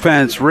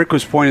defense. Rick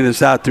was pointing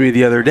this out to me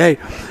the other day.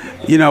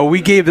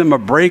 We gave them a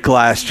break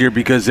last year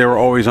because they were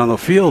always on the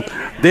field.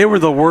 They were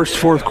the worst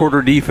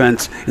fourth-quarter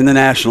defense in the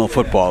National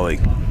Football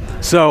League.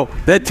 So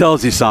that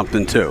tells you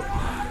something, too.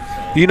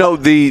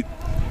 The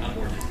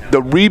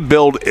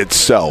rebuild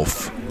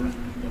itself,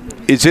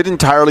 is it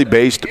entirely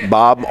based,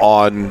 Bob,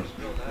 on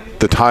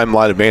the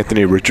timeline of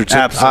Anthony Richardson?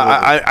 Absolutely.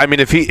 I mean,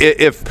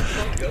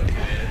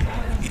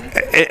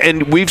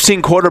 and we've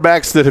seen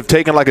quarterbacks that have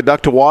taken like a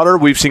duck to water.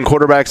 We've seen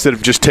quarterbacks that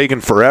have just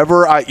taken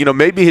forever.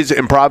 Maybe his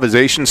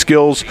improvisation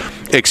skills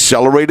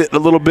accelerate it a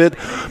little bit,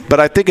 but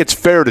I think it's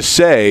fair to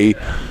say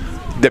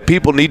that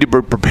people need to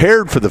be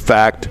prepared for the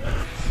fact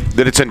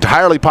that it's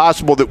entirely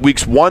possible that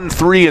weeks 1,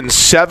 3, and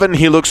 7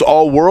 he looks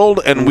all world,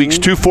 and weeks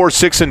 2, 4,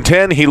 6, and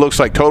 10 he looks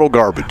like total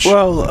garbage.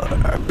 Well,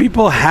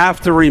 people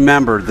have to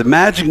remember the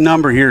magic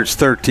number here is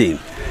 13.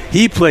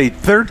 He played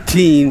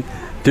 13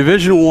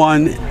 Division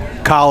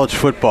I college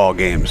football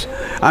games.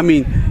 I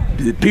mean,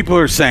 people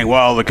are saying,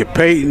 well, look at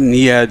Peyton.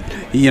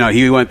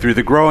 He went through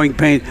the growing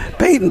pains.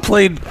 Peyton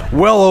played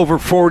well over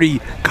 40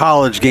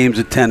 college games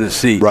at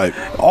Tennessee. Right.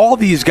 All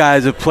these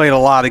guys have played a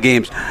lot of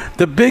games.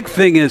 The big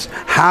thing is,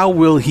 how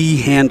will he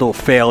handle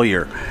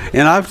failure?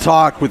 And I've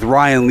talked with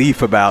Ryan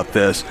Leaf about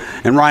this,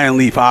 and Ryan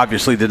Leaf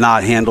obviously did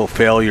not handle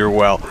failure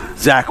well.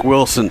 Zach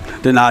Wilson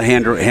did not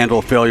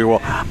handle failure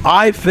well.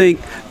 I think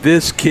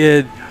this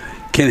kid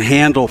can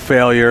handle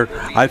failure.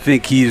 I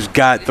think he's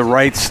got the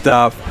right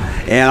stuff,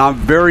 and I'm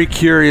very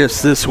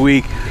curious this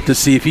week to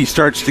see if he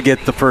starts to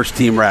get the first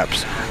team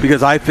reps,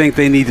 because I think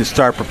they need to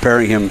start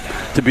preparing him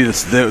to be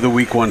the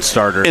week 1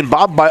 starter. And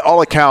Bob, by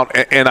all account,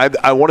 and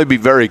I want to be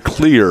very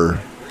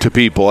clear to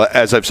people,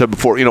 as I've said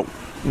before,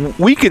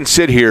 we can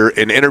sit here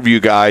and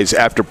interview guys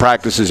after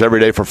practices every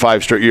day for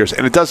 5 straight years,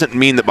 and it doesn't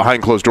mean that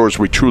behind closed doors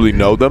we truly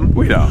know them.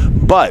 We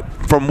don't. But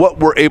from what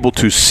we're able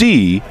to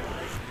see,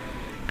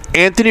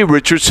 Anthony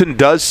Richardson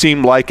does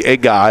seem like a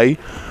guy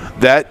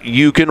that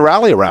you can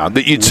rally around,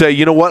 that you'd say,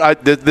 you know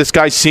what, this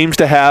guy seems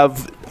to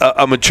have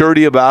a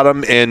maturity about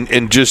him,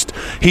 and just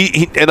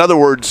he in other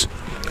words,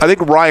 I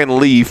think Ryan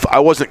Leaf,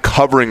 I wasn't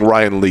covering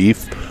Ryan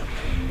Leaf,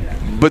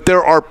 but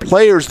there are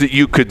players that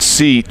you could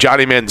see,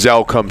 Johnny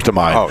Manziel comes to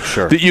mind, oh,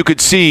 sure, that you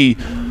could see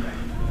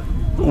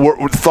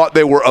thought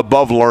they were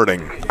above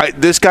learning.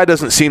 This guy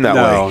doesn't seem that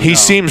way. He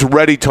seems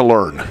ready to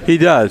learn. He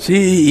does.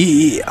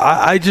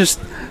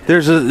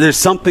 There's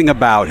something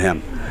about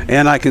him,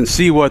 and I can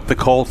see what the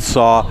Colts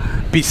saw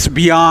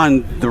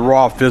beyond the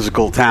raw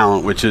physical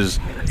talent, which is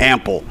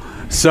ample.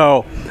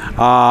 So,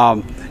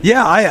 I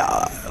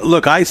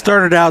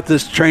started out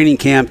this training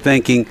camp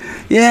thinking,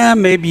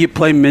 maybe you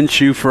play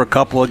Minshew for a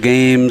couple of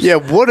games. Yeah,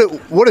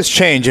 what has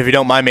changed, if you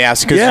don't mind me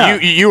asking?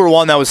 Because you were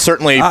one that was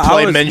certainly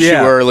playing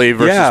Minshew early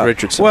versus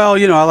Richardson. Well,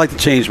 I like to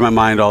change my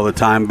mind all the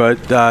time, but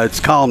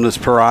it's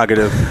columnist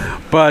prerogative.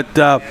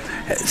 But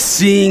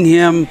seeing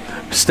him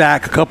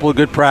stack a couple of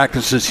good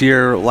practices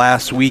here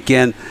last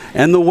weekend,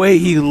 and the way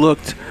he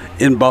looked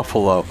in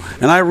Buffalo,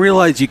 and I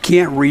realize you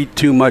can't read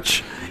too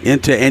much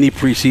into any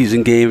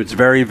preseason game. It's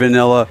very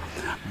vanilla,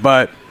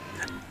 but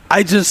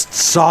I just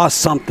saw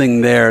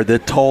something there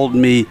that told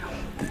me,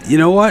 you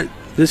know what?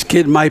 This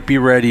kid might be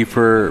ready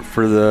for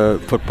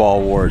the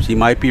football wars. He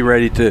might be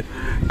ready to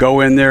go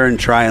in there and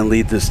try and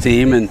lead this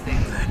team. And,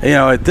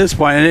 at this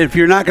point, and if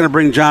you're not going to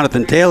bring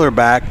Jonathan Taylor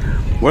back,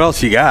 what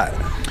else you got?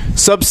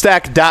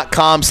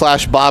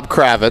 Substack.com/Bob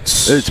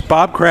Kravitz. It's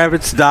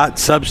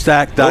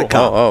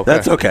bobkravitz.substack.com. Okay.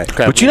 That's okay.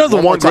 But the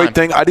one great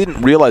thing, I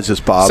didn't realize this,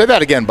 Bob. Say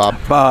that again, Bob.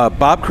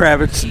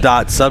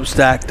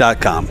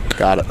 bobkravitz.substack.com.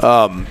 Got it.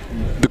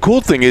 The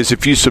cool thing is,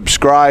 if you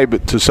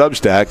subscribe to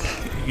Substack,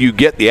 you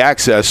get the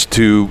access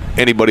to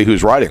anybody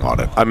who's writing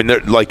on it. I mean,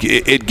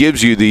 it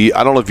gives you the,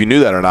 I don't know if you knew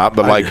that or not,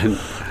 but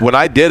when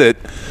I did it,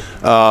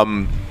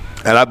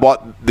 and I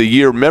bought the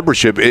year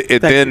membership,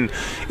 it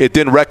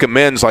then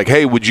recommends like,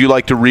 hey, would you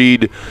like to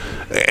read?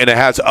 And it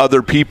has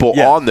other people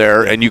on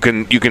there, and you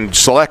can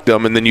select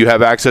them, and then you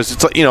have access.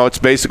 It's it's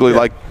basically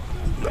like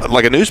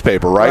a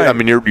newspaper, right? I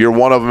mean, you're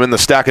one of them in the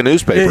stack of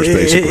newspapers,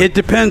 basically. It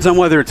depends on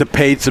whether it's a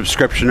paid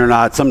subscription or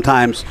not.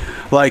 Sometimes,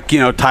 like,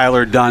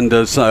 Tyler Dunn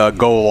does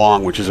Go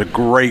Along, which is a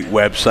great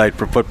website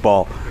for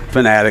football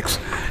fanatics.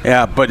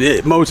 Yeah, but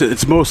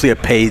it's mostly a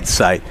paid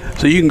site.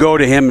 So you can go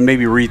to him and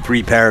maybe read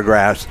 3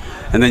 paragraphs,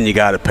 and then you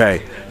got to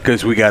pay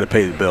because we got to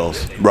pay the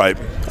bills. Right.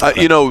 But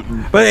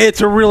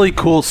it's a really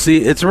cool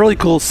it's a really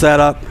cool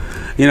setup.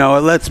 It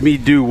lets me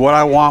do what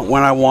I want,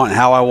 when I want,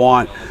 how I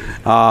want.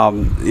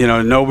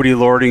 Nobody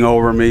lording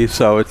over me,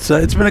 so it's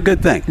been a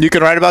good thing. You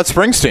can write about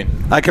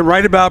Springsteen. I can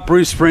write about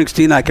Bruce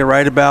Springsteen. I can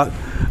write about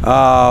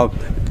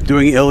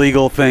doing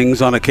illegal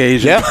things on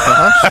occasion.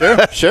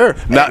 Yeah, sure.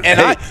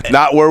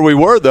 Not where we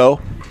were, though.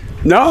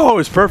 No, it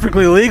was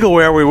perfectly legal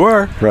where we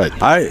were. Right.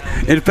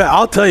 In fact,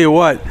 I'll tell you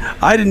what.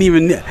 I didn't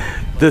even.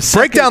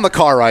 Break down the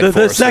car ride.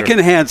 The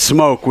secondhand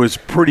smoke was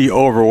pretty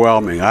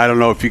overwhelming. I don't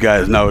know if you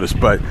guys noticed,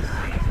 but.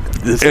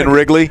 In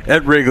Wrigley?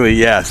 At Wrigley,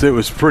 yes. It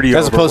was pretty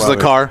As opposed to the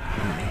car?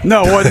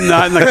 No, it wasn't.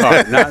 Not in the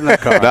car. Not in the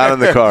car. Not in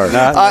the car.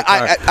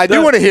 I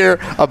do want to hear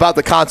about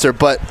the concert,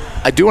 but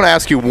I do want to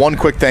ask you one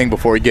quick thing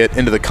before we get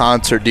into the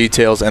concert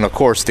details and, of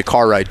course, the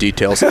car ride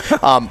details.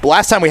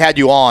 Last time we had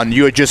you on,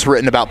 you had just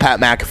written about Pat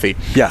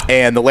McAfee. Yeah.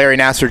 And the Larry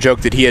Nassar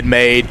joke that he had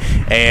made,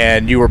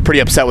 and you were pretty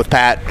upset with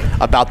Pat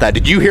about that.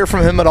 Did you hear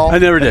from him at all? I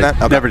never did.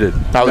 Okay. Never did.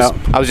 I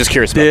was just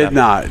curious about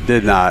that.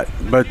 Did not.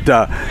 But,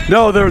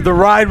 no, the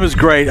ride was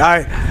great.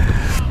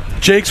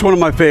 Jake's one of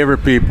my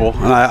favorite people,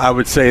 and I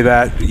would say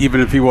that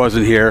even if he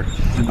wasn't here.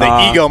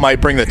 The ego might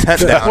bring the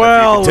tent down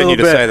well, if you continue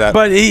to say that.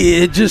 But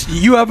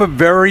you have a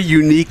very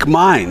unique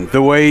mind.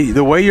 The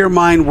way your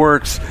mind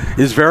works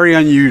is very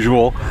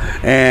unusual,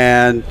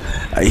 and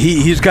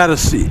he's got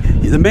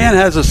the man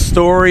has a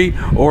story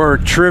or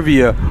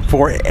trivia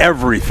for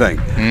everything.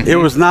 Mm-hmm. It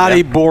was not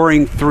a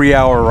boring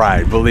 3-hour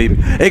ride, believe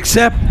me.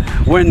 Except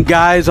when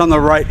guys on the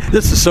right.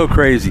 This is so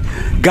crazy.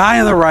 Guy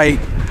on the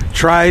right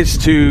tries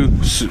to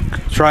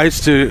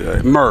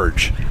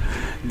merge.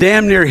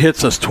 Damn near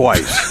hits us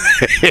twice.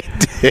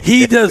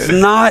 He does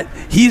not.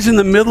 He's in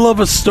the middle of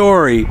a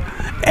story,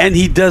 and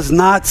he does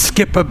not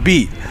skip a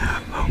beat.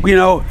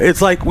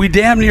 It's like we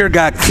damn near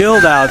got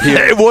killed out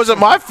here. It wasn't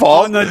my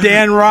fault. On the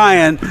Dan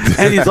Ryan,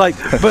 and he's like,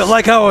 but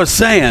like I was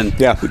saying,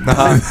 back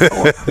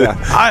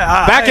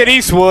at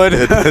Eastwood,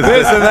 this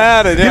and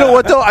that. And, You know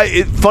what though?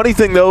 Funny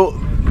thing though,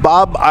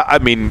 Bob. I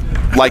mean,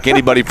 like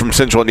anybody from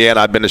Central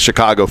Indiana, I've been to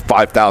Chicago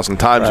 5,000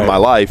 times in my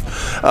life.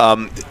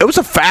 It was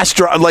a fast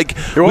drive. Like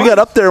we got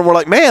up there and we're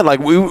like, man, like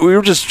we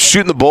were just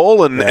shooting the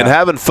bull and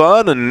having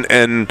fun,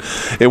 and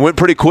it went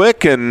pretty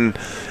quick. And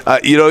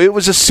it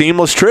was a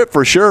seamless trip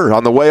for sure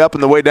on the way up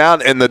and the way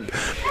down. And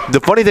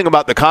the funny thing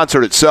about the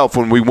concert itself,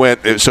 when we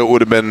went, so it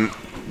would have been,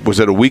 was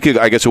it a week ago?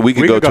 I guess a week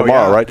ago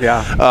tomorrow, right?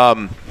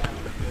 Yeah.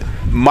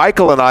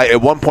 Michael and I,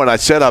 at one point, I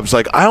was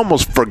like, I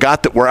almost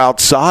forgot that we're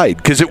outside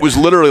because it was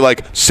literally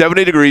like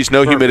 70 degrees,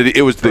 no humidity.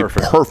 It was the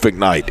perfect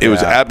night. It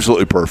was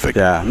absolutely perfect.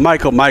 Yeah,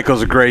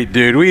 Michael's a great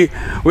dude. We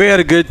had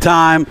a good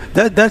time.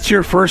 That's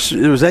your first.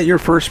 Was that your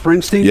first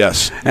Springsteen?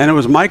 Yes. And it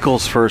was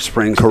Michael's first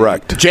Springsteen.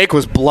 Correct. Jake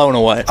was blown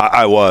away.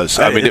 I was.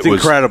 I mean, it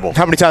was incredible.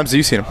 How many times have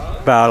you seen him?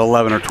 About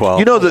 11 or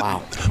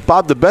 12.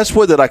 Bob, the best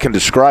way that I can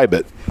describe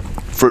it.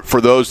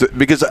 For those that,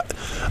 because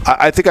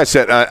I think I've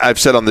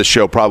said on this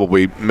show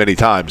probably many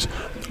times,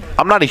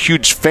 I'm not a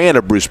huge fan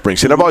of Bruce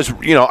Springsteen. I've always,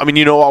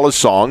 all his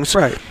songs,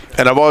 right?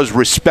 And I've always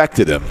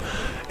respected him,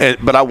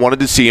 but I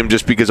wanted to see him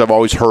just because I've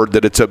always heard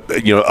that it's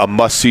a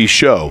must-see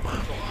show.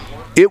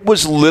 It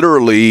was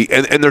literally,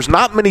 and there's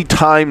not many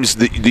times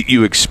that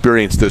you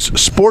experience this.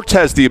 Sports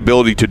has the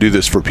ability to do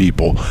this for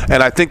people,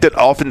 and I think that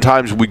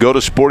oftentimes we go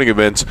to sporting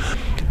events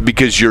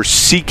because you're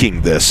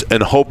seeking this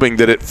and hoping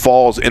that it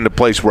falls into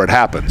place where it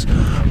happens.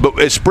 But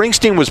as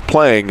Springsteen was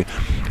playing,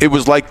 it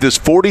was like this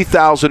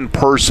 40,000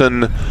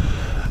 person,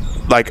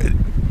 like,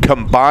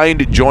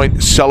 combined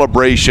joint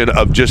celebration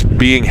of just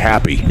being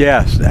happy.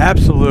 Yes,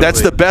 absolutely.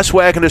 That's the best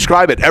way I can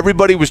describe it.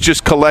 Everybody was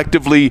just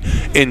collectively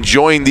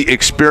enjoying the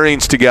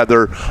experience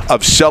together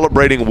of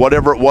celebrating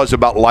whatever it was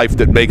about life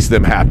that makes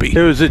them happy.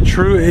 It's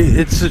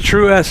the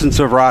true essence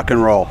of rock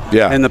and roll.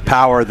 Yeah. And the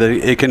power that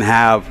it can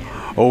have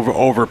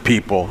over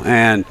people.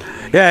 And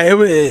I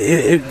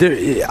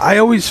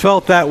always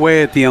felt that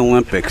way at the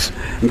Olympics,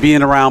 and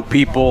being around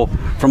people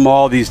from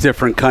all these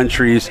different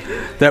countries,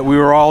 that we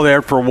were all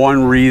there for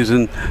one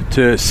reason,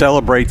 to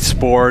celebrate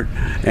sport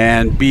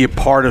and be a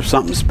part of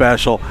something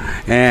special.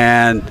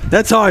 And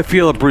that's how I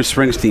feel at Bruce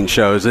Springsteen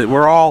shows. That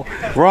we're all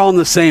in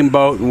the same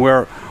boat,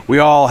 and we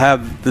all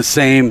have the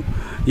same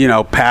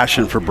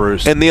passion for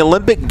Bruce. And the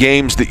Olympic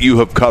Games that you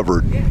have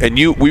covered, and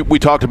we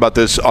talked about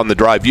this on the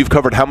drive, you've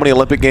covered how many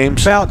Olympic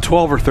Games? About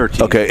 12 or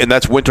 13. Okay, and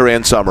that's winter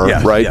and summer,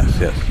 right?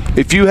 Yes.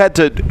 If you had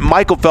to,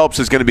 Michael Phelps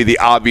is going to be the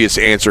obvious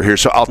answer here,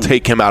 so I'll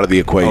take him out of the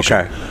equation.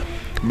 Okay.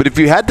 but if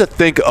you had to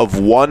think of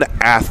one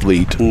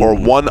athlete or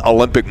one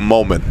Olympic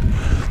moment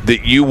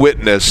that you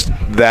witnessed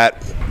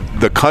that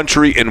the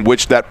country in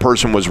which that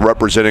person was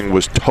representing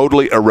was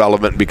totally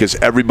irrelevant because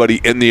everybody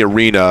in the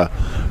arena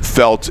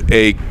felt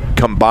a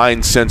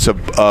combined sense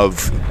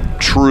of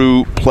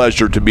true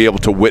pleasure to be able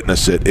to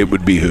witness it, it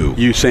would be who?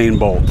 Usain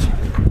Bolt.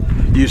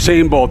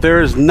 Usain Bolt.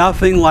 There is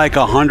nothing like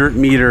a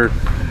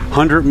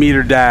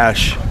 100-meter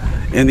dash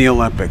in the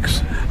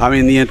Olympics. I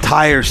mean, the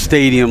entire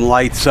stadium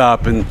lights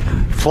up and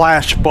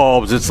flash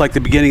bulbs. It's like the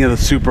beginning of the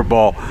Super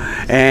Bowl.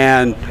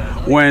 And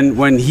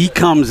when he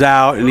comes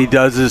out and he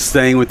does this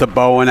thing with the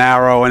bow and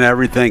arrow and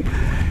everything,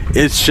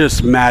 it's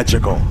just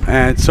magical.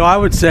 And so I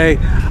would say,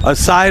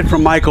 aside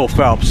from Michael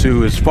Phelps,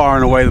 who is far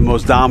and away the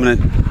most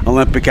dominant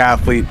Olympic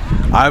athlete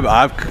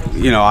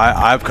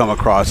I've come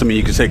across. I mean,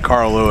 you could say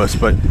Carl Lewis,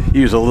 but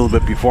he was a little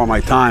bit before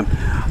my time.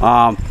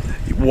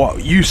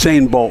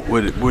 Usain Bolt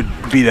would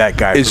be that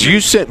guy. Is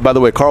Usain? By the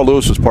way, Carl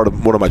Lewis was part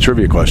of one of my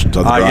trivia questions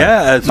on the drive.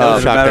 Yeah, as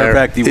a matter of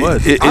fact, he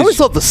was. I always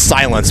love the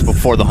silence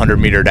before the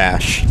 100-meter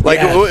dash.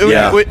 Like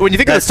when you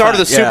think of the start of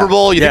the Super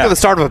Bowl, you think of the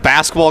start of a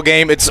basketball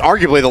game. It's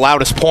arguably the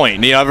loudest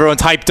point. You know,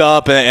 everyone's hyped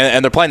up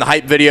and they're playing the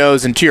hype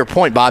videos. And to your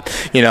point, Bob,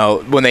 you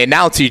know, when they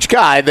announce each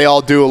guy, they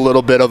all do a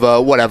little bit of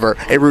a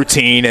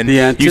routine. And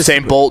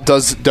Usain Bolt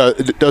does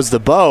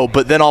the bow,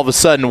 but then all of a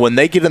sudden, when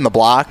they get in the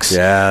blocks,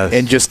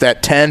 in just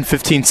that 10,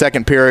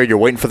 15-second period, you're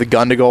waiting for the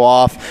gun to go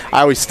off.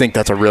 I always think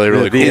that's a really cool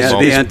moment.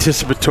 The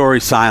anticipatory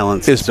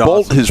silence. Is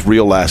Bolt awesome. His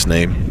real last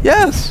name?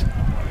 Yes.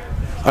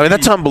 I mean,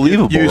 that's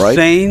unbelievable, right?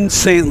 Usain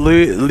St.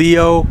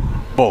 Leo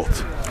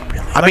Bolt.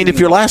 I mean, if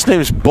your last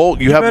name is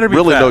Bolt, you have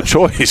really no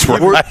choice,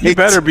 right? You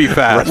better be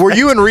fast. Were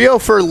you in Rio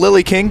for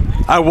Lily King?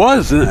 I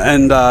was,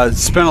 and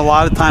spent a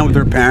lot of time with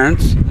her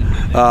parents.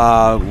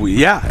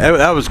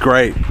 That was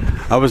great.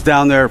 I was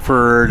down there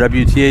for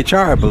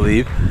WTHR, I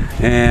believe,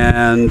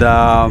 and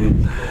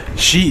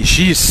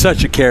she's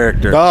such a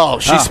character. Oh,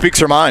 she speaks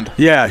her mind.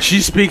 Yeah,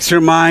 she speaks her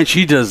mind.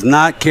 She does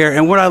not care.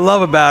 And what I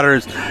love about her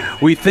is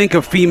we think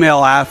of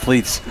female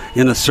athletes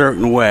in a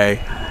certain way,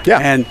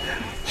 and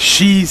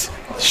she's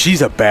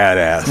a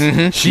badass.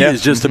 Mm-hmm. She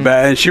is just a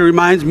badass. And she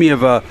reminds me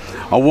of a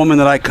woman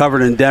that I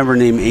covered in Denver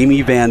named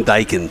Amy Van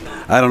Dyken.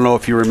 I don't know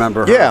if you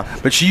remember her. Yeah.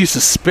 But she used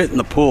to spit in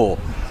the pool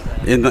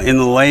in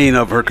the lane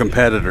of her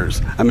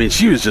competitors. I mean,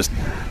 she was just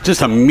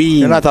a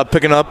mean. And I thought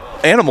picking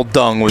up animal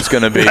dung was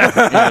going to be,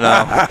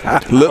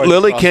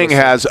 Lily King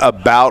has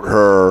about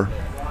her,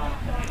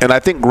 and I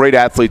think great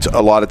athletes,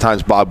 a lot of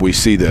times, Bob, we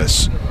see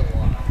this.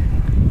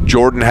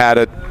 Jordan had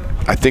it,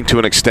 I think, to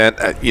an extent.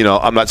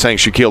 I'm not saying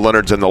Shaquille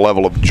Leonard's in the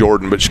level of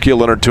Jordan, but Shaquille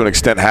Leonard, to an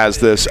extent, has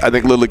this. I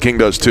think Lily King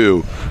does,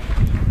 too.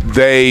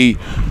 They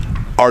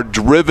are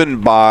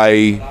driven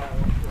by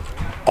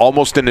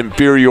almost an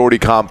inferiority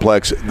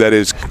complex that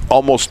is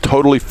almost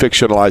totally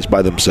fictionalized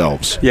by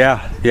themselves.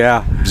 Yeah.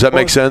 Does that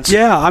make sense?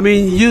 Yeah. I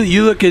mean,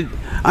 you look at.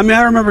 I mean,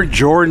 I remember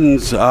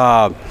Jordan's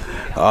Hall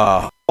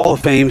of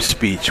Fame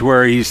speech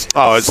where he's.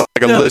 Oh, it's like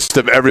a list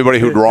of everybody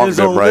who'd wronged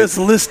him, right? This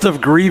list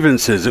of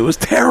grievances. It was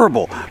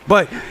terrible,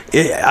 but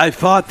I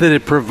thought that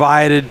it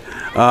provided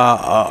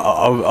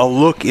a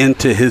look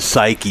into his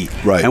psyche,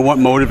 right, and what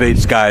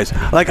motivates guys.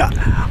 Like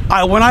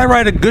when I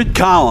write a good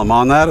column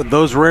on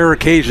those rare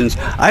occasions,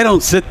 I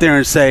don't sit there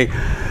and say,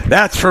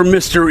 "That's for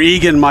Mr.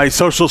 Egan, my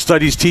social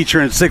studies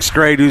teacher in 6th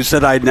grade, who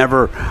said I'd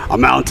never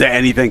amount to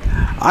anything."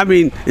 I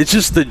mean, it's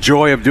just the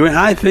joy of doing it.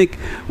 I think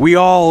we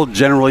all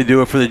generally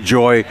do it for the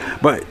joy,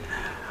 but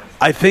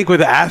I think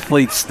with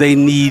athletes, they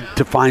need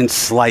to find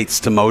slights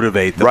to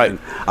motivate them. Right. And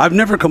I've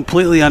never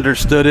completely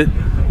understood it,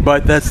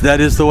 but that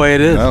is the way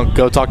it is. Well,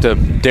 go talk to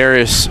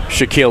Darius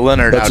Shaquille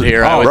Leonard out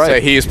here. I would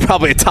say he's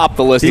probably atop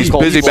the list. He's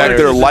busy back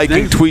there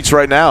liking tweets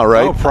right now,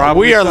 right? Oh,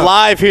 probably. We are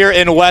live here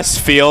in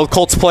Westfield.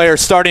 Colts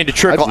players starting to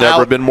trickle I've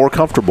never been more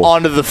comfortable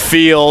onto the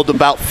field,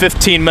 about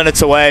 15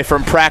 minutes away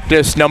from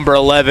practice number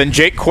 11.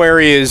 Jake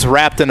Query is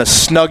wrapped in a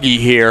Snuggie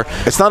here.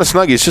 It's not a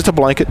Snuggie. It's just a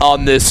blanket.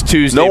 On this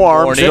Tuesday morning. No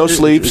arms, no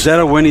sleeves. Is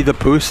that a Winnie the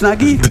Pooh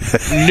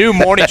Snuggie? New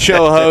morning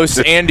show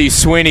host Andy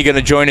Sweeney going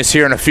to join us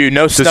here in a few.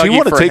 No Snuggie for him. Does he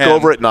want to take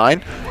over at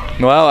 9?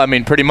 Well, I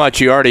mean, pretty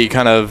much. You already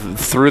kind of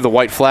threw the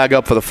white flag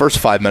up for the first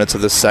 5 minutes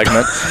of this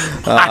segment.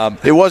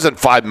 It wasn't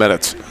 5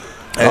 minutes.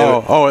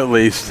 At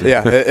least.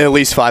 Yeah, at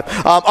least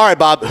 5. All right,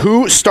 Bob,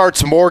 who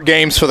starts more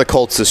games for the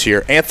Colts this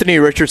year? Anthony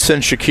Richardson,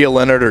 Shaquille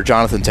Leonard, or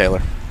Jonathan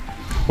Taylor?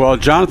 Well,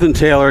 Jonathan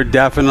Taylor,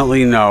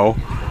 definitely no.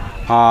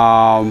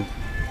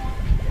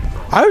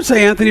 I would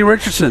say Anthony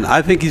Richardson.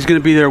 I think he's going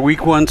to be their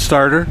week 1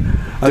 starter.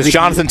 Does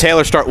Jonathan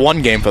Taylor start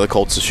one game for the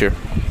Colts this year?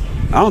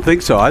 I don't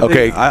think so.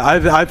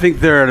 I think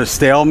they're at a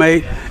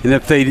stalemate, and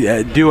if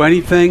they do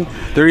anything,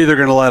 they're either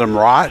going to let him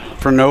rot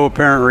for no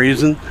apparent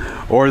reason,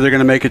 or they're going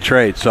to make a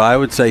trade. So I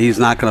would say he's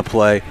not going to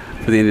play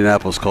for the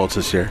Indianapolis Colts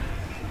this year.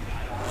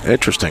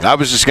 Interesting. I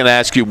was just going to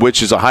ask you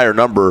which is a higher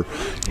number,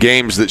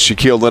 games that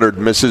Shaquille Leonard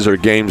misses or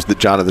games that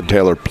Jonathan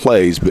Taylor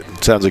plays, but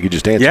it sounds like you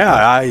just answered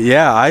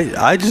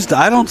that.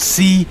 I don't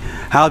see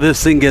how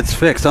this thing gets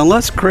fixed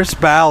unless Chris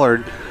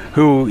Ballard,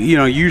 who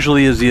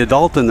usually is the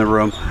adult in the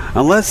room,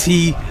 unless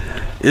he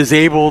is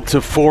able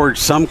to forge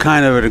some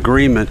kind of an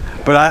agreement.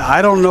 But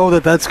I don't know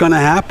that that's going to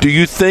happen. Do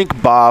you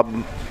think, Bob,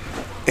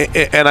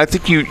 and I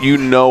think you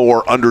know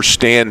or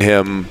understand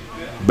him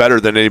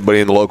better than anybody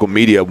in the local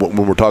media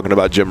when we're talking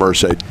about Jim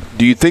Irsay,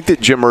 do you think that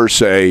Jim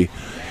Irsay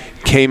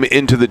came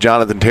into the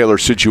Jonathan Taylor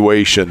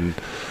situation,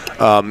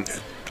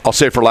 I'll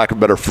say for lack of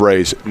a better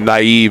phrase,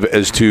 naive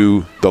as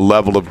to the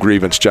level of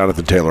grievance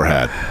Jonathan Taylor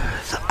had?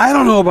 I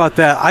don't know about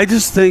that. I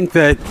just think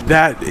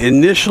that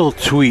initial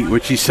tweet,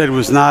 which he said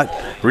was not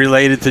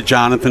related to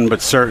Jonathan,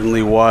 but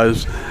certainly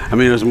was. I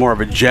mean, it was more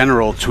of a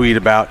general tweet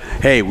about,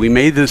 hey, we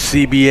made this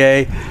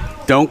CBA.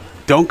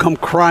 Don't come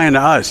crying to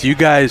us. You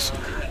guys,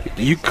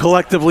 you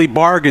collectively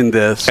bargained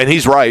this. And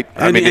he's right.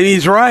 And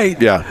he's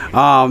right. Yeah.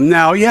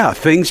 Now,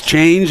 things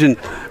change. And,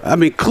 I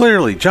mean,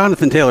 clearly,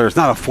 Jonathan Taylor is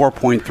not a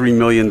 $4.3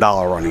 million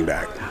running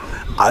back,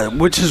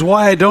 which is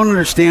why I don't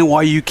understand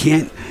why you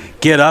can't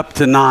get up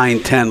to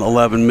 9, 10,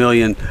 11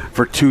 million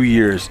for 2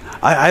 years.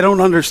 I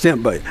don't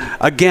understand. But,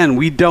 again,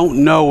 we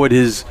don't know what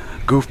his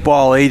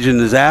goofball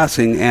agent is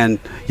asking. And,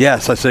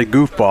 yes, I say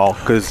goofball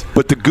because –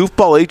 But the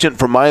goofball agent,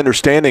 from my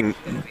understanding,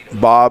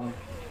 Bob,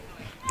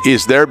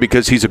 is there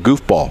because he's a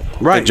goofball.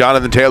 Right. And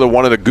Jonathan Taylor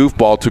wanted a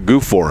goofball to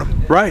goof for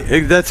him.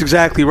 Right. That's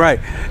exactly right.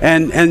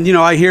 And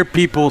I hear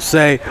people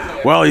say,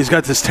 well, he's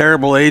got this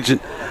terrible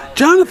agent.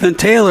 Jonathan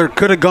Taylor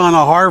could have gone to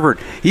Harvard.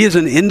 He is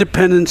an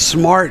independent,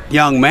 smart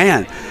young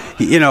man.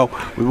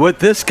 What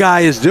this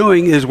guy is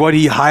doing is what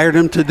he hired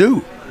him to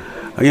do.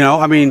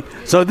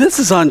 So this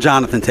is on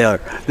Jonathan Taylor.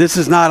 This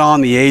is not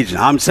on the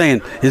agent. I'm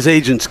saying his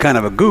agent's kind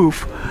of a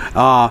goof,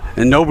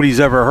 and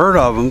nobody's ever heard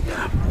of him.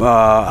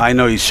 I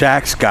know he's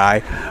Shaq's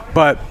guy,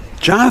 but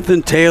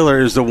Jonathan Taylor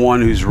is the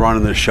one who's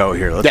running the show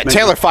here.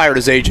 Taylor fired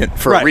his agent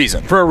for a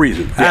reason. For a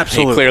reason. Yeah,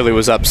 absolutely. He clearly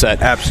was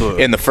upset.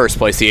 Absolutely. In the first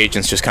place, the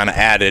agents just kind of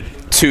added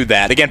to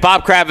that. Again,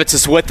 Bob Kravitz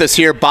is with us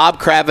here.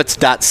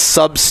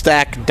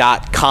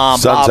 BobKravitz.substack.com.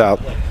 Sun's out.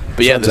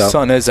 But yeah, the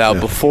sun is out.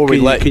 Yeah. Before we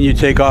can you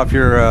take off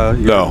your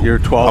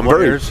 12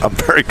 layers? I'm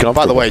very comfortable.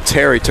 By the way,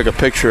 Terry took a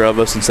picture of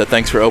us and said,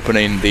 thanks for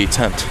opening the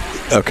tent.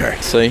 Okay.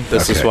 See,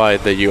 this is why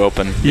that you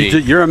open.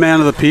 You're a man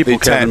of the people,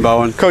 Kevin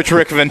Bowen. Coach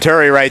Rick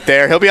Venturi right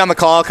there. He'll be on the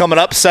call coming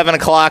up 7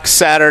 o'clock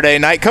Saturday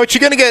night. Coach,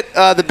 you going to get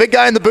the big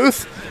guy in the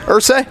booth,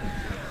 Irsay?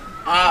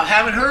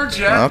 Haven't heard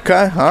yet.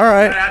 Okay, all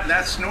right.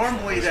 That's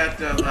normally that.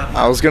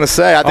 I was going to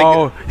say, I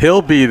think.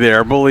 He'll be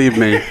there. Believe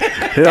me.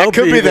 That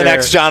could be the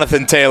next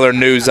Jonathan Taylor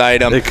news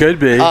item. It could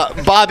be.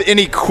 Bob,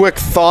 any quick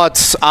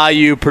thoughts,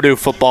 IU Purdue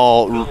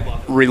football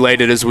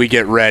related as we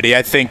get ready?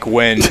 I think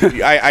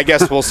I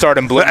guess we'll start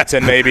in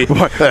Bloomington maybe.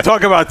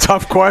 Talk about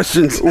tough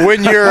questions.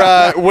 When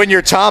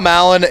you're Tom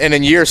Allen and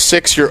in year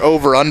 6 you're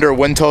over under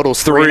win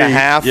totals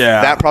 3.5.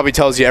 Yeah. That probably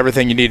tells you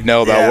everything you need to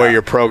know about where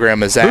your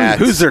program is at.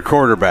 Who's their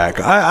quarterback?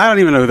 I don't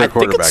even know who their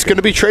quarterback is. I think it's going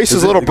to be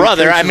Trace's little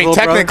brother. I mean,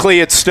 technically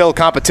it's still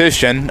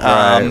competition.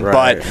 Right.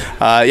 But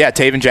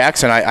Taven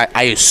Jackson,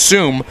 I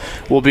assume,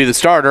 will be the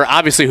starter.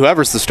 Obviously,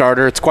 whoever's the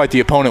starter, it's quite the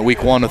opponent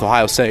week 1 with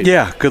Ohio State.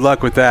 Yeah, good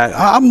luck with that.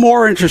 I'm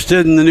more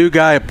interested in the new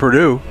guy at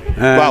Purdue.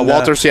 And,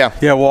 Walters,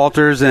 Yeah,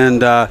 Walters,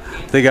 and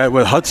they got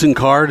Hudson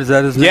Card. Is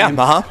that his name?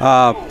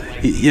 Yeah,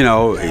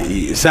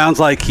 He sounds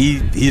like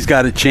he's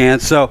got a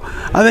chance. So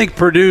I think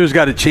Purdue's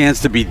got a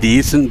chance to be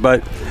decent,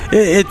 but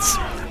it's.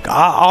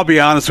 I'll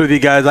be honest with you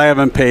guys. I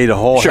haven't paid a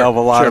whole hell of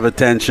a lot of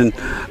attention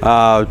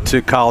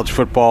to college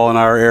football in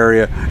our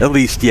area, at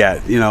least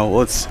yet.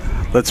 Let's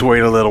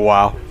wait a little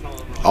while.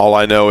 All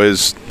I know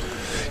is,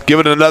 give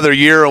it another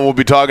year, and we'll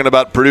be talking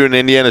about Purdue and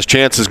Indiana's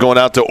chances going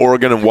out to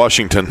Oregon and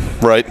Washington,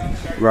 right?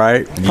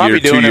 Right. Probably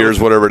 2 years,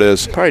 whatever it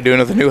is. Probably doing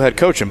it with a new head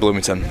coach in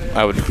Bloomington.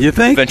 I would. You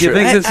think? Venture. You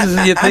think this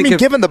is? You think?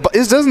 Given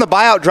doesn't the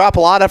buyout drop a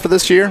lot after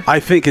this year? I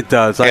think it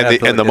does.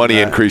 And the money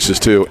increases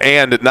too.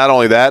 And not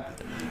only that.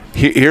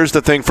 Here's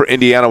the thing for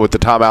Indiana with the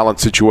Tom Allen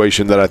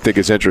situation that I think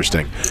is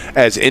interesting.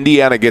 As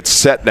Indiana gets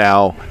set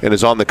now and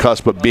is on the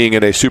cusp of being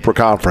in a super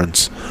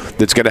conference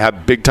that's going to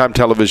have big-time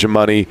television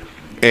money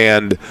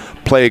and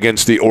play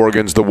against the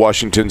Oregons, the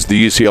Washingtons,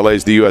 the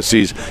UCLAs, the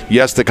USCs,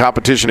 yes, the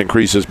competition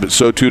increases, but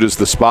so too does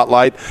the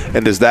spotlight.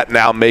 And does that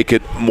now make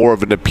it more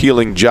of an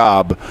appealing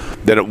job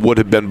than it would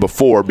have been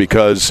before,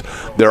 because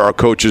there are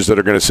coaches that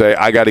are going to say,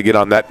 I got to get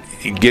in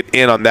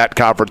on that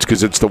conference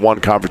because it's the one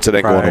conference that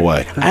ain't going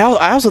away.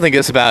 I also think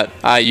this about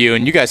IU,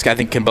 and you guys I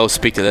think can both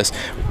speak to this.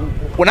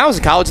 When I was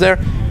in college there,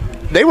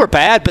 they were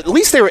bad, but at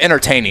least they were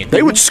entertaining.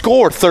 They would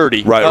score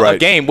 30 a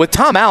game. With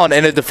Tom Allen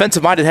and a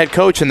defensive-minded head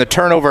coach and the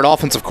turnover at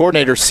offensive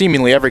coordinator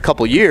seemingly every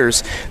couple of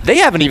years, they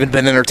haven't even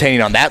been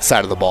entertaining on that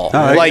side of the ball.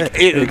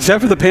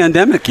 Except for the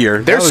pandemic year.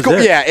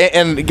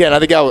 And again, I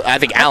think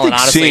Allen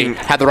honestly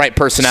had the right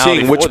personality.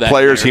 Seeing which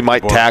players he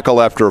might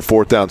tackle after a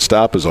fourth down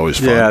stop is always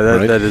fun. Yeah,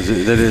 that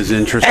is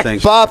interesting.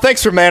 Hey, Bob,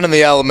 thanks for manning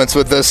the elements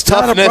with this.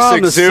 Toughness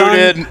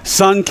exuded. The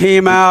sun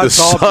came out. It's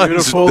all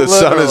beautiful. The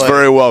sun is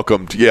very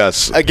welcomed,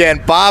 yes. Again,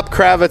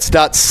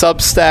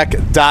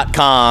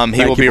 BobKravitz.substack.com.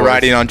 He will be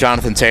writing on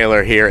Jonathan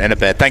Taylor here in a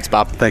bit. Thanks,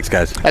 Bob. Thanks,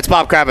 guys. That's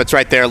Bob Kravitz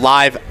right there,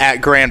 live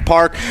at Grand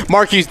Park.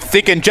 Mark, you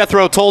thinking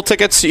Jethro Tull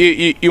tickets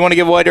you want to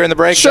give away during the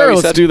break? Sure,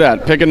 let's do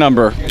that. Pick a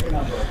number.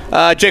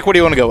 Jake, what do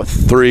you want to go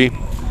with? 3.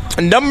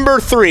 Number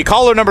 3,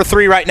 caller number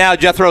 3 right now.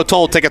 Jethro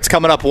Tull tickets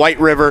coming up. White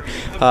River,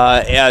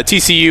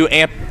 TCU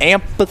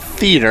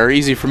Amphitheater,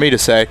 easy for me to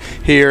say,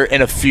 here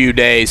in a few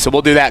days. So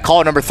we'll do that.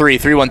 Caller number 3,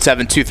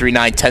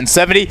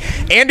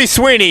 317-239-1070. Andy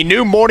Sweeney,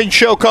 new morning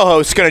show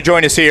co-host, going to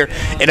join us here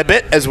in a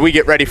bit as we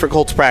get ready for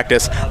Colts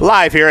practice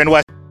live here in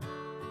West.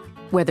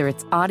 Whether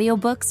it's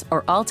audiobooks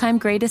or all-time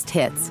greatest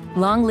hits,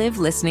 long live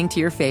listening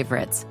to your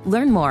favorites.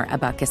 Learn more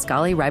about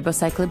Kisqali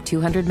Ribociclib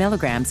 200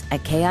 milligrams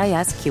at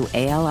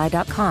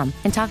KISQALI.com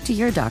and talk to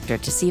your doctor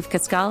to see if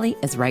Kisqali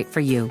is right for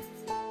you.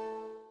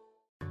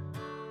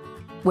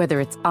 Whether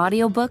it's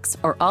audiobooks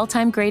or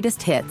all-time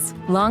greatest hits,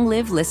 long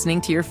live listening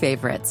to your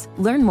favorites.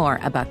 Learn more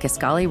about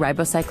Kisqali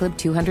Ribociclib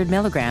 200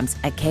 milligrams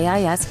at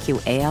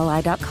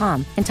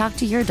KISQALI.com and talk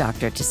to your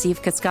doctor to see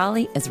if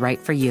Kisqali is right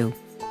for you.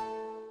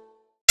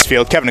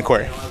 Kevin and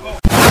Corey.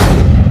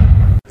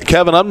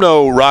 Kevin, I'm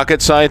no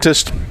rocket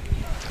scientist,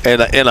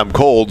 and I'm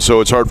cold, so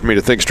it's hard for me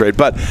to think straight.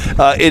 But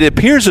it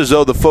appears as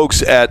though the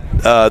folks at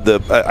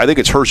I think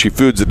it's Hershey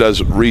Foods that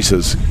does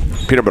Reese's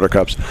peanut butter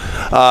cups.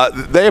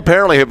 They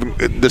apparently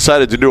have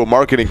decided to do a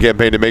marketing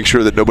campaign to make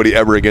sure that nobody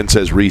ever again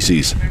says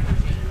Reese's.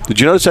 Did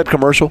you notice that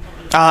commercial?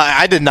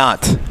 I did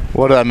not.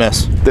 What did I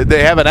miss?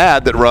 They have an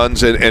ad that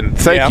runs, and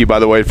thank you, by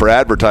the way, for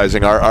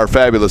advertising. Our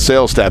fabulous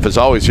sales staff is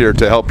always here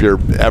to help your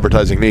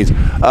advertising needs.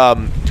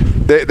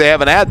 They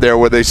have an ad there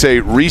where they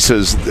say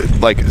Reese's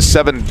like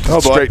 7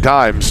 straight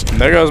times.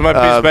 There goes my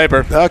piece of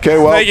paper. Okay,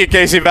 well. Thank you,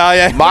 Casey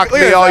Valier. Mock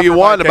me all you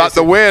want about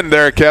the win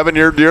there, Kevin.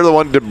 You're the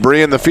one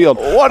debris in the field.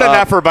 What an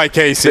effort by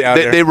Casey out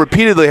there. They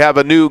repeatedly have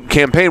a new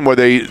campaign where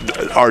they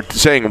are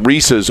saying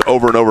Reese's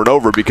over and over and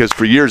over because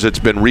for years it's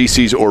been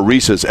Reese's or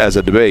Reese's as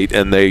a debate,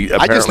 and they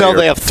apparently I just know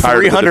they have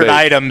 300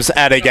 items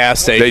at a gas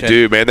station. They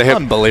do, man. They have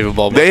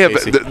unbelievable. They have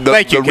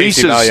Thank you,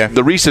 Casey Valier.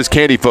 The Reese's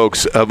candy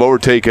folks have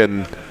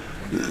overtaken.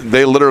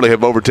 They literally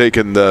have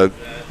overtaken the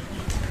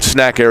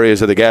snack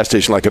areas of the gas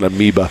station like an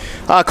amoeba.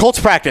 Colts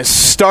practice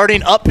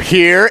starting up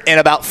here in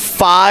about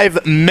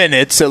 5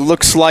 minutes. It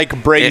looks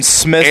like Braden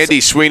Smith. Andy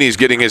Sweeney's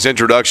getting his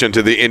introduction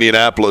to the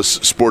Indianapolis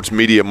sports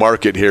media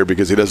market here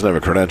because he doesn't have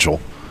a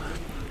credential.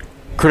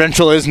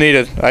 Credential is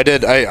needed.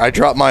 I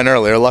dropped mine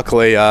earlier.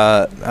 Luckily,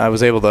 I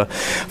was able to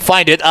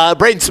find it.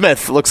 Braden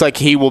Smith looks like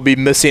he will be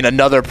missing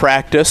another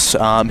practice.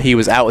 He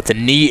was out with a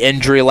knee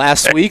injury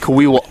last week.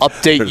 We will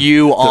update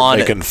you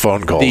on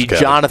phone calls, the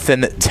Kevin.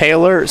 Jonathan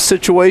Taylor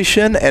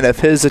situation and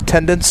if his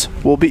attendance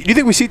will be. Do you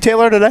think we see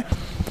Taylor today?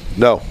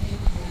 No.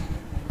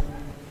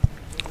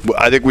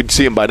 I think we'd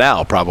see him by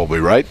now, probably,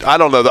 right? I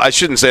don't know. I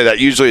shouldn't say that.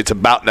 Usually it's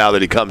about now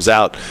that he comes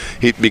out.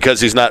 Because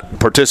he's not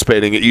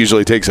participating, it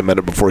usually takes a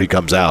minute before he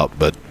comes out.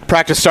 But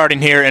practice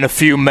starting here in a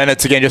few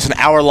minutes. Again, just an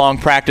hour-long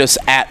practice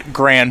at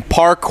Grand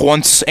Park.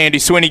 Once Andy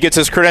Sweeney gets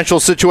his credential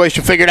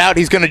situation figured out,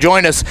 he's going to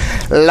join us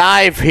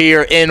live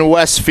here in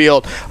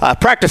Westfield.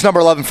 Practice number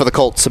 11 for the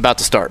Colts about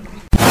to start.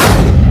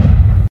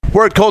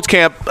 We're at Colts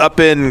camp up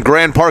in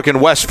Grand Park in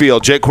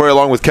Westfield. Jake Query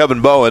along with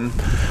Kevin Bowen.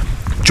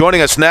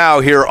 Joining us now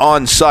here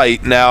on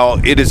site. Now,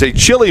 it is a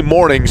chilly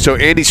morning, so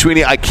Andy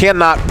Sweeney, I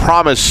cannot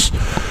promise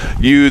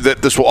you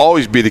that this will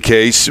always be the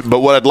case,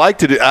 but what I'd like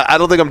to do, I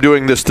don't think I'm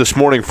doing this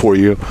morning for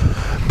you,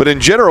 but in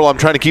general, I'm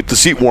trying to keep the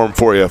seat warm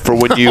for you for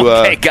when you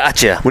okay,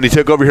 gotcha. When you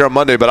take over here on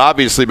Monday, but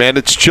obviously, man,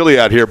 it's chilly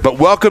out here. But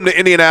welcome to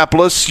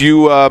Indianapolis.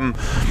 You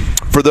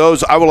for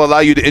those, I will allow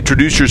you to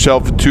introduce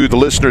yourself to the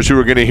listeners who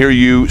are going to hear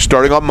you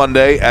starting on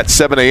Monday at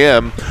 7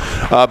 a.m.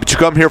 But you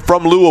come here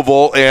from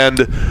Louisville, and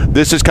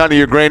this is kind of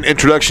your grand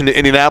introduction to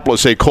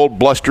Indianapolis, a cold,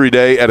 blustery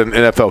day at an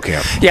NFL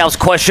camp. Yeah, I was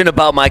questioned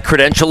about my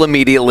credential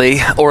immediately,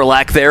 or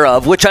lack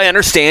thereof, which I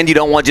understand. You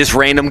don't want just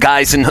random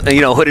guys in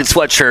hooded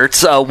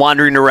sweatshirts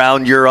wandering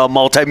around your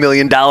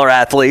multi-million-dollar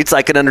athletes.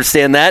 I can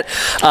understand that.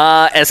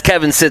 As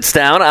Kevin sits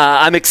down,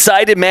 I'm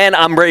excited, man.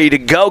 I'm ready to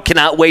go.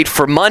 Cannot wait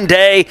for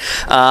Monday.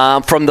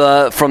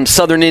 From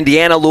Southern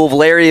Indiana,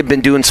 Louisville area.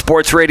 Been doing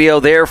sports radio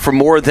there for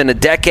more than a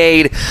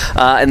decade,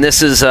 and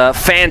this is a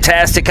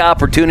fantastic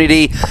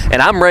opportunity.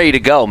 And I'm ready to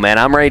go, man.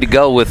 I'm ready to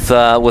go with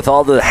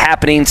all the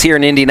happenings here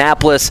in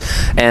Indianapolis,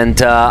 and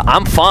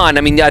I'm fine.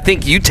 I mean, I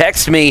think you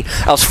texted me.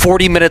 I was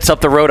 40 minutes up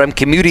the road. I'm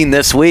commuting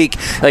this week.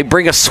 Like,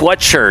 bring a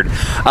sweatshirt.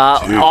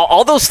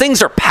 All those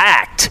things are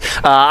packed.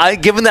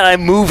 Given that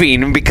I'm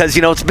moving, because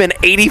it's been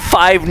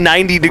 85,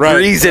 90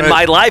 degrees in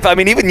my life. I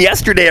mean, even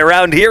yesterday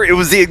around here, it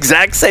was the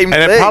exact same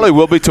thing. And it probably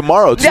will be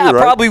tomorrow too, right? Yeah,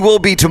 probably will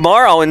be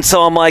tomorrow. And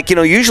so I'm like,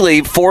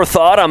 usually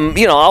forethought,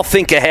 I'll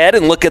think ahead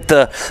and look at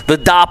the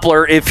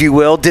Doppler, if you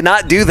will. Did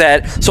not do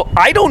that. So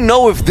I don't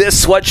know if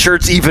this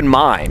sweatshirt's even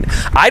mine.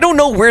 I don't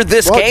know where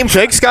this came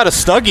from. Jake's got a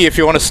Snuggie if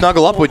you want to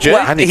snuggle up with Jake.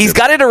 Well, he's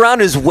got it around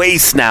his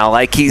waist now,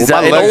 like he's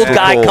an old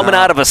guy coming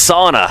out of a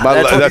sauna.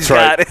 That's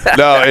right.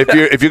 No,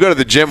 if you go to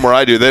the gym where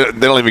I do, they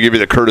don't even give you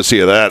the courtesy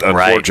of that,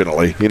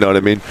 unfortunately. Right. You know what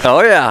I mean?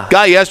 Oh, yeah.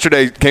 Guy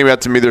yesterday came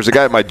out to me. There's a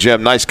guy at my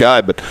gym, nice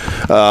guy, but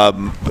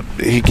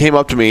he came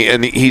up to me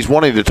and he's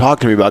wanting to talk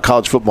to me about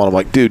college football. And I'm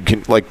like, dude,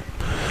 how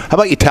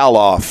about you towel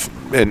off?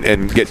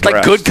 and get like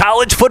dressed. good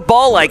college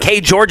football. Like,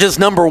 hey, Georgia's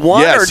number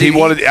one. Yes, he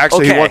wanted to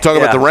talk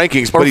about the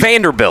rankings, or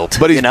Vanderbilt,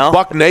 but he's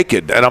buck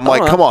naked, and I'm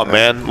like, come on,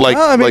 man.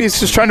 Like, he's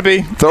just trying to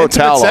be throw a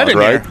towel on,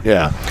 right? Here.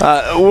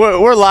 Yeah.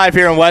 We're live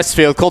here in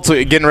Westfield. Colts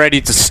are getting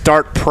ready to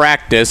start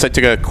practice. I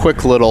took a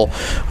quick little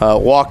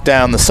walk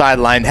down the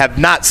sideline. Have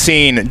not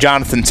seen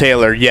Jonathan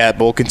Taylor yet,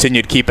 but we'll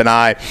continue to keep an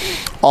eye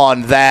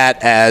on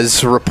that,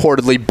 as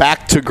reportedly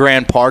back to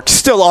Grand Park,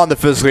 still on the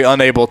physically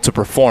unable to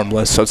perform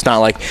list. So it's not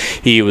like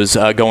he was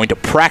going to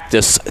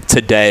practice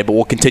today, but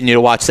we'll continue to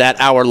watch that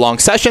hour-long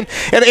session.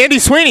 And Andy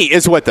Sweeney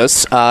is with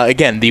us.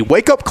 Again, the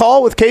wake-up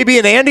call with KB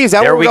and Andy. Is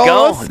that what we're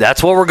going with?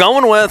 That's what we're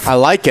going with. I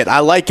like it.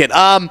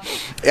 I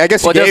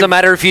guess it doesn't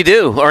matter if you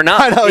do or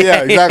not. I know,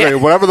 yeah, exactly.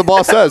 Whatever the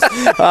boss says.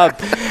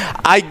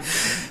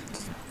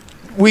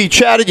 We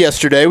chatted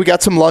yesterday. We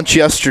got some lunch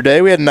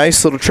yesterday. We had a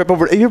nice little trip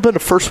over. Have you ever been to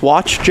First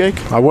Watch,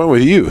 Jake? I went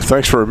with you.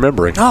 Thanks for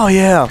remembering. Oh,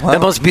 yeah. Well, that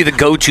must be the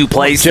go-to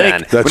place,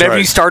 Jake, then. Whenever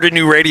you start a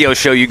new radio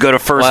show, you go to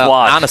First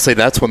Watch. Honestly,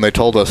 that's when they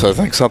told us I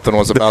think something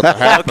was about to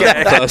happen.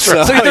 Okay.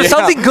 So either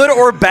something good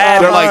or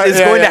bad is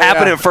going to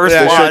happen at First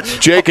Watch.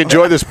 Jake,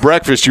 enjoy this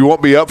breakfast. You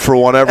won't be up for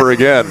one ever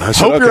again. I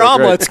said, hope your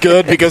omelet's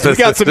good, because we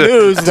got some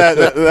news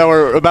that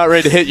we're about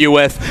ready to hit you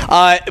with.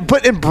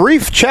 But in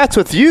brief chats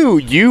with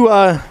you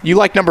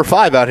like number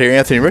 5 out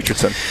here, Anthony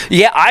Richardson.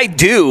 Yeah, I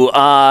do.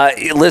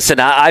 Listen,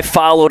 I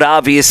followed,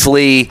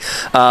 obviously,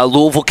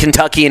 Louisville,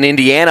 Kentucky, and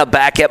Indiana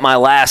back at my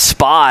last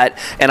spot,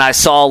 and I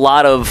saw a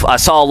lot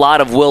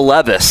of Will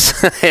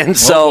Levis, and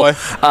so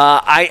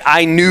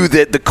I knew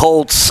that the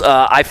Colts.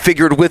 I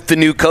figured with the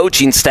new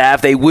coaching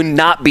staff, they would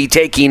not be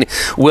taking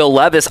Will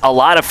Levis. A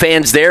lot of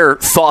fans there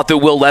thought that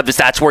Will Levis,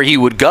 that's where he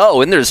would go,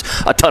 and there's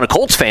a ton of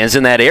Colts fans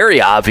in that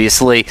area,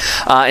 obviously,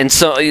 and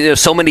so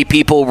so many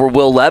people were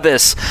Will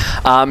Levis.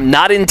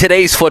 Not in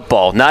today's football,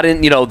 not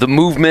in the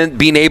movement,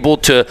 being able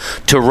to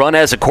run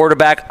as a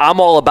quarterback. I'm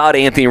all about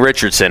Anthony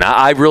Richardson.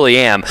 I really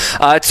am.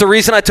 It's the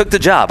reason I took the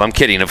job. I'm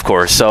kidding, of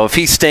course. So if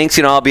he stinks,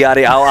 I'll be out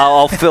of.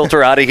 I'll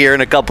filter out of here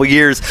in a couple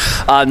years.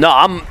 No,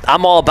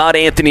 I'm all about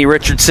Anthony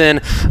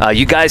Richardson.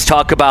 You guys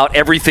talk about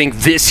everything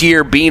this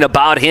year being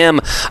about him,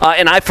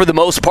 and I, for the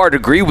most part,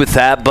 agree with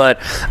that.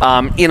 But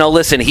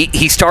listen,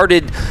 he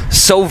started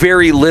so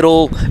very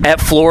little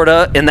at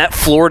Florida, and that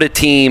Florida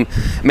team,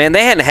 man,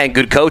 they hadn't had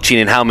good coaching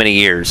in how many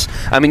years?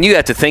 I mean, you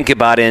have to think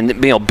about it.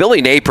 And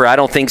Billy Napier, I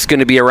don't think is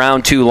going to be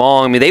around too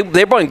long. I mean,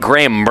 they brought in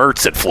Graham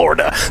Mertz at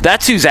Florida.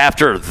 That's who's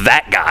after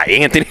that guy.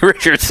 Anthony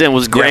Richardson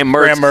was Graham Mertz.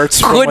 Graham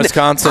Mertz from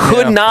Wisconsin.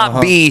 Could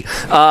not be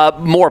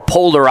more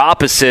polar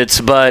opposites.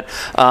 But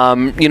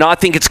I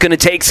think it's going to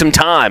take some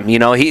time.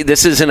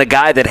 This isn't a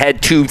guy that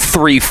had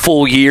 2-3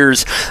 full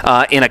years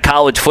in a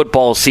college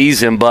football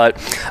season. But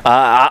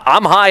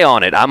I'm high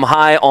on it. I'm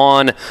high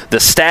on the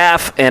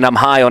staff, and I'm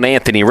high on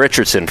Anthony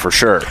Richardson for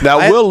sure.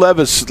 Now, Will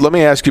Levis, let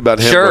me ask you about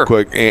him real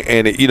quick.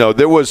 And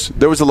there was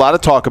a lot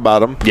of talk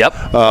about him. Yep.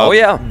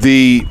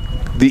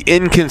 The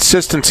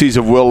inconsistencies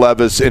of Will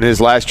Levis in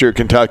his last year at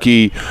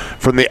Kentucky,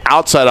 from the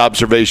outside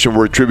observation,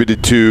 were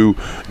attributed to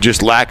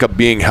just lack of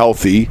being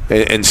healthy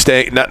and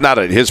staying. Not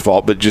his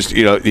fault, but just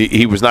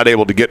he was not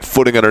able to get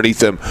footing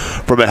underneath him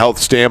from a health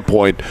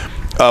standpoint.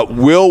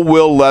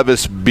 Will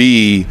Levis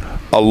be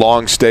a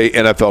long-stay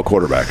NFL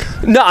quarterback?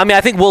 No, I mean,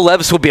 I think Will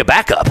Levis will be a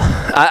backup.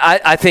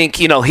 I think,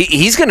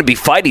 he's going to be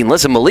fighting.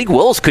 Listen, Malik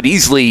Willis could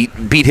easily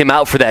beat him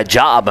out for that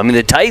job. I mean,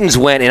 the Titans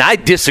went, and I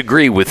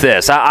disagree with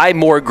this. I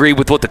more agree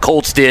with what the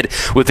Colts did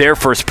with their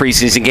first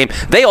preseason game.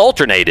 They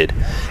alternated.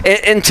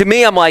 And to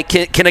me, I'm like,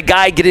 can a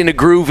guy get in a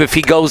groove if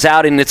he goes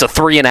out and it's a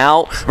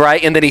 3-and-out,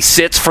 right? And then he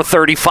sits for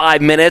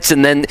 35 minutes,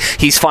 and then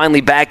he's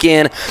finally back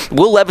in.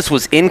 Will Levis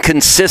was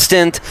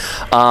inconsistent.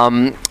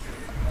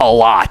 A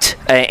lot,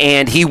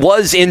 and he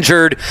was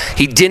injured.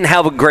 He didn't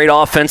have a great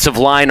offensive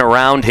line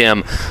around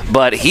him,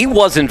 but he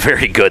wasn't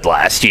very good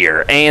last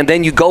year. And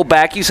then you go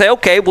back, you say,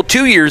 okay, well,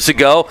 2 years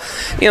ago,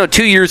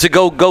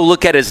 go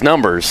look at his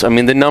numbers. I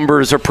mean, the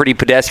numbers are pretty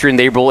pedestrian.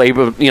 They were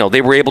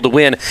able to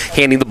win,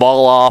 handing the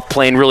ball off,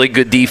 playing really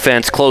good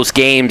defense, close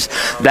games,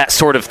 that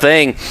sort of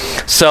thing.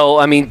 So,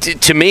 I mean,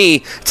 to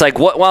me, it's like,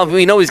 well,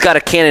 we know he's got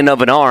a cannon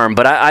of an arm,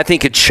 but I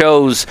think it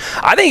shows.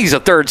 I think he's a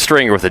third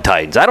stringer with the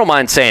Titans. I don't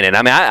mind saying it.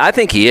 I mean, I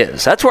think he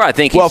is. That's where I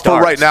think he starts. Well,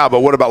 for right now,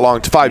 but what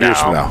about 5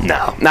 years from now?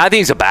 No, I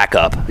think he's a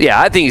backup.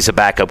 Yeah, I think he's a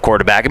backup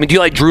quarterback. I mean, do you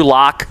like Drew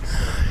Lock?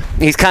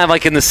 He's kind of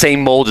like in the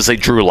same mold as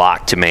Drew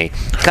Lock to me.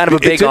 Kind of a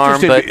big arm,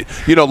 but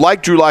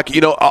like Drew Lock.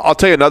 I'll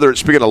tell you another.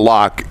 Speaking of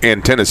Lock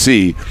and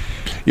Tennessee,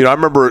 I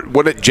remember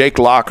when Jake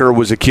Locker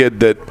was a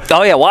kid that.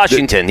 Oh yeah,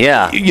 Washington.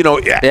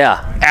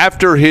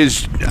 After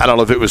his, I don't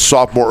know if it was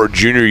sophomore or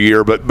junior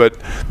year, but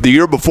the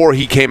year before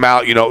he came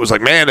out, it was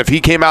like, man, if he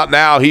came out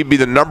now, he'd be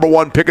the number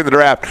 1 pick in the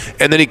draft.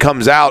 And then he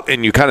comes out,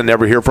 and you kind of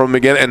never hear from him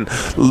again. And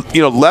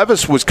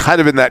Levis was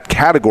kind of in that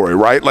category,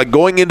 right? Like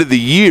going into the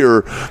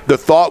year, the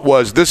thought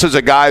was this is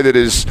a guy that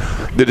is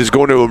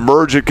going to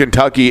emerge at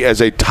Kentucky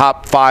as a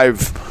top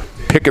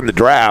 5 pick in the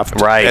draft,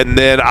 right? And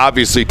then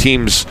obviously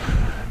teams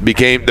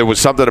there was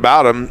something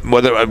about him,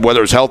 whether it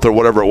was health or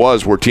whatever it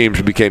was, where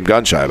teams became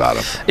gun shy about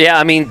him. Yeah,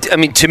 I mean,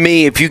 to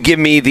me, if you give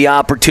me the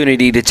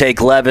opportunity to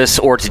take Levis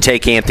or to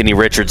take Anthony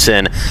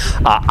Richardson,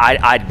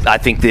 I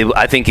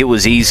think it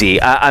was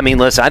easy. I mean,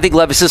 listen, I think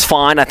Levis is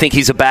fine. I think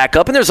he's a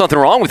backup, and there's nothing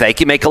wrong with that. He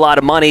can make a lot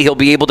of money. He'll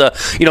be able to,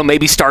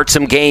 maybe start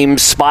some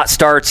games, spot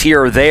starts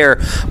here or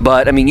there.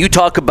 But I mean, you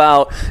talk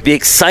about the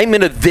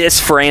excitement of this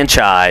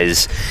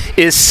franchise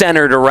is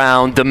centered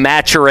around the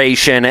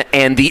maturation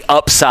and the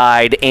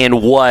upside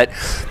and what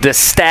the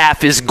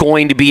staff is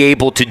going to be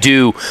able to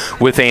do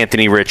with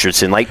Anthony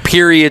Richardson. Like,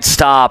 period,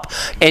 stop.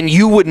 And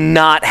you would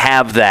not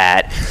have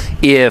that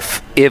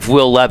if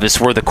Will Levis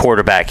were the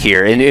quarterback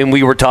here. And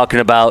we were talking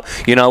about,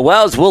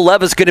 is Will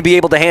Levis going to be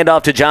able to hand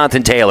off to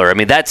Jonathan Taylor? I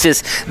mean,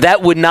 that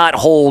would not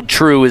hold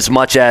true as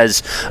much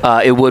as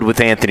it would with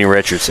Anthony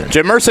Richardson.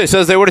 Jim Irsay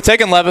says they would have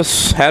taken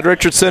Levis had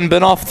Richardson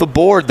been off the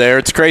board there.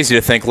 It's crazy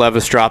to think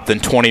Levis dropped in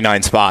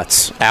 29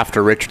 spots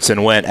after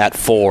Richardson went at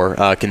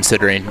 4,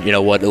 considering,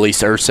 what at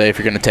least Irsay, if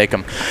you're going to take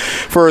him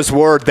for his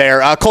word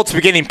there. Colts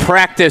beginning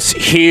practice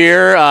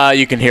here.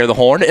 You can hear the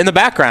horn in the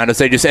background as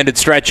they just ended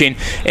stretching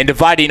and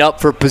dividing up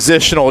for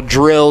positional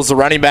drills. The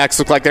running backs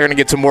look like they're going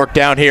to get some work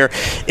down here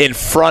in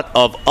front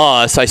of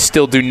us. I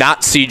still do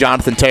not see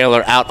Jonathan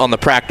Taylor out on the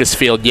practice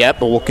field yet,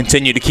 but we'll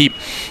continue to keep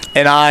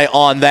an eye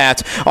on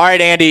that. All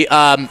right, Andy,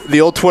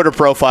 the old Twitter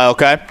profile,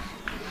 okay?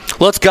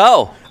 Let's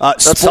go.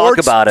 Let's talk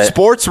about it.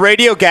 Sports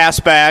Radio Gas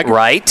Bag.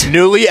 Right.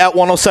 Newly at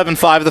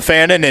 107.5 The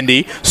Fan in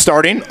Indy,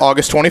 starting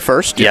August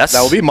 21st. Yes.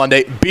 That will be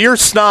Monday. Beer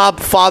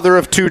Snob, father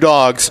of 2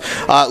 dogs.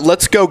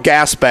 Let's go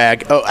Gas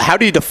Bag. How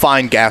do you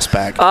define Gas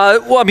Bag?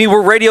 Well, I mean,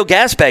 we're Radio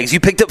Gas Bags. You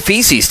picked up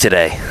feces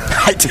today.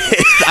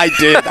 I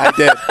did.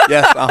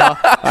 Yes,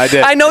 I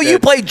did. I know you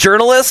play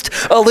journalist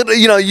a little.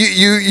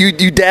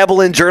 You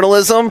dabble in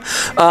journalism.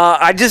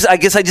 I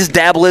guess I just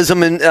dabble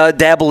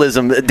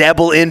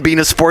in being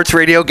a sports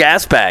radio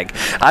gas bag.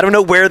 I don't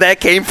know where that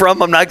came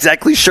from. I'm not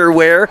exactly sure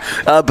where,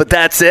 but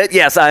that's it.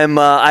 Yes,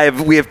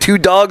 we have 2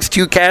 dogs,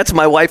 2 cats.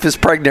 My wife is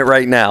pregnant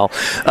right now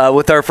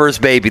with our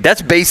first baby.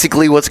 That's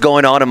basically what's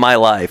going on in my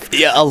life.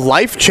 Yeah, a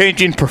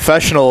life-changing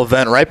professional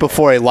event right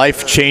before a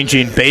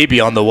life-changing baby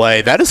on the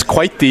way. That is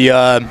quite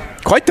the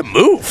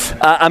move.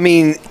 I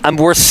mean,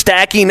 we're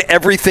stacking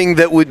everything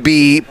that would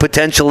be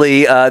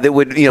potentially that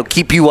would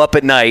keep you up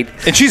at night.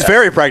 And she's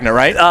very pregnant,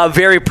 right?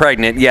 Very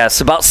pregnant.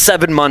 Yes, about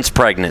 7 months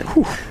pregnant.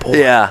 Whew, boy.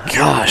 Yeah.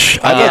 Gosh.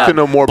 I'd like to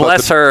know more about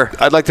bless her.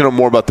 I'd like to know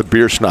more about the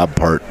beer snob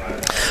part.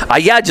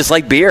 I just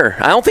like beer.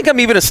 I don't think I'm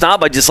even a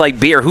snob. I just like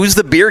beer. Who's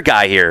the beer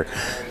guy here?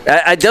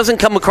 It doesn't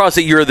come across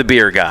that you're the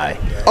beer guy.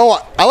 Oh,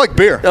 I like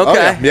beer.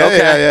 Okay.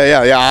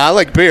 Oh, yeah. I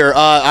like beer.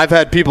 I've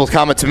had people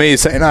comment to me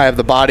saying I have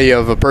the body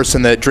of a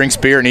person that drinks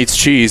beer and eats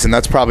cheese, and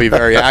that's probably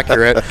very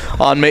accurate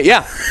on me.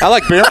 Yeah, I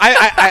like beer.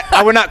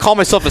 I would not call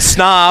myself a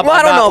snob. Well,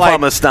 I don't know if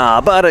I'm a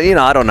snob, but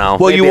I don't know.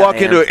 Well,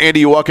 maybe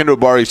you walk into a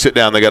bar, you sit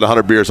down, they got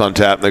 100 beers on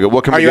tap, and they go,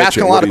 "What can we get you?" Are you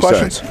asking a lot of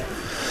questions?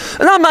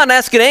 No, I'm not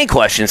asking any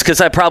questions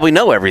because I probably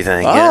know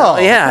everything. Oh,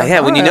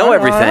 yeah. When you know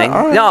everything,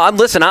 all right. No,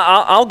 listen.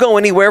 I'll go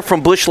anywhere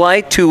from Busch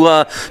Light to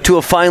a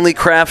finely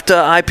crafted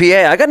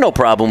IPA. I got no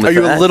problem with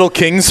that. Are you a Little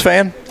Kings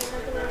fan?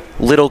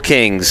 Little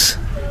Kings,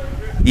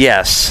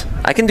 yes.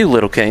 I can do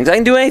Little Kings. I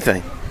can do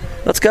anything.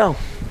 Let's go.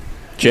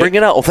 Jake? Bring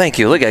it out. Oh, thank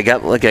you. Look, I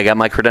got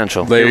my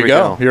credential. There you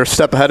go. You're a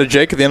step ahead of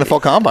Jake at the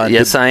NFL Combine.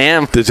 Yes, I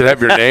am. Does it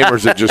have your name or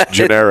is it just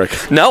generic?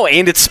 No,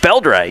 and it's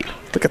spelled right.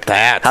 Look at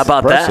that. How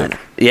about that?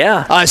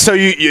 Yeah. So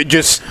you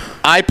just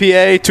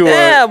IPA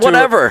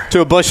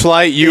to a Busch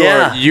Light.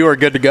 You are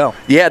good to go.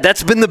 Yeah,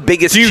 that's been the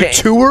biggest. Do you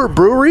tour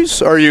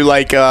breweries? Or are you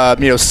like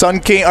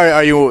Sun King?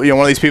 Are you one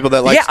of these people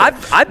that likes? Yeah,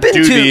 I've been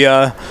to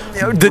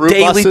the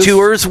daily buses?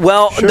 Tours.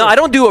 Well, sure. No, I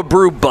don't do a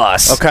brew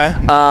bus. Okay.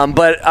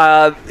 But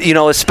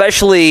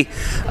especially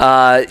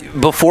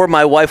before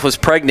my wife was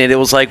pregnant, it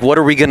was like, what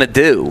are we gonna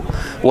do?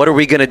 What are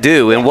we gonna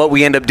do? And what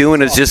we end up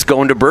doing is just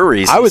going to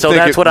breweries. So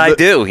that's what I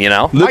do.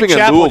 Living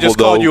in Louisville, just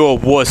called you a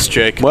wuss,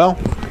 Jake. Well,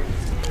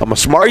 I'm a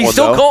smart one. Are you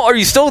still cold? Are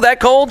you still that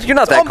cold? You're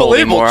not that cold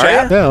anymore, are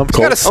you? Yeah, I'm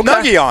cold. Got a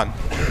Snuggie on.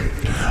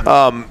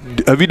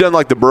 Have you done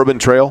like the Bourbon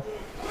Trail?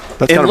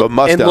 That's kind of a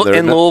must down there.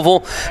 In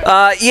Louisville?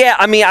 Yeah,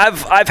 I mean,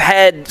 I've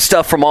had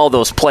stuff from all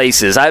those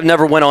places. I've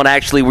never went on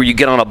actually where you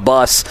get on a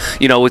bus,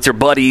 with your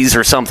buddies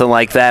or something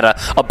like that,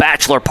 a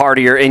bachelor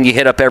party, and you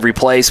hit up every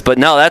place. But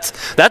no,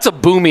 that's a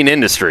booming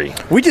industry.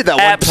 We did that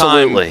one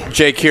time,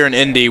 Jake, here in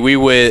Indy.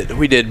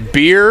 We did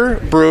beer,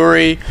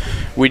 brewery.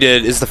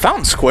 Is the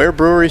Fountain Square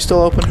Brewery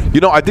still open?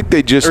 I think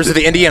they just... Or is it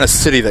the Indiana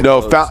City that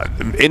closed?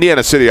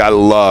 Indiana City I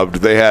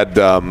loved. They had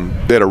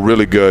a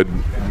really good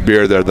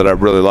beer there that I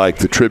really liked,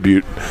 the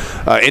Tribute.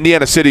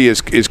 Indiana City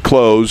is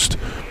closed.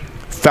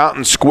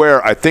 Fountain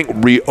Square, I think,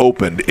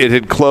 reopened. It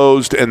had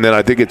closed, and then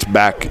I think it's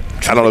back.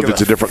 I don't know if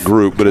it's a different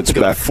group, but it's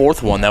back. The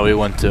fourth one that we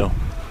went to.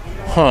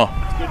 Huh.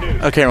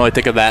 I can't really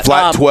think of that.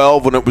 Flat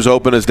 12, when it was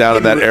open, is down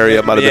in that area.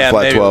 It might have been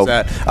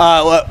Flat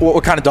 12.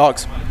 What kind of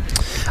dogs?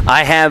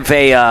 I have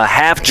a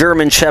half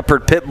German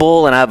Shepherd pit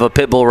bull, and I have a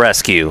pit bull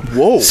rescue.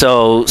 Whoa!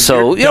 So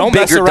don't bigger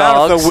mess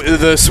around dogs.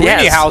 with the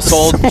Sweeney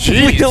household.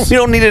 Jeez.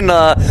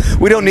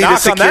 we don't need a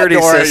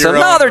security system.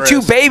 No, they're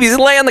two babies.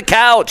 They lay on the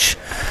couch.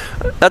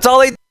 That's all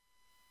they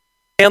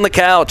lay on the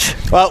couch.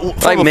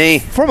 Like me.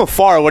 From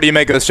afar, what do you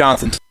make of this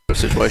Jonathan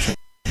situation?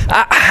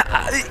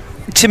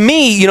 To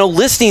me,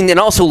 listening and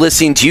also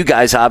listening to you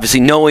guys, obviously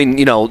knowing,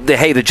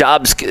 the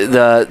job's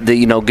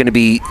going to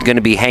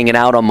be hanging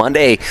out on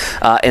Monday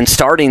and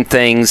starting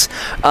things.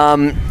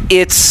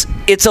 It's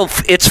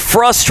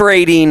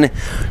frustrating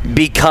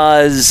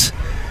because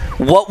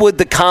what would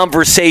the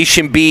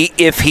conversation be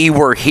if he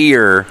were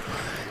here?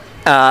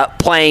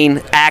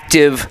 Playing,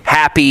 active,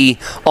 happy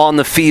on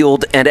the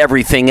field, and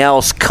everything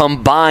else,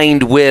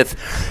 combined with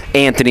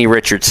Anthony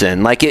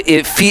Richardson. Like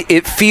it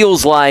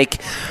feels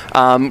like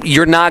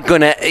you're not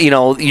going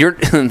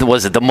to,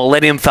 was it the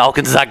Millennium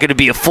Falcons is not going to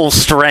be a full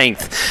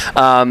strength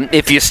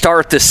if you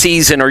start the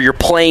season or you're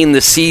playing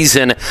the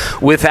season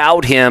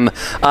without him,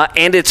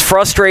 and it's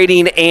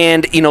frustrating.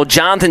 And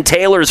Jonathan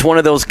Taylor is one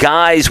of those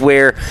guys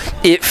where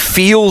it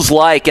feels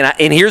like,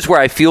 and here's where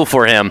I feel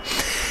for him.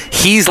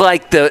 He's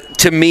like,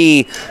 to me,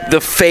 the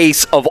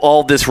face of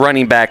all this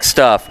running back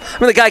stuff. I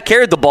mean, the guy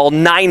carried the ball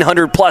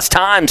 900-plus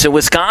times in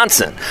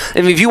Wisconsin.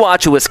 I mean, if you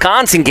watch a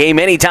Wisconsin game,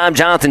 anytime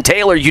Jonathan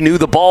Taylor, you knew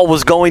the ball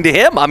was going to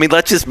him. I mean,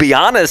 let's just be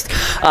honest.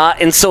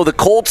 And so the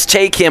Colts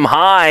take him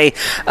high,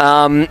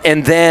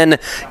 and then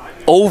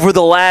over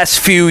the last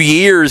few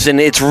years, and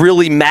it's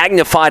really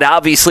magnified,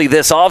 obviously,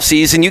 this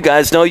offseason. You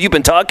guys know, you've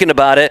been talking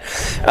about it.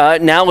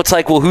 Now it's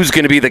like, well, who's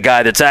going to be the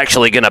guy that's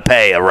actually going to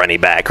pay a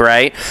running back,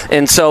 right?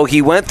 And so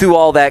he went through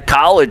all that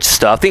college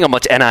stuff. Think how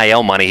much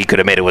NIL money he could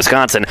have made at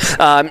Wisconsin.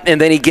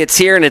 And then he gets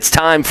here, and it's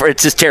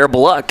just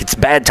terrible luck. It's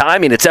bad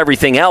timing. It's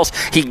everything else.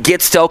 He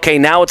gets to, okay,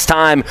 now it's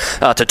time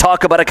to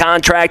talk about a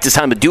contract. It's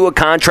time to do a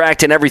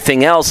contract and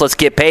everything else. Let's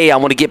get paid. I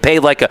want to get paid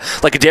like a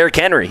Derrick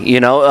Henry.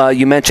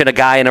 You mentioned a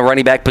guy in a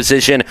running back position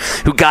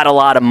who got a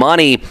lot of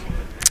money,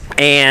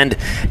 and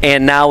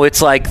now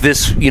it's like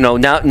this,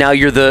 now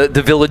you're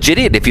the village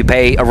idiot if you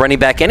pay a running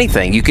back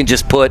anything. You can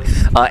just put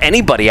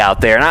anybody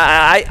out there, and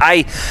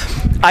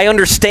I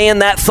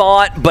understand that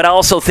thought, but I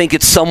also think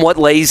it's somewhat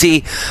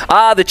lazy.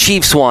 The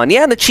Chiefs won.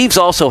 Yeah, and the Chiefs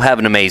also have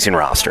an amazing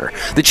roster.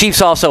 The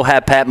Chiefs also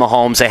have Pat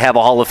Mahomes. They have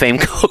a Hall of Fame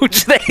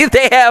coach.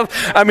 They have,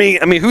 I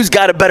mean, who's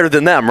got it better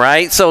than them,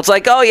 right? So it's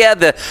like, oh, yeah,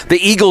 the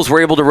Eagles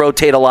were able to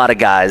rotate a lot of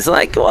guys.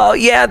 Like, well,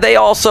 yeah, they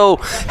also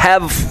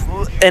have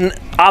an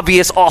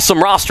obvious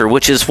awesome roster,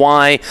 which is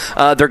why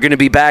they're going to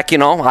be back,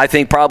 I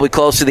think probably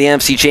close to the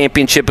NFC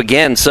Championship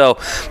again. So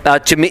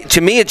to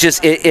me it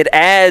just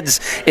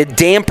it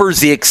dampers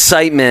the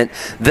excitement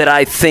that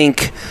I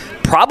think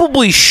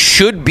probably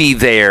should be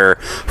there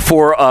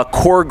for a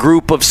core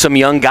group of some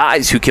young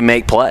guys who can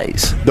make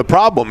plays. The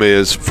problem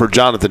is for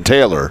Jonathan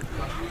Taylor,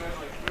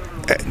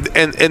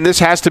 and this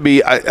has to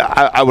be,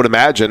 I would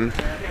imagine,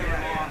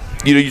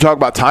 you talk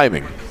about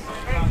timing.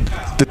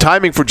 The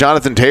timing for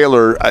Jonathan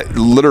Taylor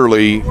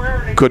literally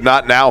could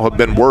not now have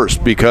been worse,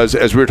 because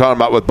as we were talking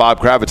about with Bob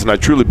Kravitz, and I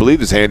truly believe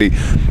this, Andy,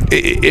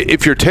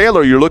 if you're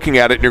Taylor, you're looking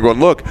at it and you're going,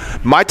 look,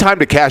 my time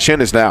to cash in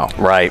is now.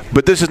 Right.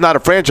 But this is not a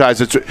franchise.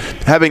 It's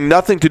having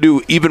nothing to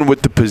do even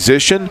with the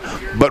position,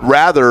 but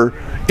rather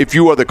if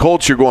you are the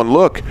Colts, you're going,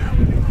 look,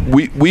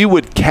 we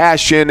would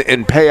cash in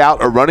and pay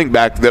out a running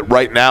back that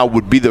right now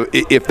would be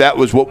if that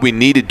was what we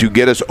needed to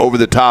get us over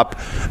the top,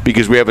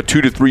 because we have a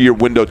 2 to 3 year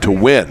window to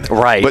win.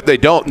 Right. But they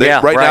don't.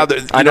 Right now,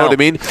 you know what I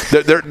mean?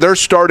 They're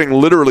starting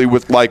literally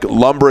with like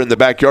lumber in the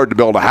backyard to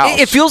build a house.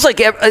 It feels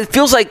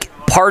like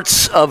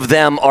parts of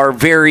them are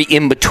very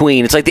in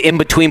between. It's like the in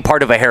between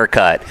part of a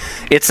haircut.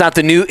 It's not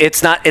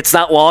it's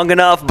not long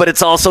enough, but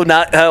it's also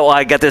not, oh,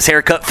 I got this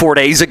haircut 4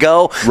 days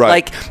ago.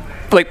 Right.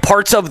 Like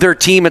parts of their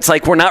team, it's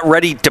like we're not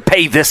ready to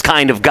pay this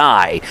kind of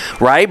guy,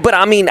 right? But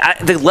I mean,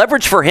 the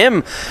leverage for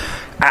him,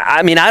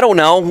 I mean, I don't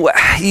know.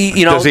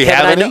 Does he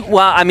have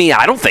any?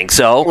 I don't think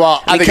so.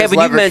 Well, I think Kevin,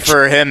 it's leverage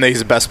for him that he's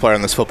the best player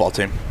on this football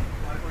team.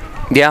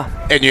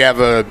 Yeah. And you have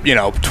a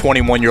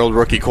 21-year-old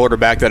rookie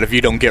quarterback that if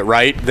you don't get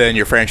right, then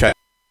your franchise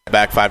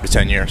back 5 to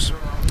 10 years.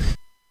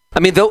 I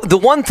mean, the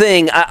one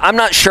thing, I'm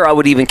not sure I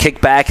would even kick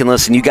back and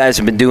listen, you guys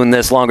have been doing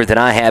this longer than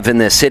I have in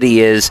this city,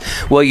 is,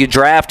 well, you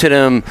drafted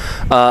him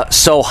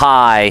so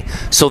high,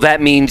 so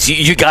that means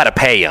you got to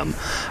pay him.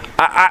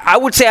 I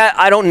would say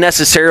I don't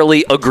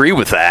necessarily agree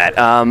with that.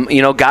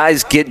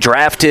 Guys get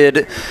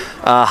drafted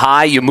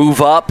high, you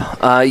move up,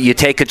 you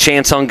take a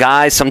chance on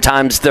guys.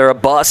 Sometimes they're a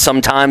bust,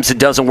 sometimes it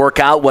doesn't work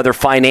out, whether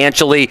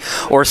financially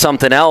or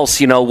something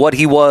else. What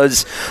he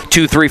was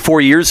 2, 3,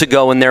 4 years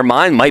ago in their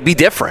mind might be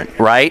different,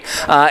 right?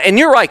 And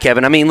you're right,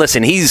 Kevin. I mean,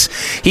 listen, he's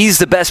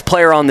the best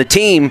player on the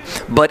team,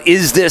 but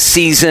is this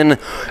season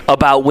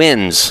about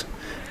wins?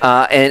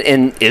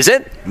 And is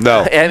it?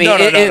 No. I mean,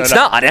 it's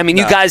not. I mean,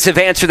 you guys have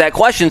answered that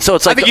question, so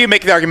it's like... I think you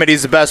make the argument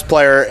he's the best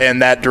player,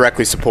 and that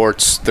directly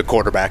supports the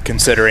quarterback,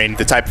 considering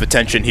the type of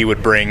attention he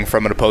would bring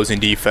from an opposing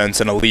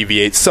defense and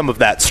alleviate some of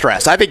that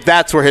stress. I think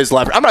that's where his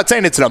leverage... I'm not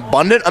saying it's an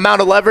abundant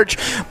amount of leverage,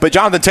 but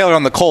Jonathan Taylor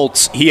on the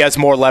Colts, he has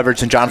more leverage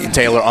than Jonathan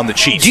Taylor on the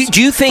Chiefs,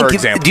 do you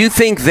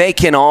think they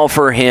can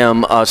offer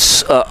him a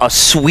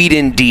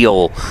sweetened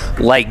deal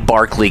like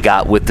Barkley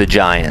got with the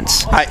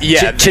Giants?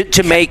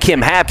 To make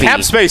him happy.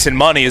 Cap space and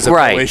money is a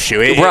real issue.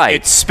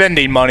 It's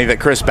spending money that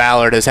Chris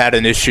Ballard has had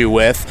an issue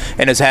with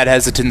and has had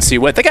hesitancy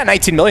with. They got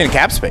 $19 million in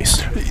cap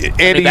space.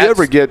 Andy, you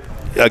ever get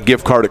a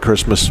gift card at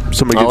Christmas?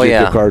 Somebody gives you a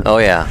gift card? Oh,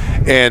 yeah.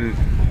 And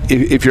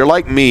if you're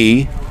like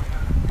me,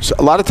 so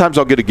a lot of times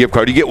I'll get a gift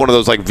card. You get one of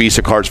those like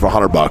Visa cards for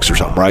 $100 or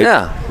something, right?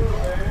 Yeah.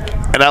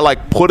 And I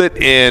like put it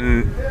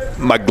in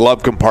my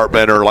glove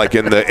compartment or like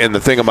in the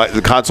thing of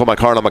the console of my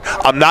car, and I'm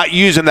like, I'm not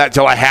using that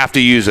till I have to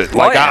use it.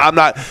 Like I'm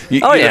not.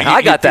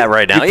 I got that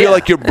right now. You feel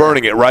like you're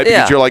burning it, right?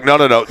 Because you're like, no.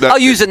 I'll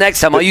use it next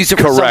time. I'll use it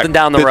for something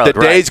down the road.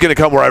 The day's going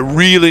to come where I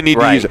really need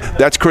to use it.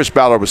 That's Chris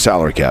Ballard with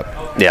salary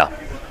cap. Yeah.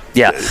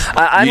 Yeah,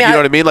 you know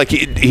what I mean? Like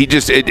he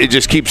just it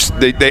just keeps.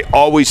 They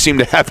always seem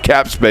to have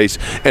cap space,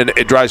 and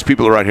it drives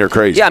people around here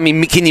crazy. Yeah, I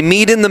mean, can you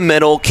meet in the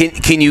middle?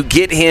 Can you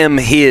get him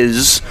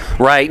his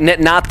right?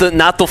 Not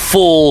the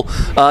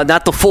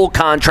full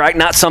contract.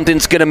 Not something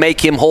that's going to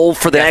make him whole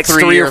for the next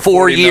 3 or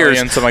 4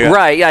 years.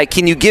 Right? Yeah.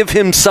 Can you give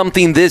him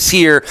something this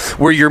year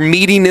where you're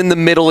meeting in the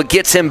middle? It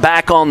gets him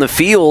back on the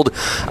field,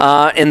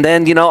 and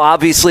then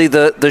obviously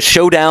the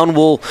showdown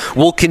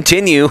will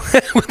continue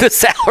with the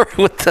salary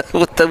with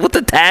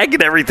the tag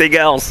and everything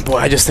else. Boy,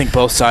 I just think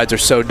both sides are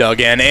so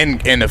dug in.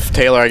 And if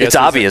Taylor, I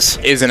guess,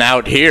 isn't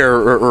out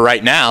here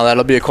right now,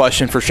 that'll be a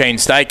question for Shane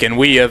Steichen.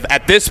 We have,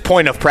 at this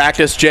point of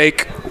practice,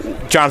 Jake,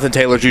 Jonathan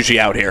Taylor's usually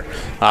out here.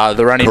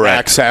 The running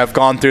backs have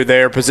gone through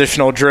their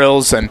positional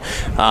drills, and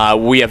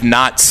we have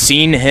not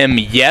seen him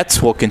yet.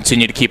 We'll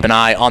continue to keep an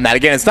eye on that.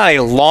 Again, it's not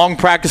a long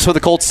practice for the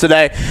Colts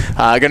today.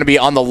 Going to be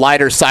on the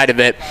lighter side of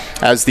it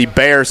as the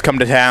Bears come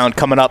to town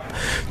coming up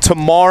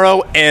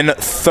tomorrow and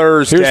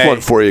Thursday. Here's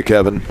one for you,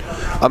 Kevin.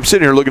 I'm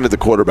sitting here looking at the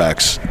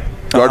quarterbacks.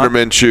 Gardner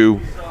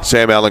Minshew,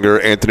 Sam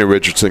Ehlinger, Anthony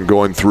Richardson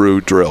going through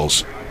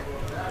drills.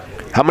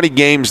 How many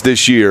games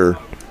this year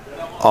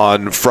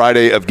on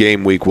Friday of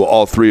game week will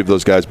all three of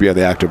those guys be on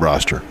the active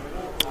roster?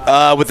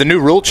 With the new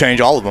rule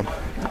change, all of them.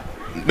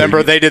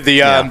 Remember, they did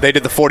the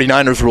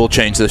 49ers rule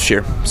change this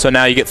year. So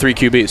now you get 3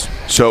 QBs.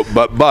 So,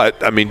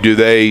 but I mean, do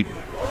they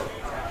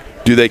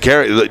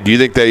carry? Do you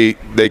think they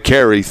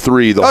carry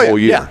 3 the whole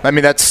year? Yeah, I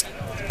mean that's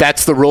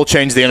the rule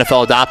change the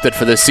NFL adopted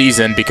for this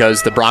season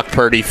because the Brock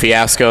Purdy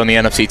fiasco in the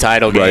NFC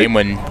title game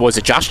when, was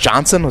it Josh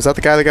Johnson? Was that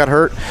the guy that got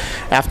hurt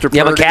after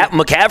Purdy? Yeah,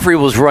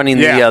 McCaffrey was running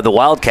the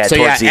Wildcat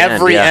towards the end.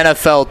 Every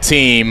NFL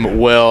team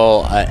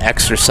will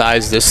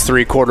exercise this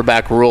 3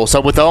 quarterback rule. So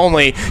with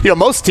only,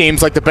 most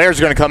teams like the Bears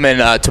are going to come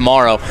in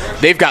tomorrow.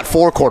 They've got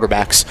 4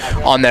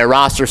 quarterbacks on their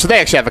roster, so they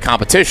actually have a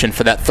competition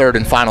for that 3rd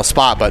and final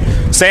spot. But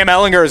Sam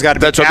Ehlinger has got to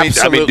be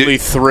absolutely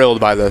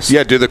thrilled by this.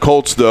 Yeah, do the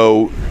Colts,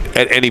 though,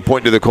 at any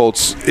point do the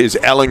Colts, is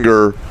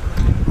Ehlinger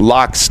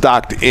locked,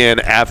 stocked in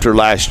after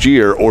last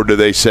year, or do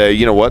they say,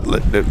 you know what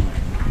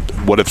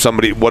if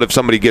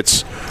somebody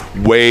gets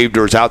waived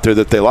or is out there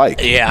that they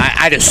like? Yeah,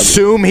 I'd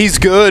assume he's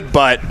good,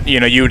 but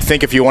you would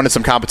think if you wanted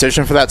some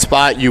competition for that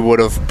spot, you would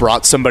have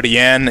brought somebody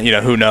in.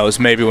 Who knows?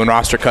 Maybe when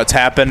roster cuts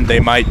happen, they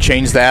might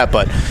change that.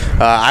 But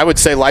I would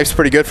say life's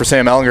pretty good for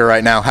Sam Ehlinger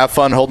right now. Have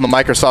fun holding the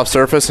Microsoft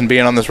Surface and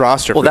being on this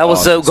roster. Well, that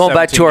was going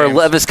back to our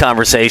Levis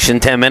conversation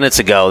 10 minutes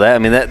ago.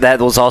 That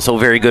was also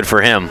very good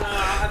for him.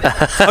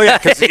 Oh yeah,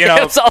 because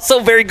it's also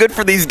very good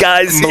for these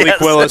guys. Malik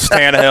Willis,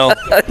 Tannehill.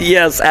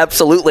 Yes,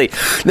 absolutely.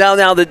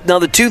 Now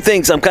the 2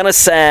 things I'm kind of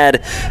sad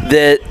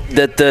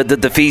that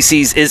the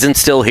feces isn't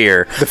still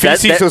here. The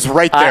feces was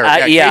right there.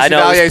 I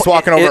know. He's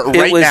walking over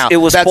it now. It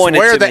was That's pointed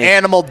where to the me.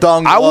 animal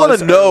dung was. I want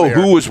to know earlier.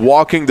 who was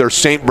walking their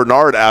St.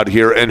 Bernard out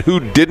here and who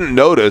didn't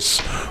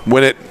notice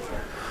when it.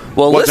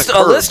 Well,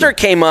 a listener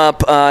came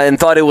up and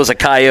thought it was a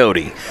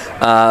coyote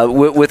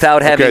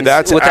without having. Okay,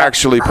 that's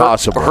actually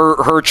possible.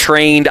 Her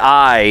trained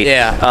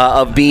eye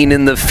of being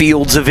in the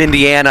fields of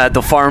Indiana,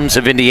 the farms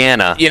of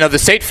Indiana. The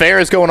state fair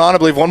is going on. I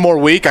believe one more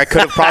week. I could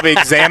have probably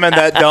examined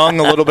that dung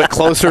a little bit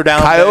closer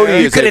down. Coyote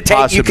there. is a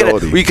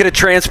possibility. You could have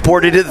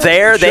transported it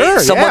there.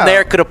 Someone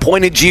there could have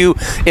pointed you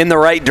in the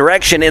right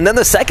direction. And then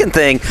the second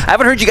thing, I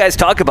haven't heard you guys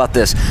talk about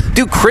this.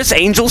 Dude, Chris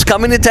Angel's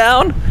coming to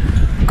town.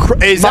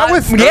 Is that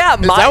with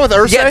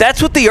Irsay? Yeah,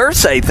 that's with the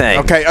Irsay thing.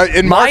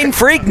 Okay. Mind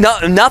Freak,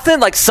 nothing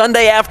like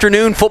Sunday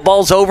afternoon,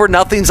 football's over,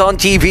 nothing's on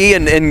TV,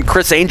 and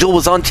Chris Angel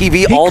was on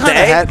TV all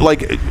day.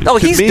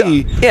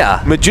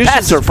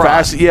 Magicians are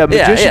fascinating. Yeah,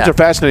 magicians are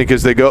fascinating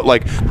because they go,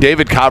 like,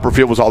 David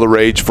Copperfield was all the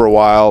rage for a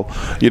while.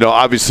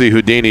 Obviously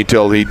Houdini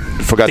till he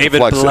forgot David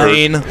to flex.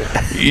 Blaine.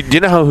 Do you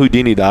know how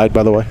Houdini died,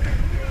 by the way?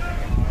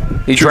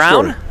 He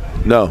drowned?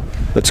 No.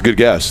 That's a good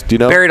guess. Do you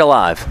know? Buried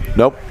alive.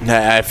 Nope.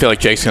 I feel like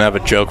Jake's going to have a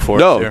joke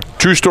for us here.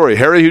 True story.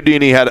 Harry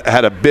Houdini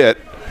had a bit.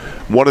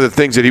 One of the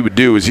things that he would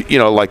do is, he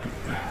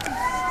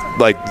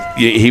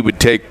would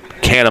take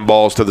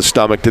cannonballs to the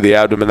stomach, to the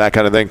abdomen, that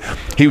kind of thing.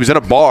 He was in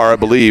a bar, I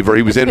believe, or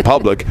he was in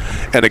public,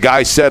 and a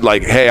guy said,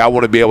 like, hey, I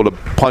want to be able to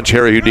punch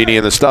Harry Houdini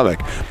in the stomach.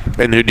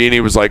 And Houdini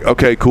was like,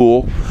 okay,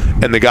 cool.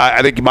 And the guy,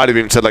 I think he might have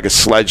even said like a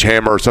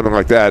sledgehammer or something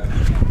like that.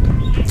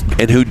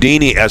 And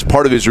Houdini, as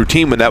part of his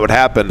routine when that would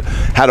happen,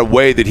 had a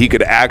way that he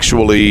could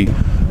actually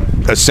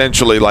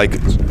essentially like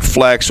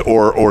flex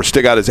or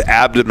stick out his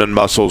abdomen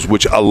muscles,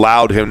 which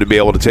allowed him to be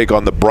able to take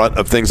on the brunt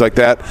of things like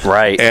that.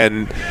 Right.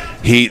 And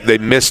they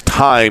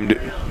mistimed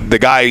the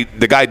guy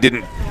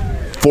didn't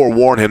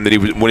forewarn him that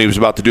when he was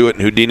about to do it,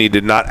 and Houdini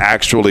did not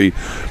actually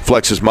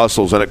flex his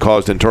muscles, and it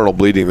caused internal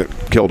bleeding that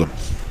killed him.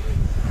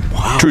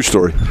 Wow. True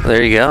story.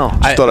 There you go.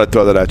 Just thought I'd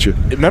throw that at you.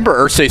 Remember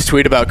Irsay's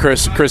tweet about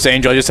Chris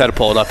Angel? I just had to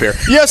pull it up here.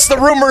 Yes, the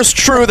rumor is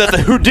true that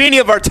the Houdini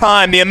of our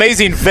time, the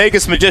amazing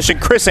Vegas magician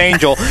Chris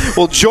Angel,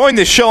 will join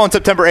the show on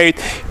September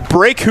 8th,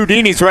 break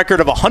Houdini's record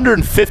of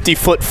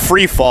 150-foot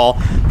free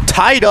fall,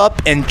 tied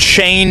up and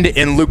chained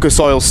in Lucas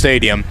Oil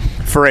Stadium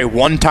for a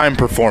one-time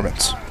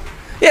performance.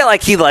 Yeah,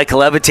 like he'd like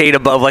levitate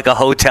above like a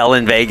hotel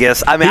in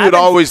Vegas. I mean, he would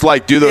always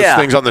like do those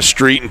things on the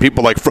street, and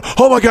people like,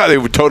 oh my god, they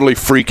would totally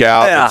freak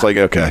out. Yeah. It's like,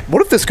 okay,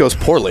 what if this goes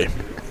poorly?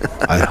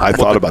 I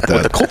thought about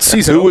that. The Colts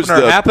season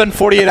opener happened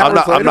 48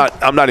 hours later.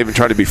 I'm not even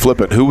trying to be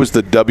flippant. Who was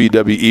the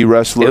WWE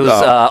wrestler? It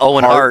was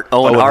Owen Hart.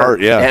 Owen Hart.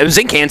 Yeah, it was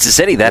in Kansas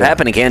City. That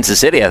happened in Kansas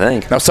City, I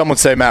think. Now, some would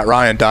say Matt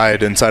Ryan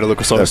died inside of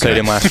Lucas Oil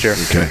Stadium last year.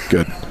 Okay,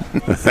 good.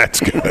 That's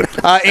good.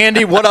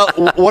 Andy, what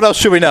else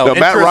should we know? No,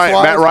 Matt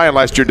Ryan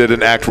last year did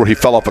an act where he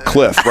fell off a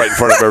cliff right in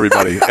front of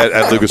everybody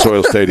at Lucas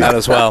Oil Stadium. That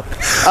as well.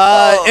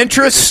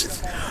 Interest.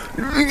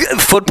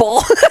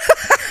 Football,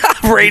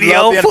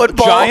 radio,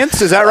 football.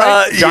 Giants, is that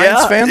right?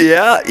 Giants fan?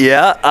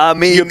 Yeah. I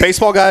mean, you a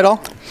baseball guy at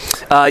all?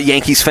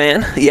 Yankees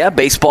fan. Yeah,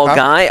 baseball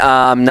guy.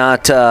 I'm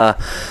not.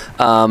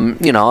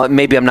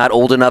 Maybe I'm not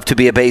old enough to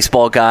be a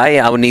baseball guy.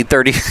 I would need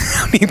 30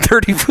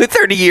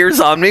 years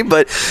on me.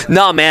 But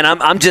no, man,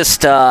 I'm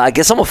just. I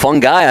guess I'm a fun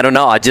guy. I don't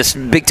know. I just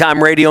big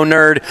time radio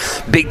nerd,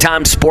 big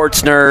time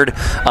sports nerd.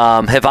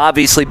 Have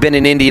obviously been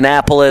in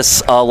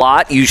Indianapolis a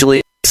lot.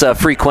 Usually.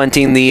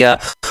 Frequenting the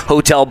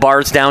hotel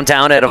bars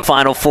downtown at a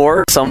Final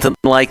Four, something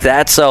like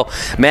that. So,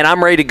 man,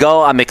 I'm ready to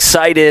go. I'm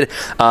excited.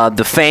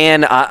 The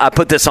fan, I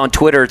put this on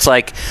Twitter. It's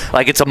like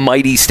it's a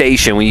mighty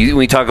station. When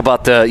you talk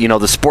about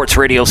the sports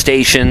radio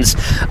stations,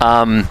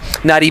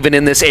 not even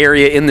in this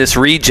area, in this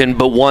region,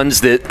 but ones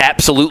that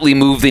absolutely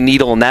move the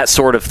needle and that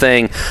sort of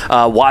thing.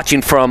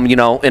 Watching from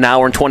an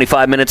hour and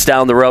 25 minutes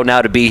down the road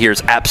now to be here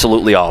is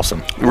absolutely awesome.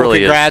 It really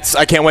congrats.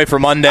 I can't wait for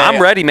Monday.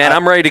 I'm ready, man.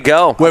 I'm ready to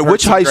go. Wait,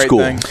 which high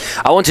school?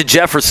 I went to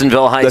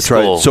Jeffersonville High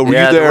School. That's right. So were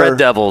you there? The Red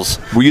Devils.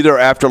 Were you there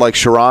after like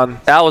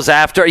Sharon? I was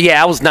after.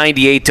 Yeah, I was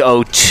 98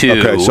 to 02.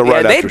 Okay, so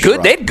right after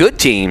Sharon. They had good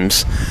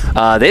teams.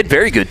 They had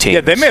very good teams.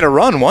 Yeah, they made a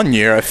run one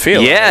year. I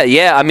feel.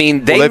 Yeah. I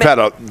mean, they've had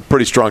a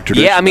pretty strong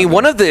tradition. Yeah, I mean,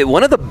 one of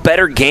the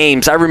better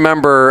games I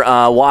remember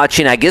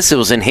watching. I guess it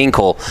was in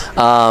Hinkle.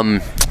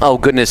 Oh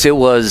goodness, it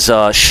was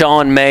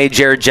Sean May,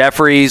 Jared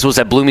Jeffries was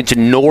at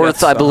Bloomington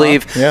North, I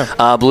believe.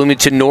 Yeah.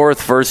 Bloomington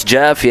North versus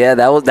Jeff. Yeah,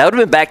 that would have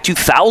been back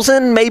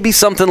 2000, maybe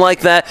something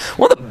like that.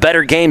 One of the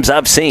better games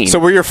I've seen. So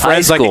were your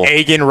friends like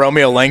egging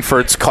Romeo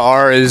Langford's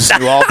car as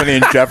New Albany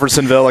and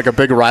Jeffersonville like a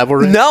big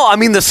rivalry? No, I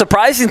mean the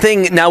surprising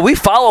thing. Now we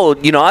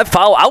followed.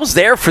 I was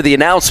there for the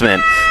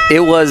announcement. It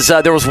was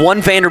there was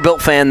one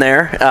Vanderbilt fan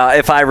there,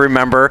 if I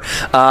remember.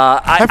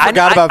 I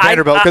forgot about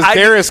Vanderbilt because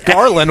Darius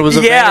Garland was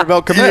a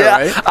Vanderbilt commit,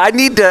 right? I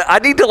need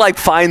to like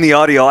find the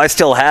audio. I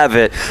still have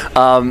it.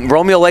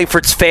 Romeo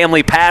Langford's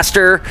family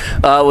pastor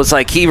was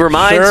like, he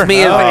reminds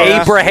me of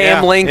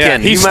Abraham Lincoln. Yeah.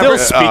 He's still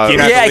speaking.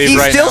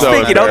 He's still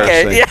speaking.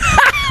 Okay.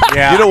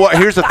 Yeah. You know what?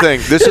 Here's the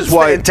thing. This is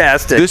why.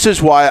 Fantastic. This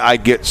is why I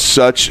get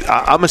such.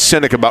 I'm a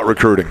cynic about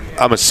recruiting.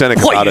 I'm a cynic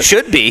about it. Well, you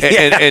should be.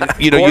 And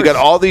you got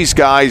all these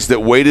guys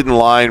that waited in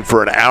line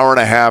for an hour and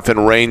a half in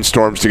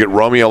rainstorms to get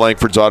Romeo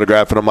Langford's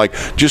autograph, and I'm like,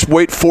 just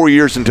wait 4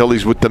 years until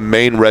he's with the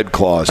Maine Red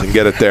Claws and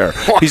get it there.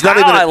 He's not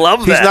even. I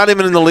love that. He's not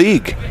even in the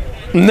league.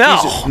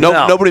 No.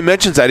 Nobody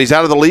mentions that. He's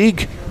out of the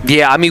league.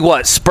 Yeah, I mean,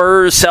 what?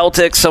 Spurs,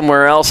 Celtics,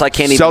 somewhere else? I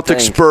can't even think.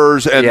 Celtics,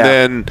 Spurs, and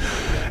then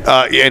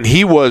and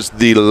he was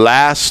the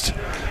last.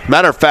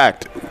 Matter of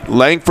fact,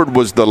 Langford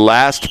was the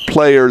last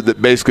player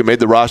that basically made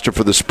the roster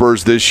for the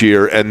Spurs this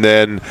year, and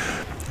then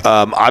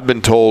I've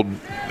been told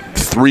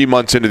 3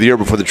 months into the year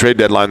before the trade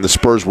deadline, the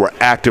Spurs were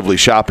actively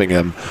shopping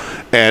him.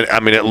 And,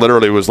 I mean, it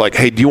literally was like,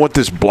 hey, do you want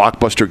this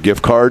Blockbuster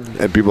gift card?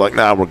 And people were like,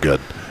 nah, we're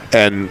good.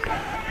 And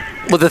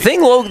well, the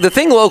thing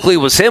locally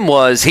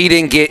was he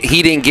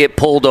didn't get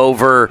pulled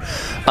over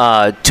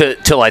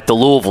to like the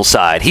Louisville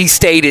side. He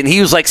stayed in. He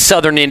was like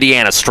Southern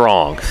Indiana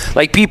strong.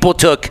 Like people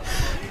took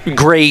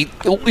great.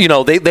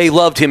 They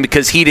loved him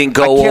because he didn't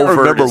go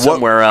over to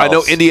somewhere else. I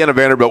know Indiana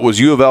Vanderbilt was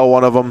U of L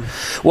one of them.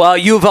 Well,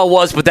 U of L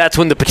was, but that's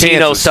when the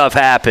Patino stuff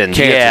happened.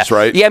 Kansas,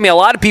 right? Yeah, I mean a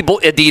lot of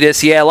people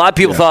Adidas. Yeah, a lot of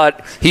people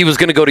thought he was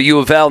going to go to U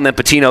of L, and then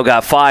Patino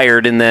got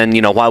fired, and then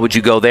why would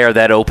you go there?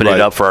 That opened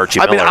it up for Archie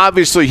Miller. I mean,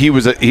 obviously he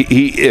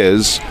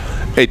is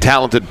a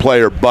talented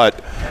player,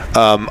 but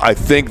I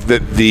think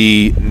that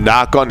the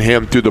knock on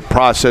him through the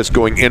process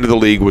going into the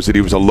league was that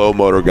he was a low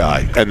motor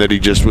guy, and that he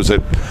just was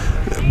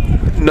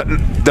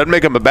doesn't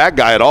make him a bad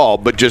guy at all,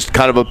 but just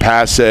kind of a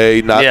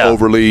passe, not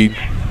overly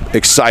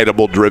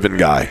excitable, driven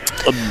guy.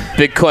 A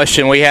big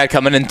question we had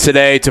coming in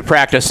today to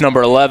practice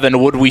number 11,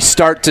 would we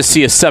start to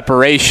see a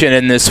separation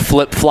in this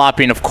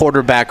flip-flopping of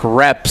quarterback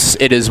reps?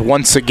 It is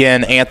once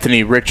again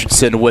Anthony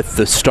Richardson with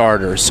the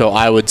starters. So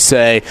I would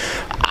say,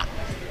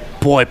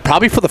 boy,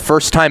 probably for the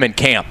first time in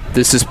camp,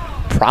 this is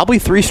probably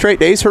 3 straight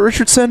days for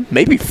Richardson,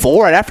 maybe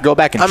 4. I'd have to go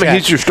back and check. I mean,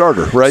 he's your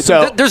starter, right?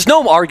 So there's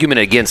no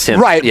argument against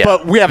him. Right,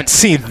 but we haven't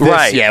seen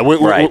this yet.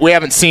 We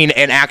haven't seen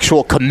an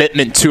actual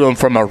commitment to him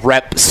from a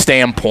rep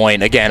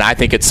standpoint. Again, I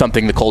think it's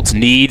something the Colts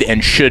need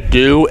and should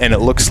do, and it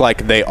looks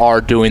like they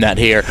are doing that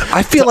here.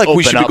 I feel like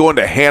we should be going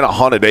to Hannah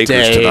Haunted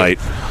Acres tonight.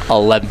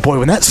 11. Boy,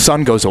 when that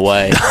sun goes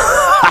away.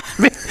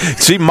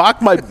 See, mock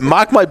my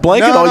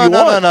blanket all you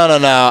want.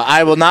 No.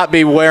 I will not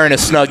be wearing a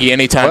Snuggie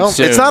anytime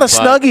soon. It's not a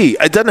Snuggie.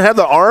 It doesn't have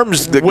the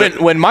arms.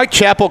 When Mike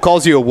Chappell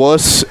calls you a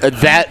wuss,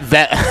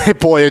 that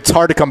boy, it's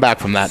hard to come back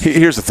from that.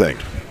 Here's the thing.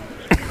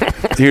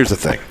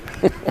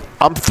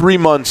 I'm 3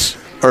 months,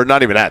 or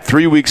not even that,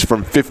 3 weeks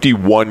from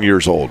 51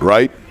 years old,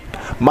 right?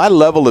 My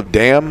level of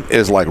damn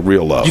is like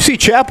real low. You see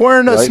Chap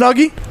wearing a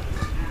Snuggie?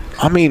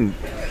 I mean,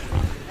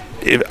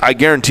 I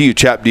guarantee you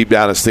Chap deep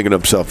down is thinking to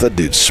himself, that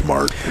dude's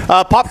smart.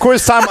 Pop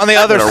quiz time on the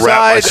other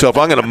side. I'm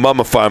going to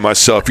mummify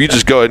myself. You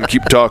just go ahead and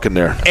keep talking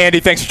there. Andy,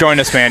 thanks for joining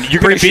us, man.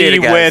 You're going to be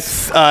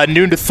with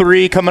noon to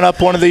 3 coming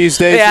up one of these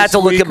days. Yeah, I have to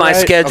look at my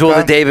schedule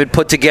that David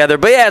put together.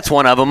 But, yeah, it's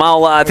one of them.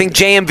 I think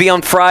JMV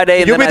on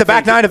Friday. You'll be at the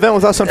Back 9 event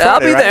with us on Friday, I'll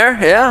be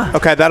there, yeah.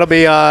 Okay, that'll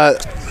be a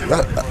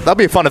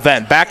fun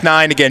event. Back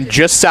 9, again,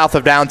 just south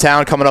of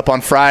downtown, coming up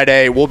on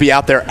Friday. We'll be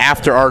out there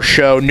after our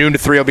show. Noon to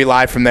 3 will be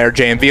live from there.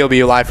 JMV will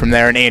be live from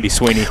there, and Andy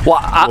Sweeney. Well,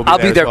 I'll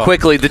be there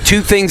quickly. The 2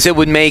 things that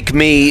would make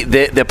me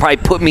that probably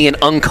put me in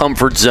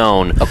uncomfort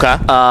zone. Okay.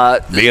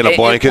 Me in a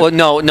blanket?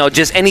 No,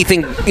 just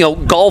anything.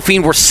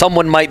 Golfing where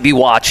someone might be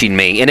watching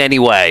me in any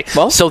way.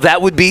 Well, so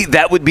that would be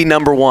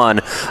number 1,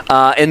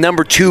 and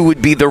number 2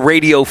 would be the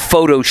radio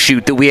photo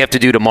shoot that we have to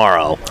do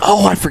tomorrow.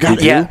 Oh, I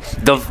forgot. Yeah.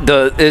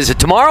 Is it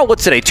tomorrow?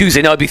 What's today?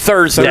 Tuesday? No, it'd be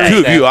Thursday. The 2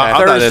 of you. I'm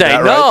Thursday. Not in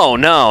that, right?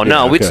 No.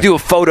 Yeah, We'd do a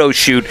photo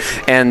shoot,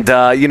 and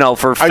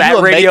for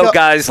fat radio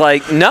guys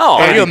like no.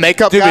 Are you a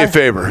makeup guy? Do me a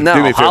favor. No,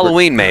 do me a favor.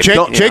 Halloween maybe.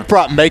 Jake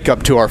brought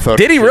makeup to our photo.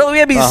 Did he shoot. really?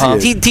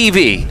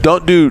 TV.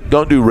 Don't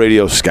do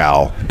radio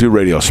scowl. Do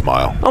radio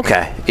smile.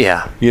 Okay.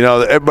 Yeah.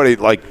 Everybody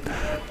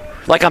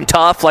like I'm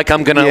tough. Like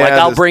I'm gonna.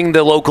 I'll bring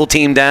the local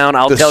team down.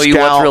 I'll tell you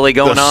what's really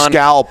going on. The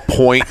scowl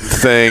point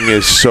thing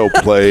is so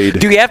played.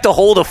 Do you have to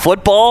hold a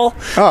football?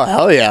 Oh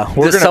hell yeah!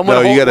 You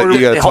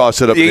gotta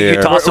toss it up in the air.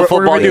 You toss a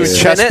football. We're doing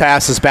chest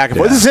passes back and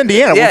forth. This is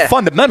Indiana. We're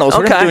fundamentals.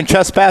 We're doing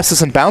chest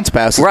passes and bounce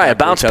passes. Right,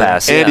 bounce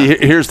pass. Andy,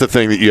 here's the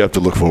thing that you have to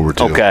look forward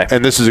to. Okay.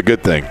 And this is a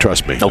good thing.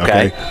 Trust me.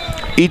 Okay.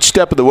 Each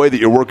step of the way that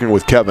you're working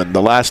with Kevin,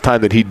 the last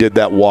time that he did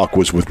that walk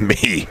was with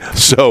me.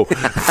 So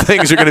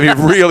things are going to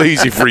be real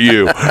easy for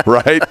you,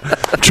 right?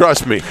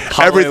 Trust me.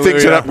 Hallelujah.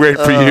 Everything's an upgrade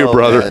for you,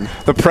 brother. Man.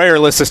 The prayer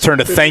list has turned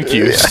to thank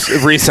yous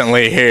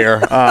recently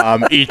here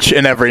each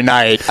and every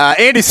night.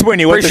 Andy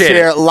Sweeney with us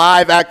here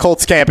live at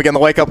Colts Camp. Again, the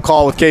wake-up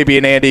call with KB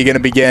and Andy going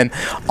to begin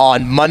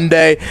on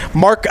Monday.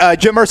 Mark,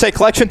 Jim Irsay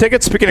collection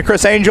tickets. Speaking of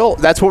Chris Angel,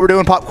 that's what we're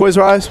doing pop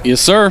quiz-wise?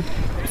 Yes, sir.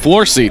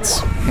 Floor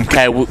seats.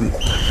 Okay.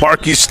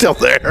 Mark, you still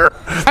there?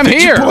 I'm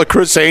Did here. You pull a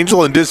Chris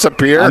Angel and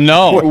disappear?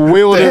 No.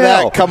 We will do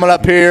that coming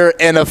up here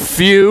in a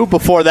few.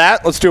 Before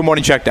that, let's do a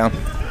morning check down.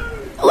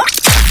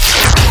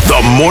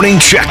 The Morning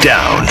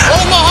Checkdown.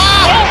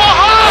 Omaha!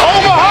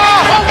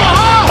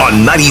 On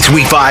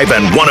 93.5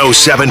 and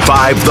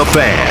 107.5 The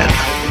Fan.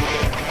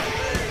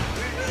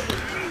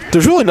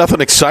 There's really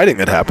nothing exciting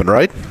that happened,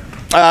 right?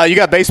 You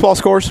got baseball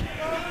scores?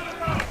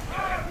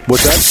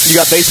 What's that? You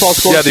got baseball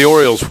scores? Yeah, the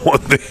Orioles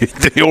won.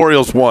 The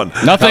Orioles won.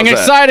 Nothing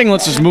exciting.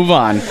 Let's just move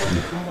on.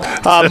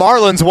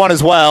 Marlins won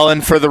as well,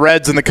 and for the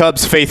Reds and the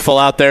Cubs faithful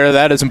out there,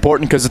 that is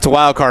important because it's a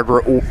wild card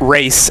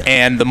race,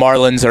 and the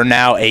Marlins are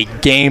now a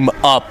game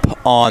up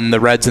on the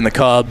Reds and the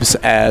Cubs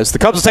as the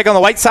Cubs will take on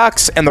the White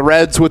Sox and the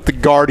Reds with the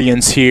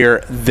Guardians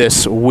here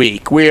this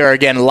week. We are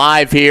again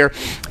live here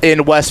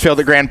in Westfield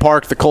at Grand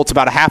Park. The Colts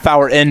about a half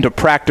hour into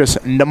practice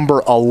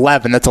number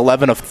 11. That's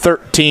 11 of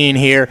 13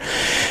 here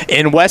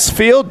in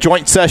Westfield.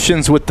 Joint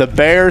sessions with the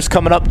Bears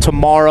coming up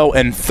tomorrow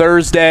and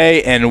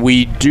Thursday, and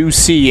we do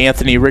see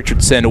Anthony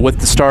Richardson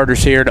with the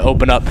starters here to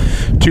open up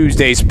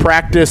Tuesday's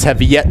practice.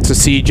 Have yet to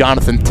see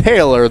Jonathan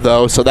Taylor,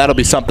 though, so that'll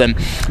be something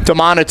to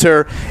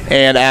monitor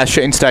and ask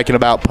Shane Steichen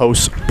about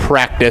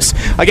post-practice.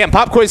 Again,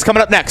 pop quiz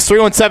coming up next.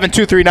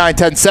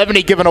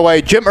 317-239-1070, giving away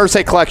Jim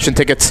Irsay collection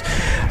tickets.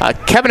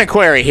 Kevin and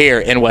Query here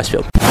in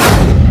Westfield.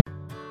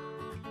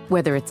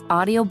 Whether it's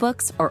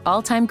audiobooks or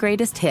all-time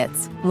greatest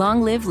hits,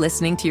 long live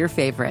listening to your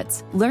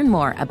favorites. Learn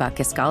more about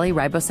Kisqali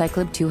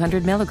Ribociclib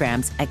 200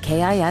 milligrams at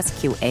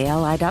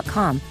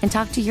KISQALI.com and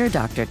talk to your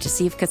doctor to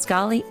see if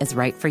Kisqali is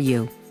right for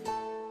you.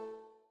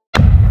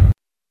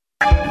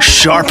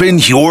 Sharpen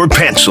your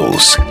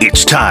pencils.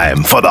 It's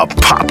time for the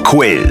Pop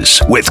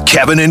Quiz with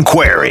Kevin and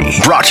Query.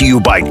 Brought to you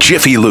by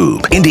Jiffy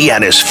Lube,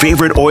 Indiana's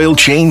favorite oil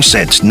change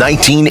since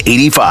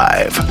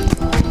 1985.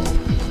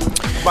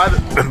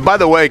 By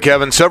the way,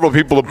 Kevin, several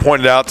people have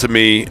pointed out to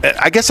me,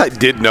 I guess I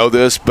did know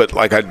this, but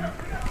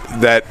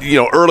earlier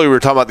we were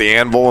talking about the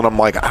anvil, and I'm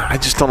like, I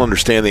just don't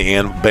understand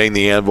bang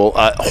the anvil.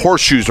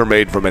 Horseshoes are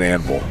made from an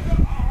anvil.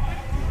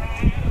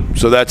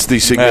 So that's the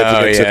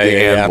significance of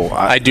the anvil. Yeah.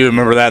 I do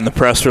remember that in the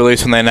press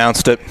release when they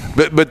announced it.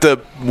 But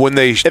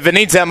if it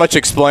needs that much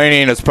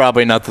explaining, it's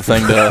probably not the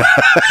thing to.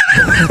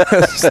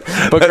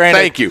 But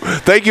granted,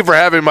 thank you for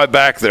having my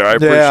back there. I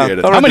appreciate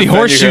it. How many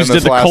horseshoes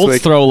did the Colts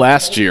throw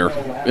last year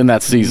in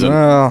that season?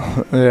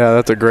 Well, yeah,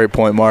 that's a great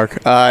point, Mark.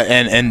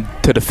 And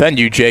to defend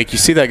you, Jake, you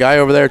see that guy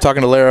over there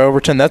talking to Larry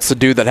Overton? That's the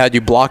dude that had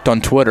you blocked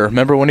on Twitter.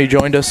 Remember when he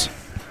joined us?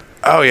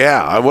 Oh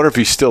yeah, I wonder if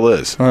he still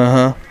is.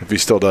 If he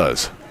still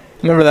does.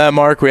 Remember that,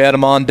 Mark? We had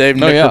him on, Dave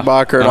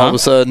Knickerbocker, and all of a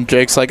sudden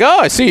Jake's like,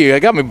 I see you. I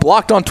got me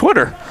blocked on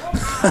Twitter.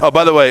 Oh,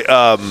 by the way,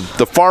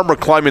 the farmer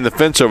climbing the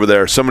fence over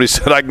there, somebody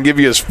said I can give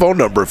you his phone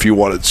number if you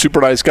want it.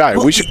 Super nice guy.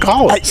 We should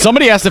call him.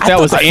 Somebody asked if that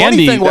was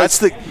Andy. That's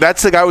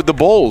the guy with the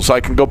bulls.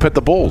 I can go pet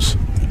the bulls.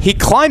 He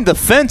climbed the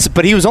fence,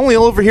 but he was only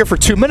over here for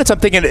 2 minutes.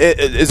 I'm thinking,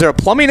 is there a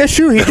plumbing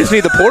issue? He just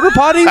need the porta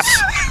potties?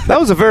 That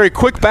was a very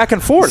quick back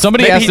and forth.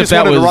 Somebody Maybe asked he just if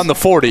that wanted was to run the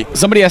 40.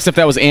 Somebody asked if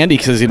that was Andy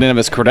because he didn't have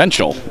his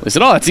credential. They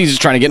said, that's easy,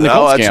 just trying to get in the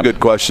Colts camp. That's a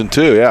good question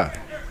too. Yeah.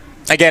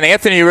 Again,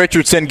 Anthony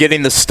Richardson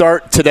getting the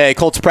start today.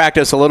 Colts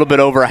practice a little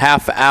bit over a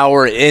half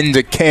hour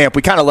into camp.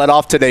 We kind of let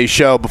off today's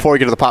show before we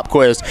get to the pop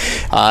quiz.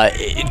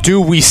 Do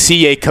we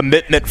see a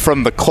commitment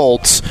from the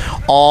Colts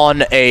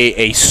on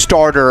a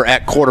starter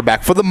at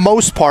quarterback? For the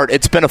most part,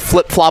 it's been a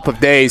flip-flop of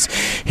days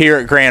here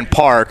at Grand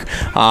Park.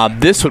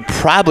 This would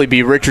probably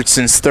be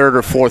Richardson's third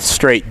or fourth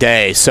straight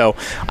day. So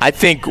I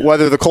think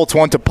whether the Colts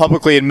want to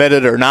publicly admit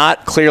it or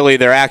not, clearly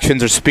their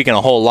actions are speaking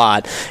a whole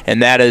lot,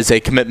 and that is a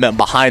commitment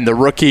behind the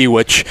rookie,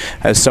 which,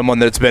 as someone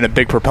that's been a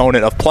big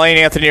proponent of playing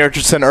Anthony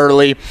Richardson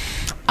early,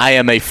 I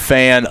am a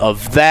fan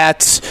of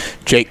that.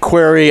 Jake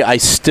Query, I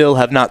still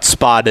have not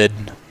spotted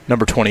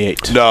number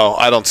 28. No,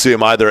 I don't see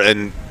him either.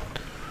 And,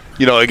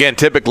 again,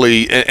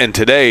 typically, and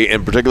today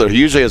in particular, he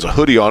usually has a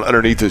hoodie on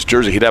underneath his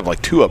jersey. He'd have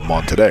like two of them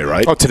on today,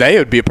 right? Oh, today it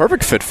would be a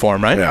perfect fit for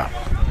him, right? Yeah.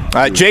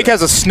 Jake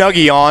has a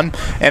Snuggie on,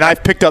 and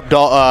I've picked up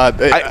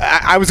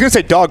I was going to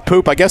say dog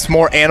poop. I guess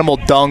more animal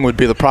dung would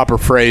be the proper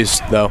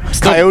phrase, though.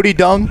 Coyote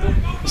dung?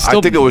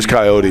 I think it was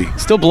coyote.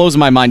 Still blows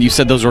my mind you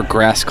said those were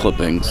grass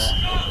clippings.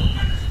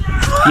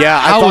 Yeah,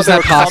 How is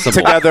that possible?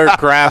 Together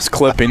grass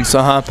clippings,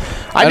 I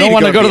don't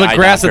want to go to the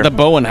grass at the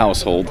Bowen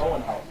household.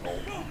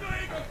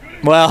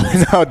 Well,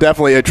 no,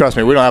 definitely. Trust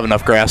me, we don't have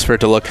enough grass for it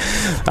to look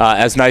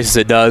as nice as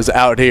it does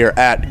out here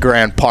at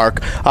Grand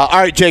Park. All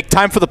right, Jake,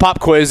 time for the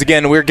pop quiz.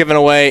 Again, we're giving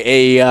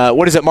away a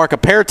a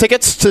pair of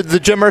tickets to the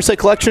Jim Irsay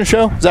Collection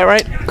show. Is that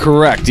right?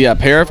 Correct. Yeah,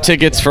 pair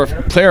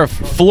of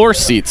floor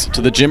seats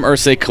to the Jim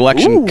Irsay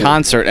Collection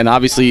concert. And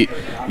obviously,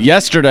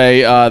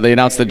 yesterday they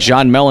announced that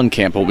John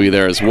Mellencamp will be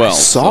there as well. I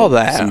saw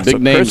that. Some big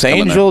names. Chris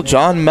Angel,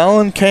 John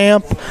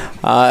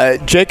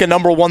Mellencamp. Jake, a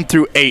number 1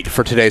 through 8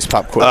 for today's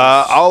pop quiz.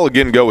 I'll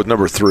again go with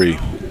number 3.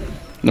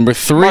 Number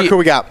 3. Mark, who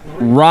we got?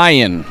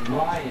 Ryan.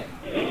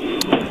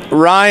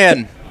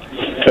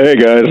 Hey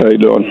guys, how you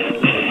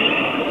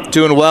doing?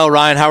 Doing well,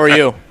 Ryan. How are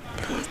you?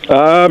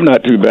 I'm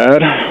not too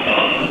bad.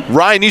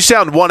 Ryan, you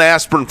sound one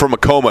aspirin from a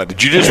coma.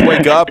 Did you just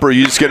wake up, or are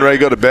you just getting ready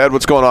to go to bed?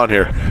 What's going on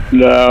here?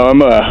 No,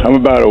 I'm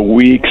about a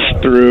week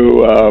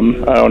through.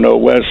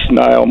 West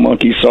Nile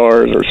monkey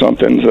SARS or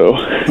something. So.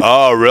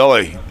 Oh,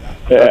 really?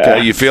 Yeah.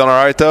 Okay, you feeling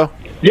all right though?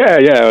 Yeah,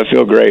 I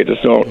feel great.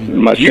 Just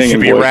my you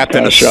should be wrapped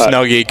in a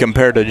Snuggie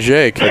compared to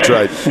Jake. That's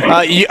right.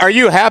 Are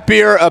you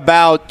happier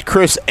about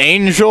Chris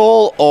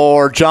Angel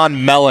or John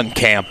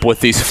Mellencamp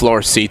with these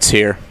floor seats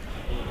here?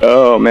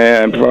 Oh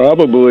man,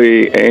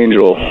 probably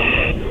Angel.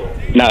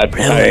 Not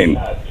really.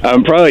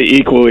 I'm probably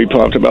equally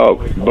pumped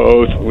about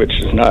both, which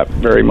is not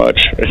very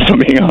much, if I'm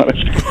being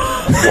honest.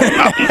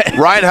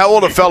 Ryan, how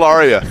old a fella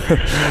are you?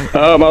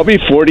 I'll be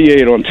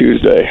 48 on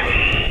Tuesday.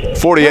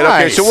 48.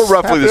 Nice. Okay, so we're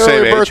roughly Happy the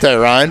same age. birthday,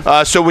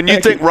 Ryan. So when you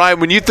think, Ryan,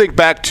 when you think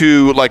back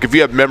to, like, if you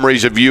have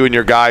memories of you and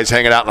your guys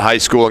hanging out in high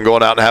school and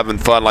going out and having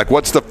fun, like,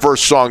 what's the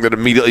first song that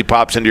immediately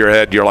pops into your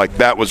head? You're like,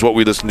 that was what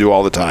we listened to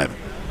all the time.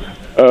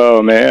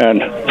 Oh, man.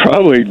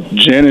 Probably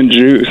Gin and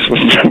Juice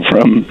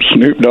from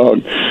Snoop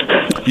Dogg.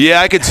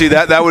 Yeah, I could see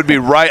that. That would be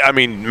right. I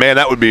mean, man,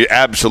 that would be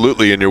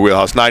absolutely in your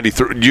wheelhouse.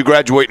 93. Did you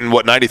graduate in,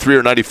 93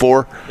 or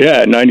 94?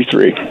 Yeah,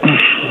 93.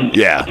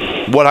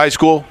 Yeah. What high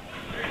school?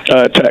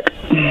 Tech.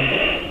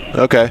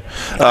 Okay.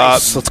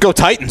 Nice. Let's go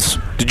Titans.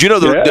 Did you know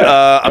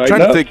I'm trying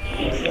to think.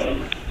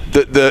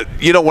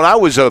 When I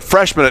was a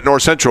freshman at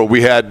North Central,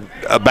 we had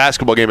a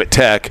basketball game at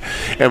Tech,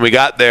 and we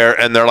got there,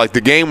 and they're like,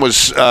 the game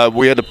was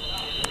we had to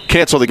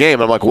cancel the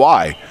game. I'm like,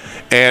 why?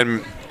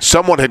 And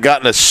someone had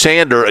gotten a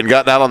sander and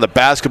gotten out on the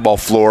basketball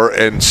floor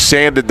and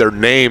sanded their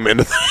name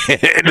into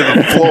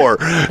the floor.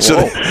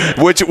 So,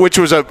 which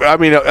was a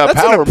That's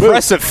power an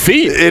impressive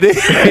feat. It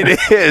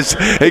is,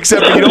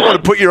 except you don't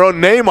want to put your own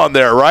name on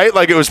there, right?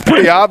 Like, it was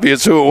pretty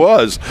obvious who it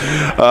was.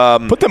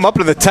 Put them up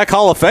in the Tech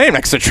Hall of Fame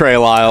next to Trey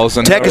Lyles.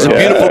 And Tech is a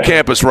beautiful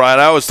campus, Ryan.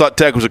 I always thought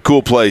Tech was a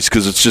cool place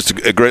because it's just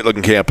a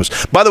great-looking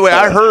campus. By the way,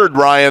 I heard,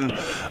 Ryan,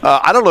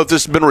 I don't know if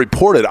this has been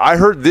reported, I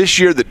heard this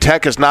year that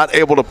Tech is not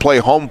able to play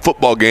home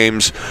football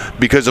games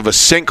because of a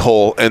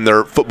sinkhole in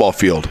their football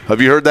field.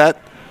 Have you heard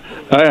that?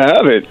 I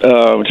have it,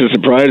 which is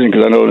surprising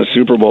because I know when the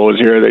Super Bowl was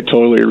here, they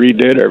totally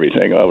redid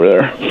everything over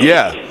there.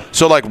 Yeah.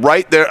 So, like,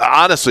 right there,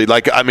 honestly,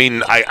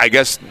 I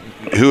guess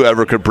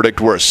whoever could predict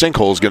where a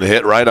sinkhole is going to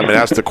hit, right? I mean,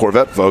 ask the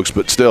Corvette folks,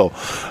 but still.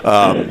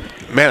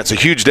 Man, it's a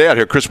huge day out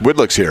here. Chris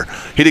Whitlock's here.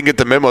 He didn't get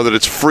the memo that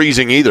it's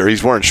freezing either.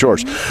 He's wearing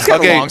shorts. He's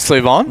got a long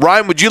sleeve on.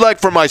 Ryan, would you like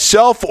for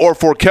myself or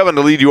for Kevin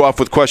to lead you off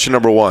with question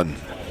number 1?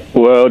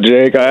 Well,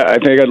 Jake, I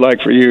think I'd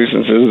like for you,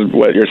 since this is,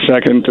 your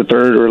second to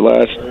third or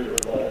last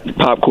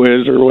pop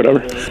quiz or whatever.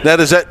 Now,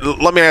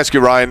 let me ask you,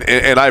 Ryan,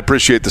 and I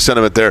appreciate the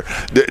sentiment there.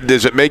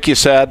 Does it make you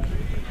sad?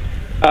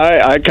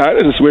 I kind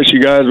of just wish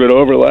you guys would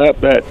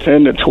overlap that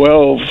 10 to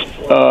 12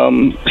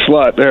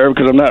 slot there,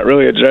 because I'm not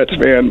really a Jets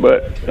fan,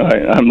 but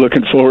I'm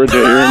looking forward to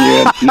hearing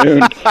you at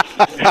noon.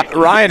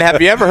 Ryan,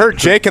 have you ever heard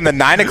Jake in the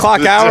 9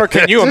 o'clock hour?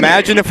 Can you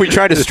imagine if we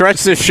tried to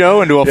stretch this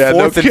show into a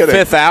fourth and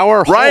fifth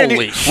hour?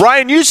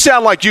 Ryan, you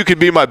sound like you could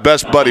be my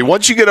best buddy.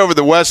 Once you get over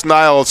the West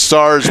Nile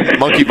SARS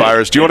monkey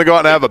virus, do you want to go out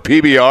and have a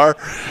PBR?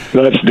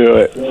 Let's do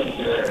it.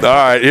 All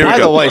right, here we go. By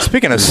the way,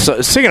 speaking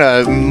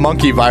of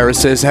monkey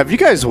viruses, have you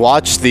guys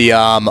watched the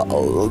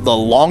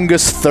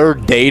longest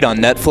third date on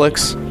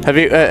Netflix? Have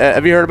you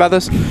heard about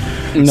this?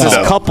 No. It's this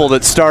couple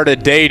that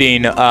started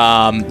dating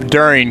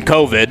during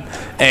COVID,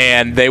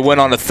 and they went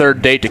on a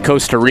third date to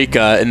Costa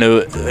Rica. And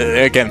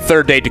again,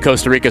 third date to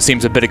Costa Rica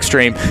seems a bit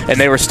extreme, and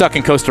they were stuck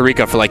in Costa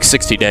Rica for like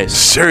 60 days.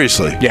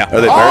 Seriously? Yeah.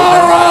 Are they married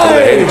now? Or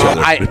they hate each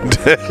other?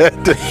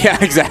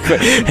 Yeah, exactly.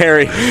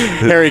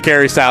 Harry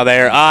Carey style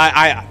there.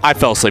 I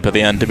fell asleep at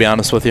the end, to be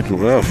honest with you.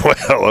 Well,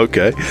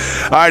 okay.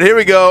 All right, here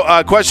we go.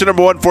 Question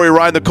number 1 for you,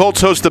 Ryan. The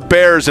Colts host the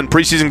Bears in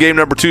preseason game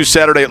number 2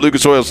 Saturday at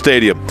Lucas Oil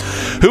Stadium.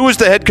 Who was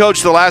the head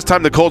coach the last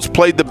time the Colts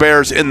played the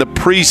Bears in the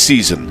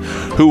preseason?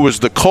 Who was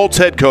the Colts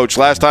head coach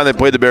last time they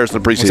played the Bears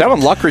in the preseason? Was that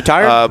when Luck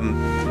retired?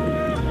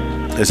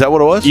 Is that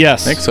what it was?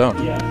 Yes. I think so.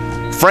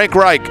 Frank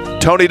Reich,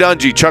 Tony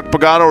Dungy, Chuck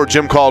Pagano, or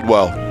Jim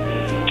Caldwell?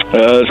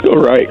 Let's go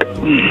Reich.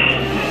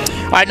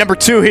 All right, number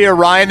 2 here,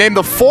 Ryan. Name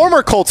the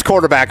former Colts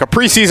quarterback, a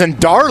preseason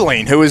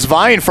darling, who is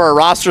vying for a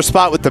roster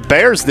spot with the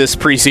Bears this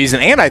preseason,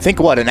 and I think,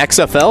 an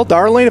XFL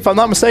darling, if I'm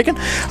not mistaken?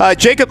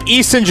 Jacob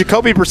Eason,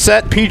 Jacoby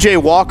Brissett, P.J.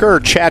 Walker, or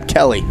Chad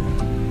Kelly?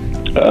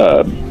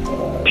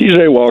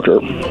 P.J.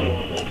 Walker.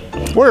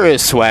 Where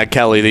is Swag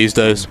Kelly these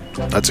days?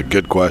 That's a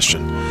good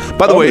question.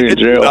 By the way,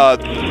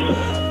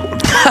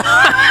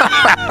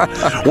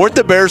 weren't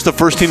the Bears the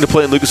first team to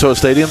play in Lucas Oil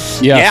Stadium?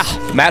 Yeah.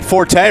 Matt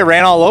Forte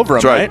ran all over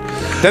him, right?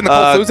 Didn't the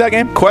Colts lose that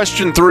game?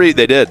 Question 3,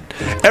 they did.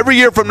 Every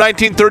year from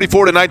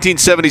 1934 to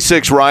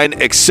 1976, Ryan,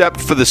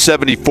 except for the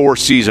 74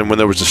 season when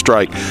there was a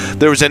strike,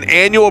 there was an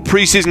annual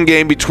preseason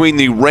game between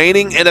the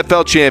reigning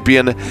NFL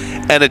champion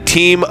and a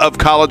team of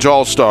college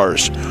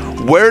all-stars.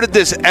 Where did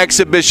this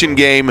exhibition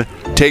game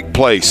take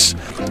place?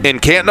 In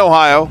Canton,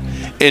 Ohio,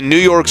 in New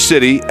York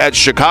City, at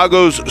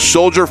Chicago's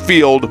Soldier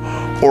Field,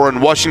 or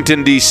in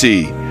Washington,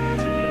 D.C.?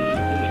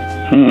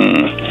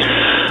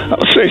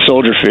 I'll say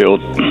Soldier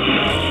Field.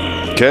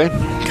 Okay.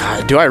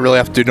 God, do I really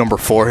have to do number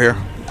 4 here?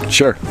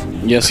 Sure.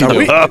 Yes, you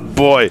do. Oh,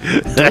 boy.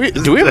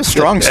 Do we have a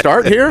strong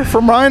start here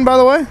from Ryan, by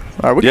the way?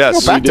 Are we going to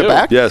go back to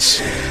back?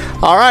 Yes.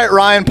 All right,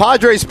 Ryan.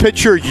 Padres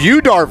pitcher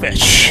Yu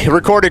Darvish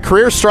recorded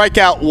career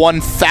strikeout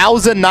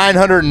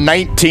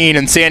 1,919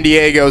 in San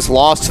Diego's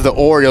loss to the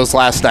Orioles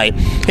last night.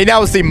 He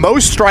now has the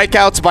most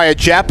strikeouts by a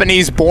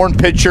Japanese-born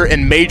pitcher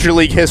in Major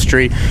League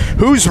history.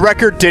 Whose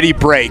record did he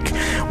break?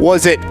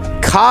 Was it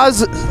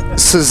Kaz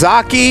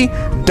Sasaki,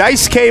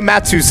 Daisuke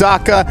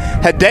Matsuzaka,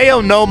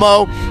 Hideo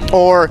Nomo,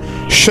 or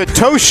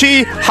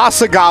Shitoshi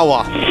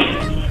Hasegawa?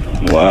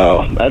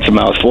 Wow, that's a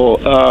mouthful.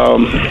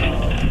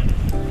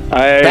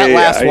 That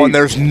last one,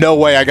 there's no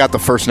way I got the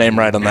first name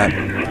right on that.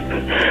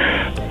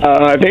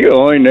 I think the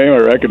only name I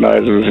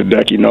recognized was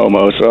Hideki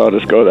Nomo, so I'll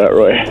just go that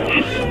way.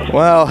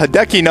 Well,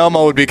 Hideki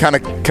Nomo would be kind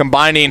of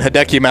combining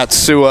Hideki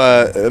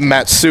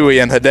Matsui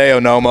and Hideo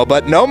Nomo,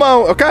 but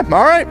Nomo, okay,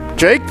 all right.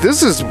 Jake,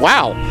 this is,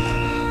 wow.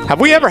 Have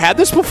we ever had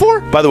this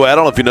before? By the way, I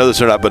don't know if you know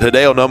this or not, but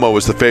Hideo Nomo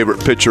was the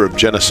favorite pitcher of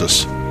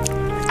Genesis.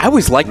 I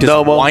always liked his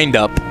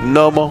wind-up.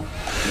 Nomo.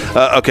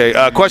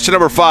 Question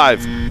number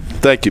 5.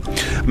 Thank you.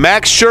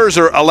 Max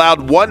Scherzer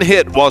allowed 1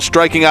 hit while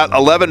striking out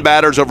 11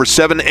 batters over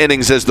 7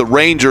 innings as the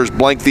Rangers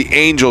blanked the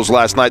Angels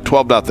last night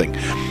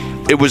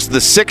 12-0. It was the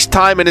 6th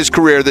time in his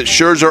career that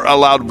Scherzer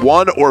allowed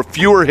 1 or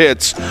fewer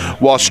hits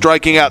while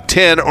striking out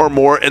 10 or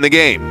more in the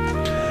game.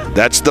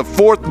 That's the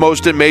 4th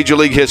most in Major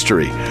League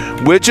history.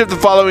 Which of the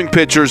following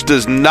pitchers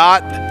does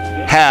not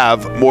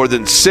have more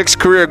than 6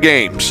 career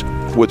games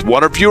with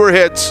 1 or fewer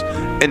hits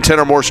and 10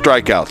 or more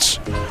strikeouts?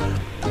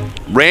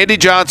 Randy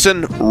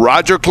Johnson,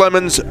 Roger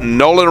Clemens,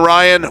 Nolan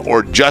Ryan,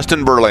 or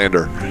Justin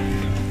Verlander?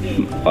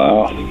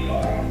 Wow.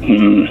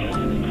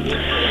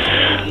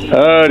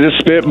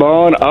 Just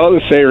spitballing. I'll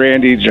just say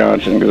Randy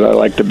Johnson because I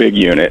like the big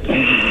unit.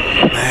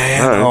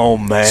 Man, oh,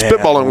 man.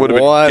 Spitballing would have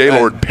been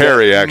Gaylord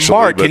Perry, actually.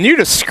 Mark, can you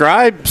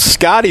describe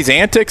Scotty's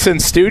antics in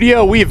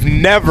studio? We've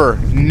never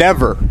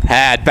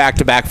had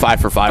back-to-back 5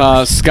 for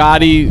 5.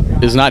 Scotty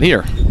is not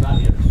here.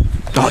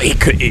 Oh, he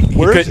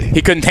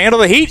couldn't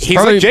handle the heat. He's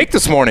like Jake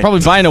this morning.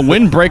 Probably buying a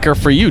windbreaker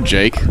for you,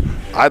 Jake.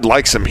 I'd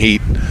like some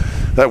heat.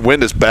 That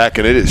wind is back,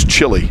 and it is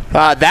chilly.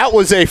 That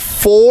was a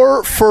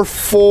 4 for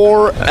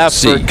 4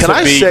 effort. Can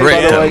I say,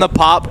 by the way, the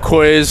pop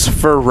quiz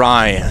for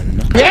Ryan?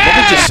 Let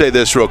me just say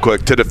this real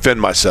quick to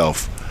defend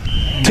myself.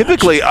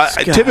 Typically,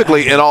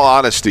 in all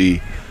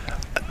honesty,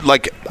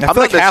 like I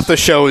feel like half the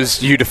show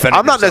is you defending.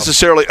 I'm not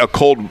necessarily a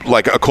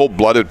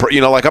cold-blooded.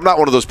 I'm not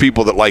one of those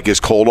people that like is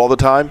cold all the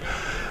time.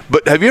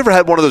 But have you ever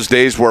had one of those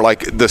days where,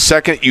 like, the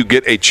second you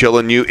get a chill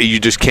in you, you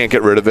just can't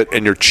get rid of it,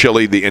 and you're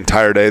chilly the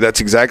entire day? That's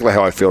exactly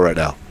how I feel right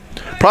now.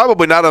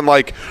 Probably not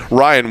unlike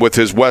Ryan with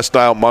his West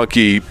Nile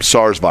monkey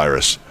SARS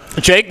virus.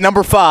 Jake,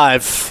 number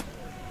 5.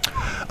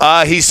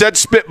 He said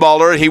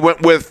spitballer. He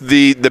went with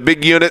the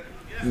big unit,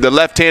 the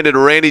left-handed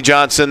Randy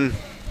Johnson.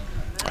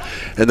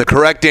 And the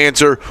correct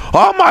answer,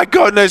 oh my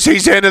goodness,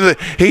 he's in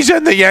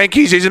the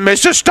Yankees. He's in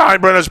Mr.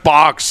 Steinbrenner's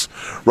box.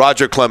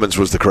 Roger Clemens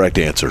was the correct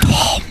answer.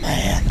 Oh,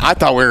 man. I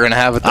thought we were going to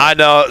have it. I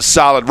know.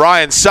 Solid.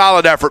 Ryan,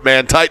 solid effort,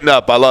 man. Tighten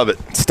up. I love it.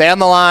 Stay on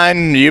the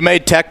line. You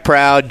made Tech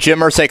proud. Jim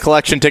Irsay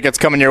collection tickets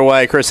coming your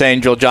way. Chris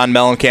Angel, John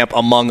Mellencamp,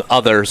 among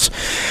others.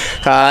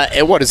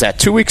 What is that,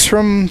 2 weeks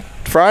from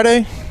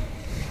Friday?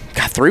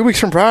 God, 3 weeks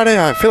from Friday?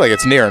 I feel like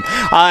it's nearing.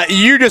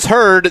 You just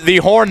heard the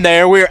horn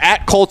there. We're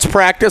at Colts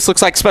practice.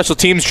 Looks like special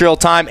teams drill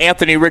time.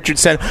 Anthony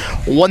Richardson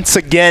once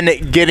again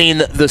getting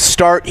the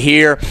start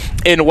here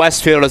in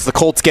Westfield as the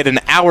Colts get an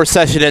hour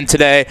session in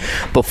today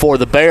before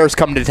the Bears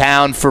come to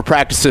town for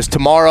practices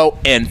tomorrow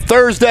and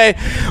Thursday.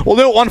 We'll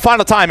do it one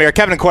final time here.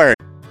 Kevin and Query.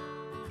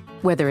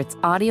 Whether it's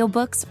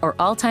audiobooks or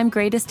all-time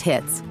greatest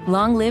hits,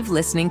 long live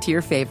listening to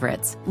your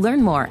favorites.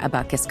 Learn more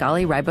about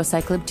Kisqali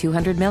Ribociclib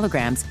 200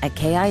 milligrams at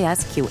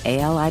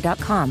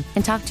KISQALI.com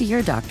and talk to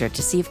your doctor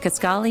to see if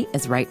Kisqali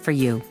is right for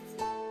you.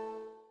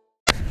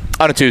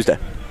 On a Tuesday.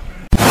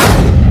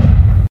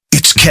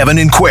 It's Kevin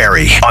and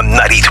Query on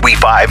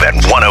 93.5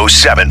 and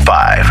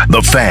 107.5.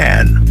 The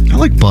Fan. I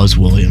like Buzz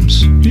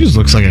Williams. He just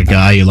looks like a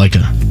guy you like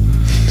to,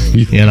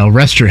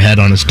 rest your head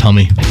on his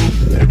tummy.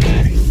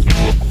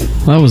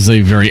 That was a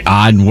very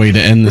odd way to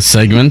end the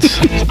segment.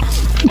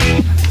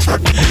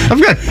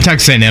 I've got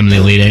Texas A&M in the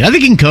Elite Eight. I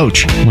think he can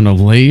coach. I'm going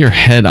to lay your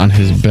head on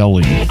his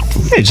belly.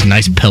 It's a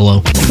nice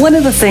pillow. One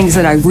of the things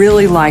that I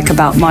really like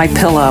about my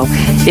pillow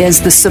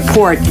is the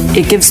support.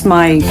 It gives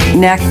my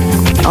neck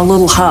a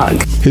little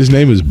hug. His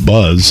name is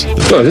Buzz.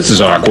 Oh, this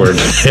is awkward.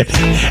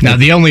 Now,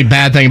 the only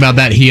bad thing about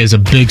that, he has a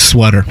big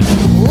sweater.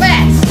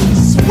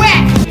 Let's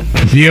sweat!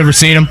 Have you ever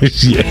seen him?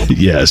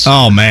 Yes.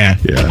 Oh, man.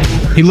 Yeah.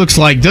 He looks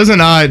like, doesn't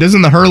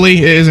the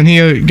Hurley, isn't he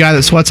a guy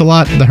that sweats a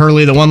lot? The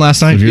Hurley that won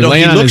last night? If you're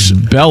laying on his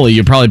belly,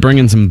 you're probably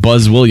bringing some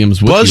Buzz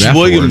Williams with you Buzz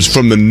afterwards. Williams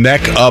from the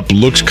neck up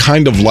looks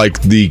kind of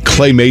like the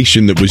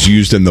claymation that was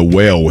used in The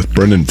Whale with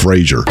Brendan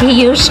Fraser.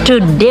 He used to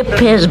dip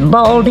his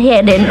bald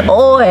head in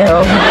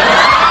oil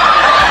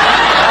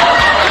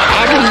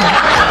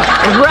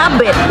and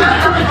rub it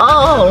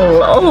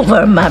all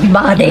over my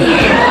body.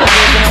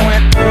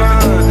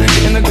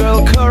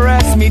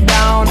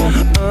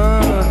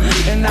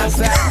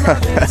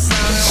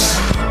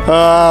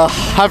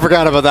 I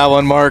forgot about that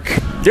one, Mark.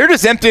 You're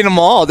just emptying them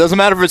all. It doesn't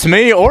matter if it's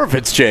me or if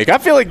it's Jake. I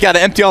feel like you got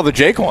to empty all the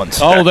Jake ones.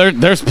 Oh,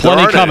 there's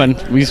plenty coming.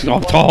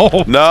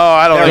 No,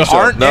 I don't think so.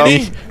 Aren't No.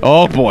 any?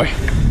 Oh, boy.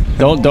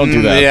 Don't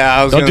do that. Yeah,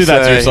 I was don't do that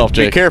to say, yourself,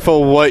 Jake. Be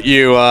careful what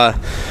you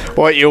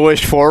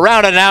wish for.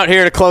 Rounding out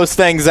here to close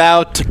things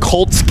out.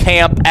 Colts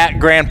camp at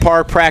Grand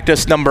Park,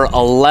 practice number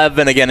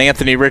 11. Again,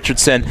 Anthony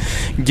Richardson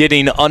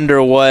getting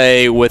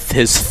underway with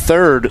his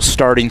third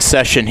starting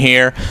session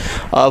here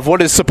of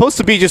what is supposed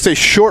to be just a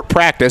short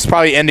practice,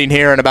 probably ending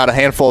here in about a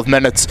handful of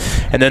minutes.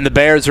 And then the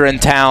Bears are in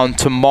town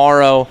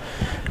tomorrow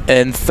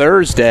and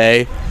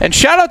Thursday. And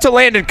shout out to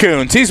Landon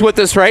Coons. He's with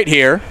us right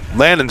here.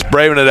 Landon's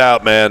braving it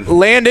out, man.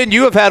 Landon,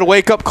 you have had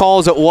wake-up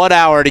calls at what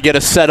hour to get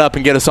us set up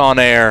and get us on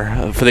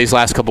air for these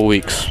last couple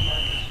weeks?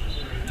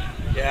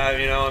 Yeah,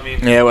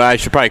 Yeah, well, I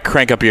should probably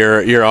crank up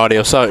your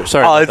audio. Sorry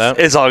about that.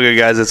 It's all good,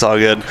 guys. It's all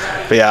good.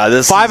 But yeah,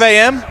 this 5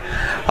 a.m.?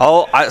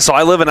 So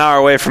I live an hour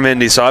away from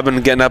Indy, so I've been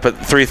getting up at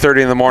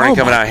 3:30 in the morning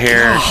coming out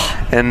here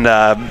and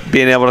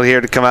being able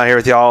to come out here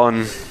with y'all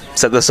and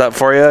set this up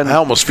for you. And I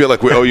almost feel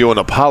like we owe you an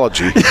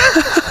apology.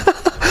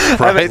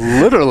 Right?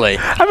 Literally.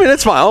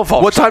 It's my own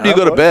fault. What time do you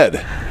go to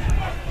bed?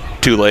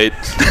 Too late.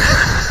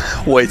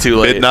 Way too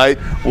late. Midnight?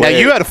 Now,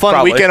 you had a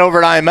fun weekend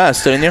over at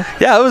IMS, didn't you?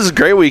 Yeah, it was a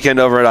great weekend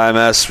over at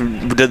IMS.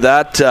 We did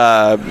that,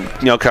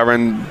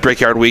 covering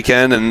Brickyard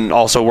Weekend, and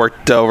also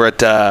worked over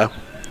at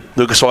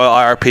Lucas Oil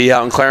IRP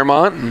out in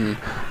Claremont. And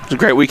was a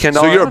great weekend.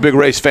 So all you're a around. big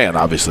race fan,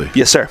 obviously.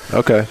 Yes, sir.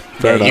 Okay.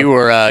 Fair enough.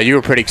 You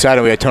were pretty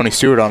excited. We had Tony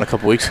Stewart on a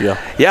couple weeks ago.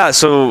 Yeah,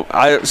 so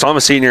I'm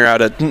a senior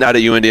out at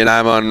UIndy, and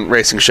I'm on a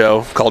racing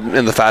show called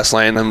In the Fast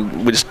Lane,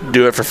 and we just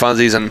do it for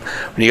funsies. And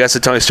when you guys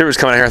said Tony Stewart was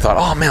coming out here, I thought,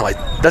 oh man, like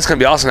that's gonna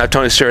be awesome to have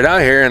Tony Stewart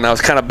out here. And I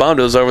was kind of bummed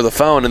it was over the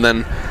phone, and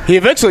then he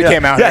eventually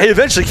came out. Yeah, he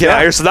eventually came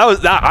out here. So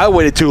I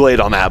waited too late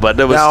on that, but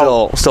it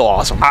was still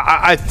awesome.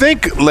 I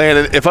think,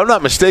 Landon, if I'm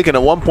not mistaken,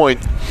 at one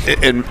point,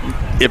 and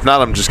if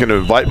not, I'm just going to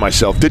invite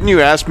myself. Didn't you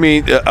ask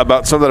me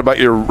about something about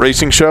your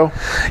racing show?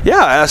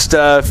 Yeah, I asked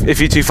if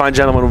you two fine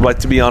gentlemen would like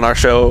to be on our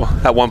show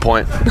at one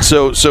point.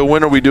 So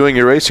when are we doing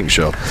your racing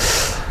show?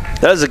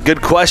 That is a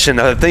good question.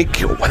 I think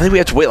we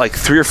have to wait like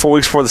 3 or 4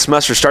 weeks before the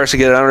semester starts to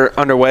get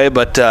underway.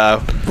 But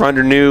we're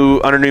under new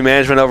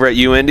management over at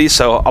UIndy,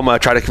 so I'm gonna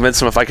try to convince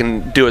them if I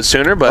can do it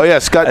sooner.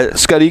 But Scott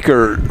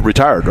Eaker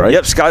retired, right?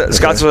 Yep,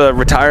 Scott's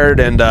retired,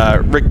 and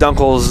Rick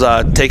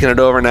Dunkel's taking it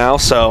over now.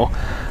 So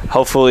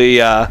hopefully,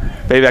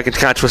 maybe I can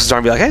kind of twist his arm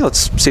and be like, hey,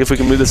 let's see if we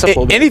can move this up a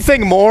little bit.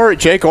 Anything more,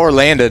 Jake or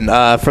Landon,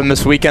 from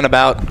this weekend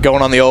about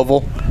going on the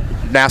oval?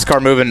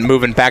 NASCAR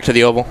moving back to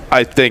the oval?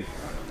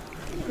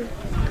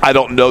 I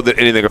don't know that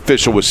anything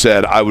official was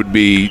said. I would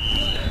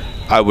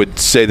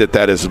say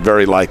that is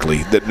very likely.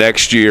 That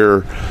next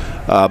year,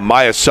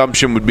 my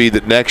assumption would be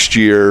that next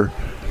year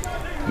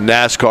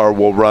NASCAR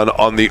will run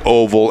on the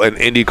oval and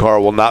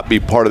IndyCar will not be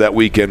part of that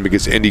weekend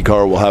because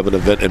IndyCar will have an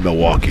event in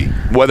Milwaukee.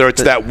 Whether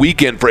it's that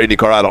weekend for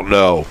IndyCar, I don't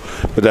know,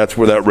 but that's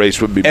where that race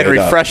would be made up. And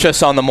refresh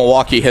us on the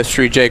Milwaukee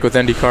history, Jake, with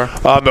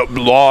IndyCar.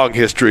 Long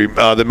history.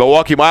 The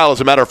Milwaukee Mile, as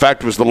a matter of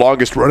fact, was the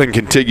longest running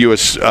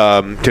continuous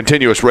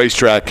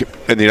racetrack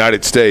in the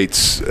United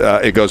States.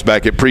 It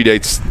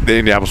predates the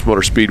Indianapolis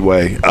Motor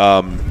Speedway,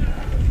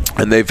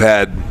 and they've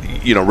had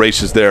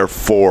races there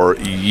for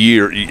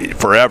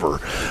forever,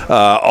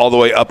 all the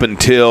way up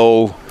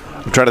until,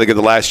 I'm trying to think of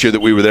the last year that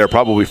we were there,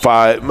 probably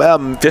 5, a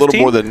little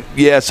more than,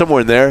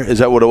 somewhere in there. Is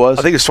that what it was?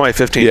 I think it's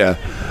 2015. Yeah.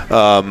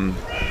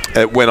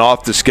 It went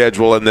off the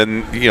schedule, and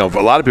then, a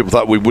lot of people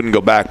thought we wouldn't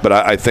go back, but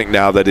I think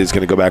now that is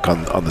going to go back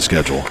on the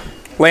schedule.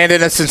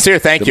 Landon, a sincere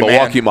thank you, man. The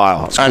Milwaukee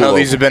Mile. I know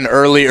these have been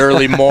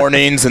early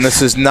mornings, and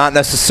this is not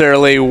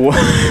necessarily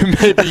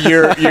maybe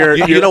your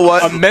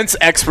immense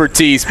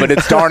expertise, but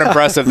it's darn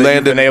impressive that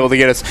you've been able to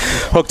get us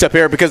hooked up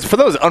here. Because for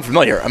those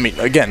unfamiliar, I mean,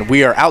 again,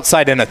 we are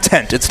outside in a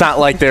tent. It's not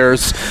like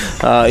there's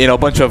a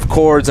bunch of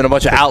cords and a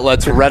bunch of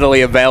outlets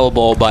readily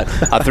available. But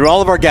through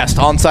all of our guests,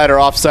 on-site or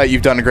off-site,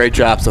 you've done a great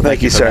job. So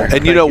thank you, sir.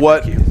 And you know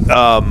what?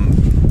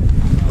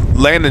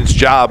 Landon's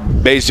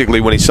job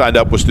basically when he signed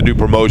up was to do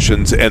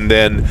promotions, and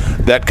then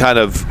that kind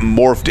of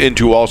morphed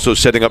into also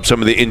setting up some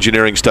of the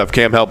engineering stuff.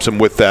 Cam helps him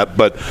with that,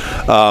 but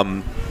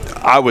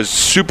I was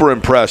super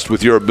impressed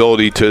with your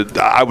ability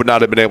I would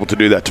not have been able to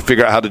do that, to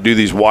figure out how to do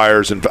these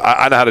wires, and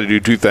I know how to do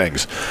two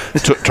things,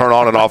 turn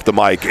on and off the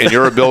mic, and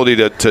your ability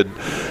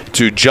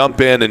to jump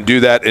in and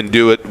do that and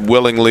do it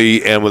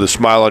willingly and with a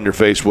smile on your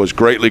face was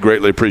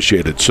greatly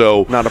appreciated.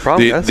 So not a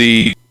problem,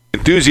 the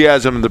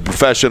enthusiasm and the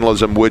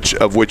professionalism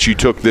of which you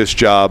took this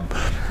job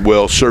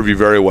will serve you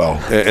very well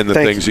in the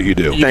things that you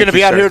do. You're going to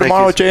be out here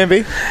tomorrow at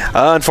JMV?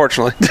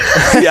 Unfortunately.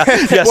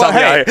 Yes, I'll be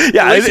out here.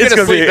 Yeah, it's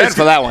going to be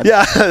for that one.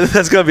 Yeah,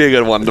 that's going to be a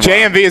good one tomorrow.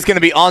 JMV is going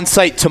to be on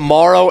site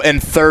tomorrow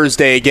and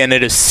Thursday. Again,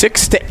 it is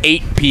 6 to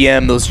 8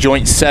 p.m., those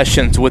joint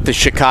sessions with the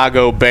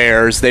Chicago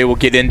Bears. They will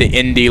get into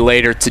Indy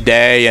later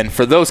today. And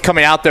for those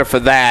coming out there for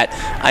that,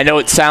 I know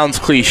it sounds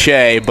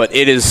cliche, but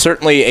it is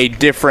certainly a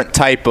different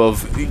type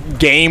of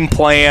game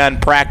plan,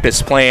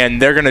 practice plan.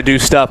 They're going to do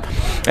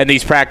stuff in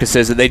these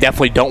practices that they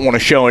definitely don't want to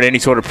show in any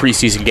sort of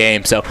preseason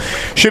game. So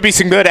should be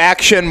some good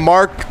action.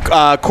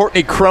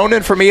 Courtney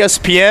Cronin from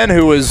ESPN,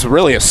 who is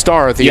really a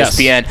star at the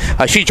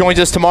ESPN. She joins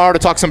us tomorrow to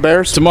talk some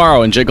Bears.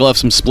 Tomorrow, and Jake will have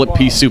some split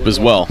pea soup as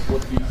well.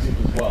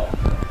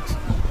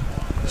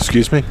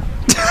 Excuse me?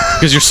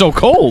 Because you're so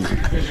cold.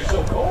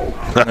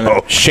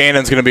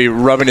 Shannon's going to be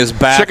rubbing his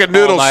back. Chicken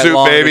noodle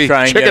soup, baby.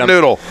 Chicken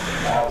noodle.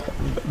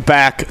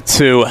 Back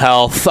to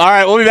health. All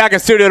right, we'll be back in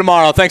studio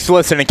tomorrow. Thanks for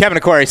listening. Kevin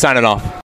Aquari signing off.